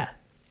boot, yeah.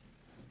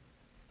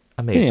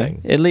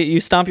 Amazing. Yeah, you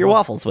stomp your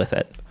waffles with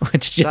it,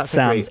 which just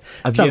sounds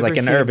like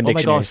an Urban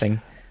Dictionary thing.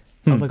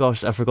 Oh my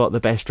gosh, I forgot the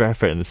best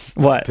reference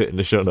to put in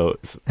the show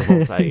notes of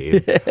all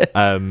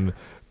time.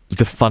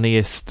 The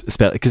funniest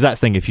spell, because that's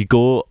the thing, if you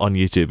go on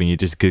YouTube and you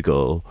just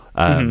Google,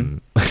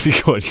 if you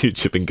go on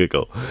YouTube and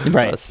Google,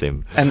 right, that's the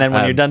same. And then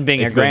when you're done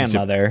being a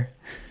grandmother,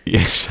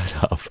 yeah, shut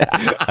up.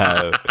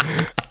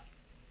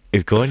 If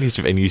you go on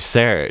YouTube and you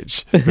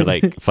search for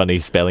like funny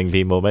spelling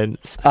bee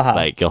moments,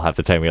 like you'll have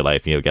the time of your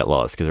life and you'll get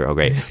lost because they're all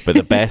great. But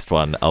the best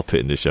one I'll put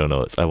in the show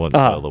notes. I won't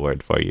spoil the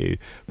word for you,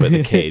 but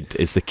the kid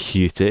is the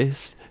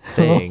cutest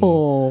thing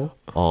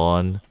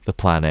on the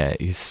planet.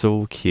 He's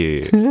so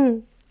cute.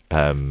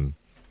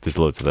 There's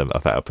loads of them.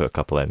 I'll put a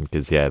couple in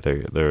because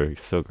they're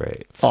so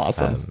great.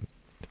 Awesome.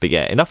 But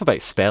yeah, enough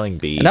about spelling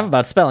bee. Enough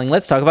about spelling.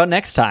 Let's talk about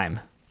next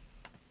time.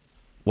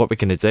 What we're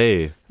gonna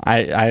do?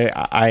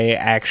 I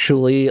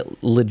actually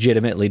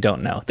legitimately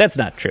don't know. That's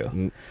not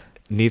true.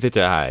 Neither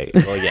do I.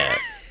 Well, yeah.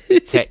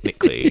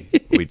 Technically,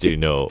 we do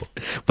know.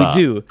 We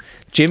do.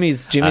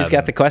 Jimmy's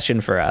got the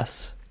question for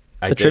us.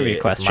 The trivia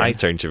question. It's my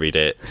turn to read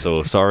it.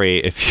 So sorry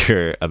if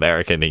you're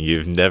American and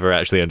you've never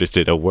actually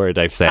understood a word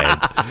I've said.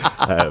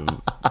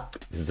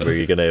 This is where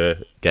you're gonna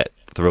get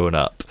thrown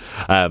up.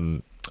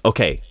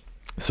 Okay.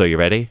 So you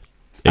ready?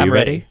 Are you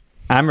ready?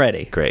 I'm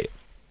ready. Great.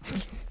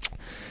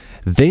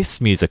 This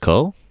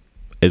musical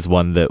is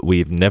one that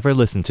we've never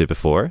listened to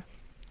before,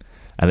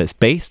 and it's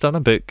based on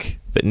a book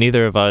that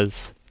neither of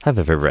us have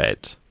ever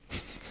read.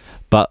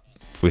 But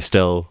we've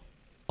still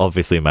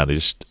obviously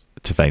managed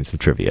to find some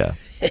trivia.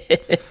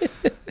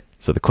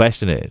 So the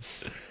question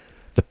is,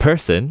 the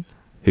person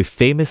who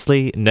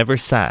famously never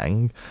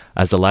sang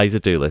as Eliza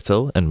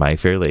Doolittle in My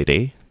Fair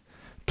Lady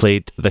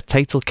played the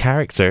title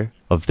character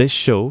of this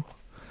show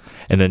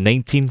in a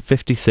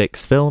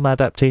 1956 film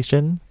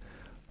adaptation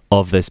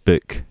of this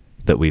book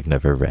that we've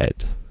never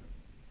read.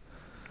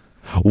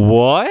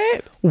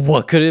 What?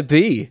 What could it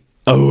be?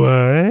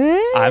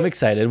 What? I'm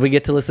excited. We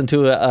get to listen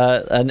to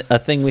a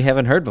thing we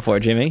haven't heard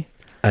before, Jimmy.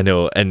 I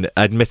know, and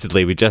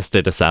admittedly, we just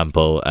did a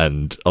sample,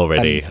 and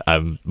already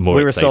I'm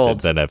more excited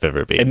sold. than I've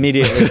ever been.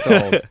 Immediately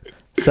sold.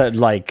 So,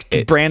 like,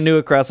 it's brand new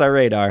across our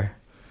radar.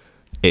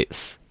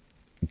 It's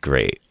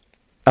great.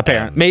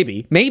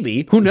 Apparently,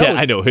 maybe. Who knows? Yeah,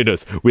 I know. Who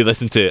knows? We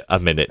listened to a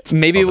minute.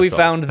 Maybe we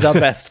found the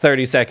best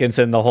 30 seconds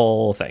in the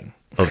whole thing.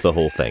 Of the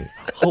whole thing.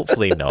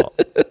 Hopefully not.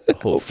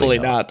 Hopefully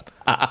not.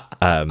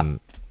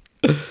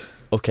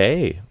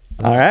 Okay.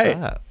 All right.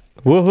 That.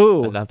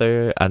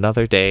 Woohoo.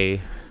 Another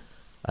day.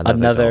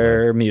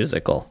 Another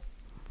musical.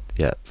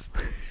 Yep.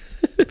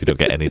 We don't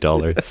get any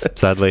dollars,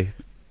 sadly.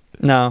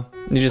 No,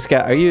 you just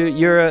got.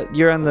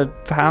 You're on the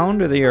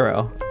pound or the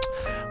euro?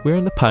 We're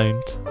in the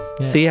pound.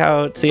 Yeah. See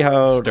how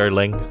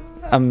sterling.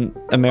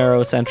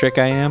 Amerocentric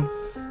I am.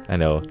 I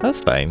know.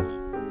 That's fine.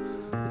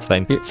 It's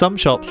fine. Some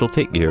shops will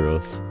take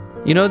euros.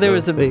 You know, there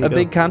was a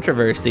big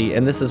controversy,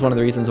 and this is one of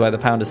the reasons why the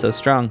pound is so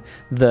strong.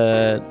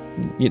 The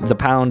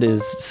pound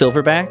is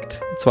silver-backed.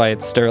 That's why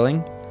it's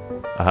sterling.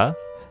 Uh-huh.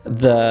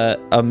 The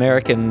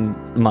American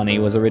money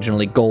was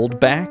originally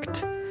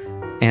gold-backed,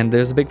 and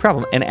there's a big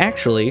problem. And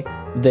actually,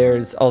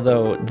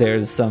 although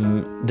there's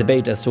some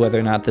debate as to whether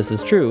or not this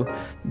is true,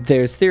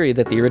 there's theory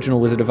that the original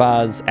Wizard of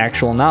Oz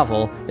actual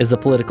novel is a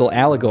political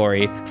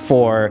allegory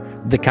for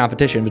the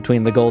competition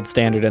between the gold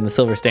standard and the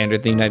silver standard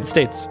in the United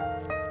States.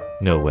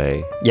 No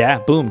way. Yeah,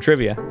 boom,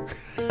 trivia.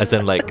 As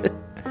in, like,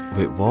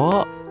 wait,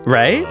 what?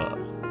 Right?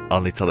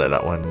 I'll need to let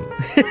that one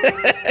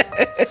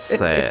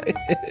sit.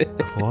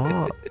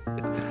 What?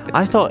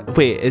 I thought,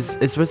 wait,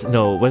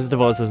 Wizard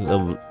of Oz isn't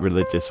a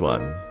religious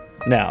one.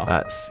 No.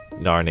 That's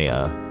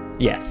Narnia.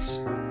 Yes.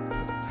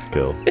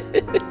 Cool.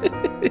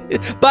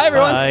 Bye,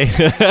 everyone. Bye.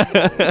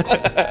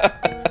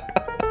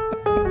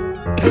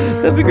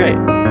 That'd be great.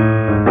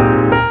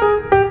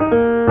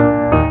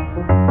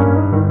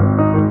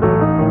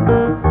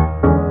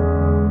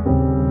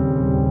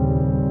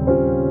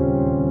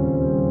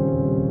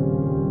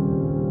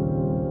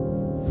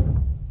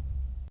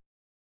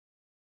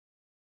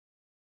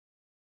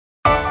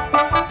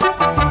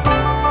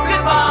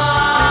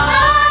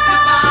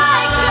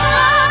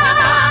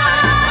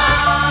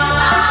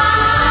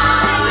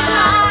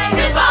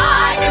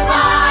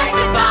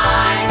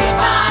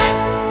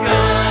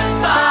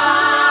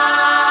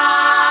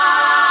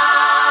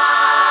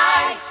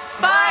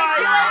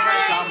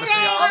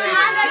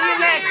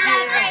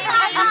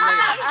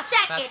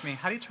 That's me.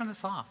 How do you turn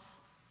this off?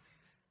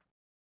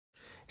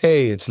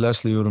 Hey, it's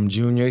Leslie Odom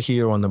Jr.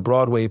 here on the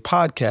Broadway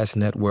Podcast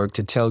Network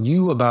to tell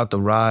you about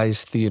the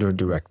Rise Theater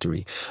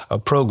Directory, a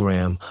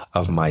program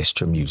of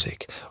Maestra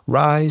Music.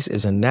 Rise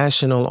is a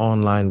national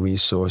online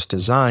resource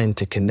designed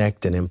to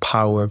connect and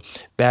empower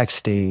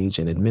backstage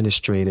and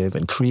administrative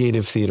and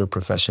creative theater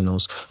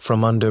professionals from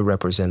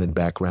underrepresented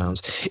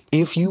backgrounds.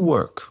 If you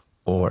work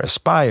or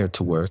aspire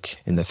to work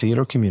in the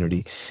theater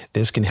community,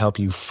 this can help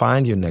you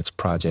find your next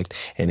project.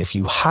 And if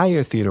you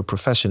hire theater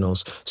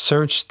professionals,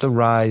 search the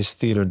Rise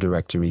Theater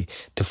Directory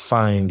to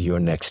find your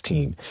next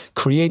team.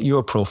 Create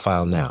your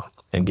profile now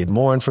and get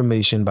more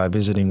information by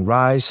visiting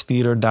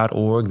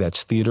risetheater.org.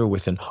 That's theater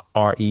with an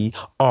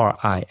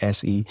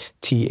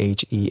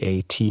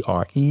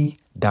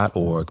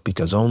RISETHEATRE.org,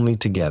 because only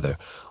together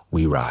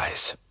we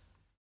rise.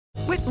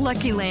 With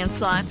Lucky Land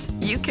Slots,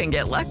 you can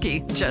get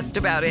lucky just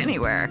about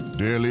anywhere.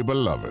 Dearly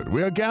beloved,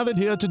 we are gathered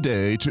here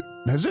today to...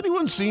 Has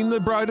anyone seen the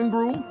bride and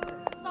groom?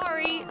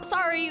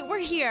 Sorry, we're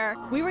here.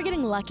 We were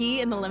getting lucky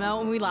in the limo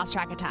and we lost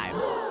track of time.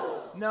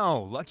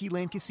 No, Lucky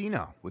Land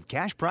Casino, with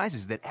cash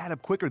prizes that add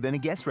up quicker than a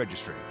guest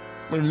registry.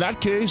 In that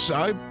case,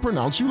 I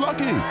pronounce you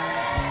lucky.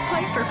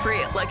 Play for free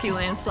at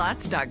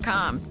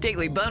LuckyLandSlots.com.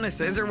 Daily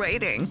bonuses are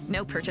waiting.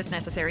 No purchase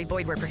necessary.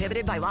 Void where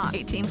prohibited by law.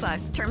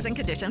 18+. Terms and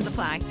conditions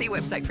apply. See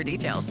website for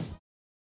details.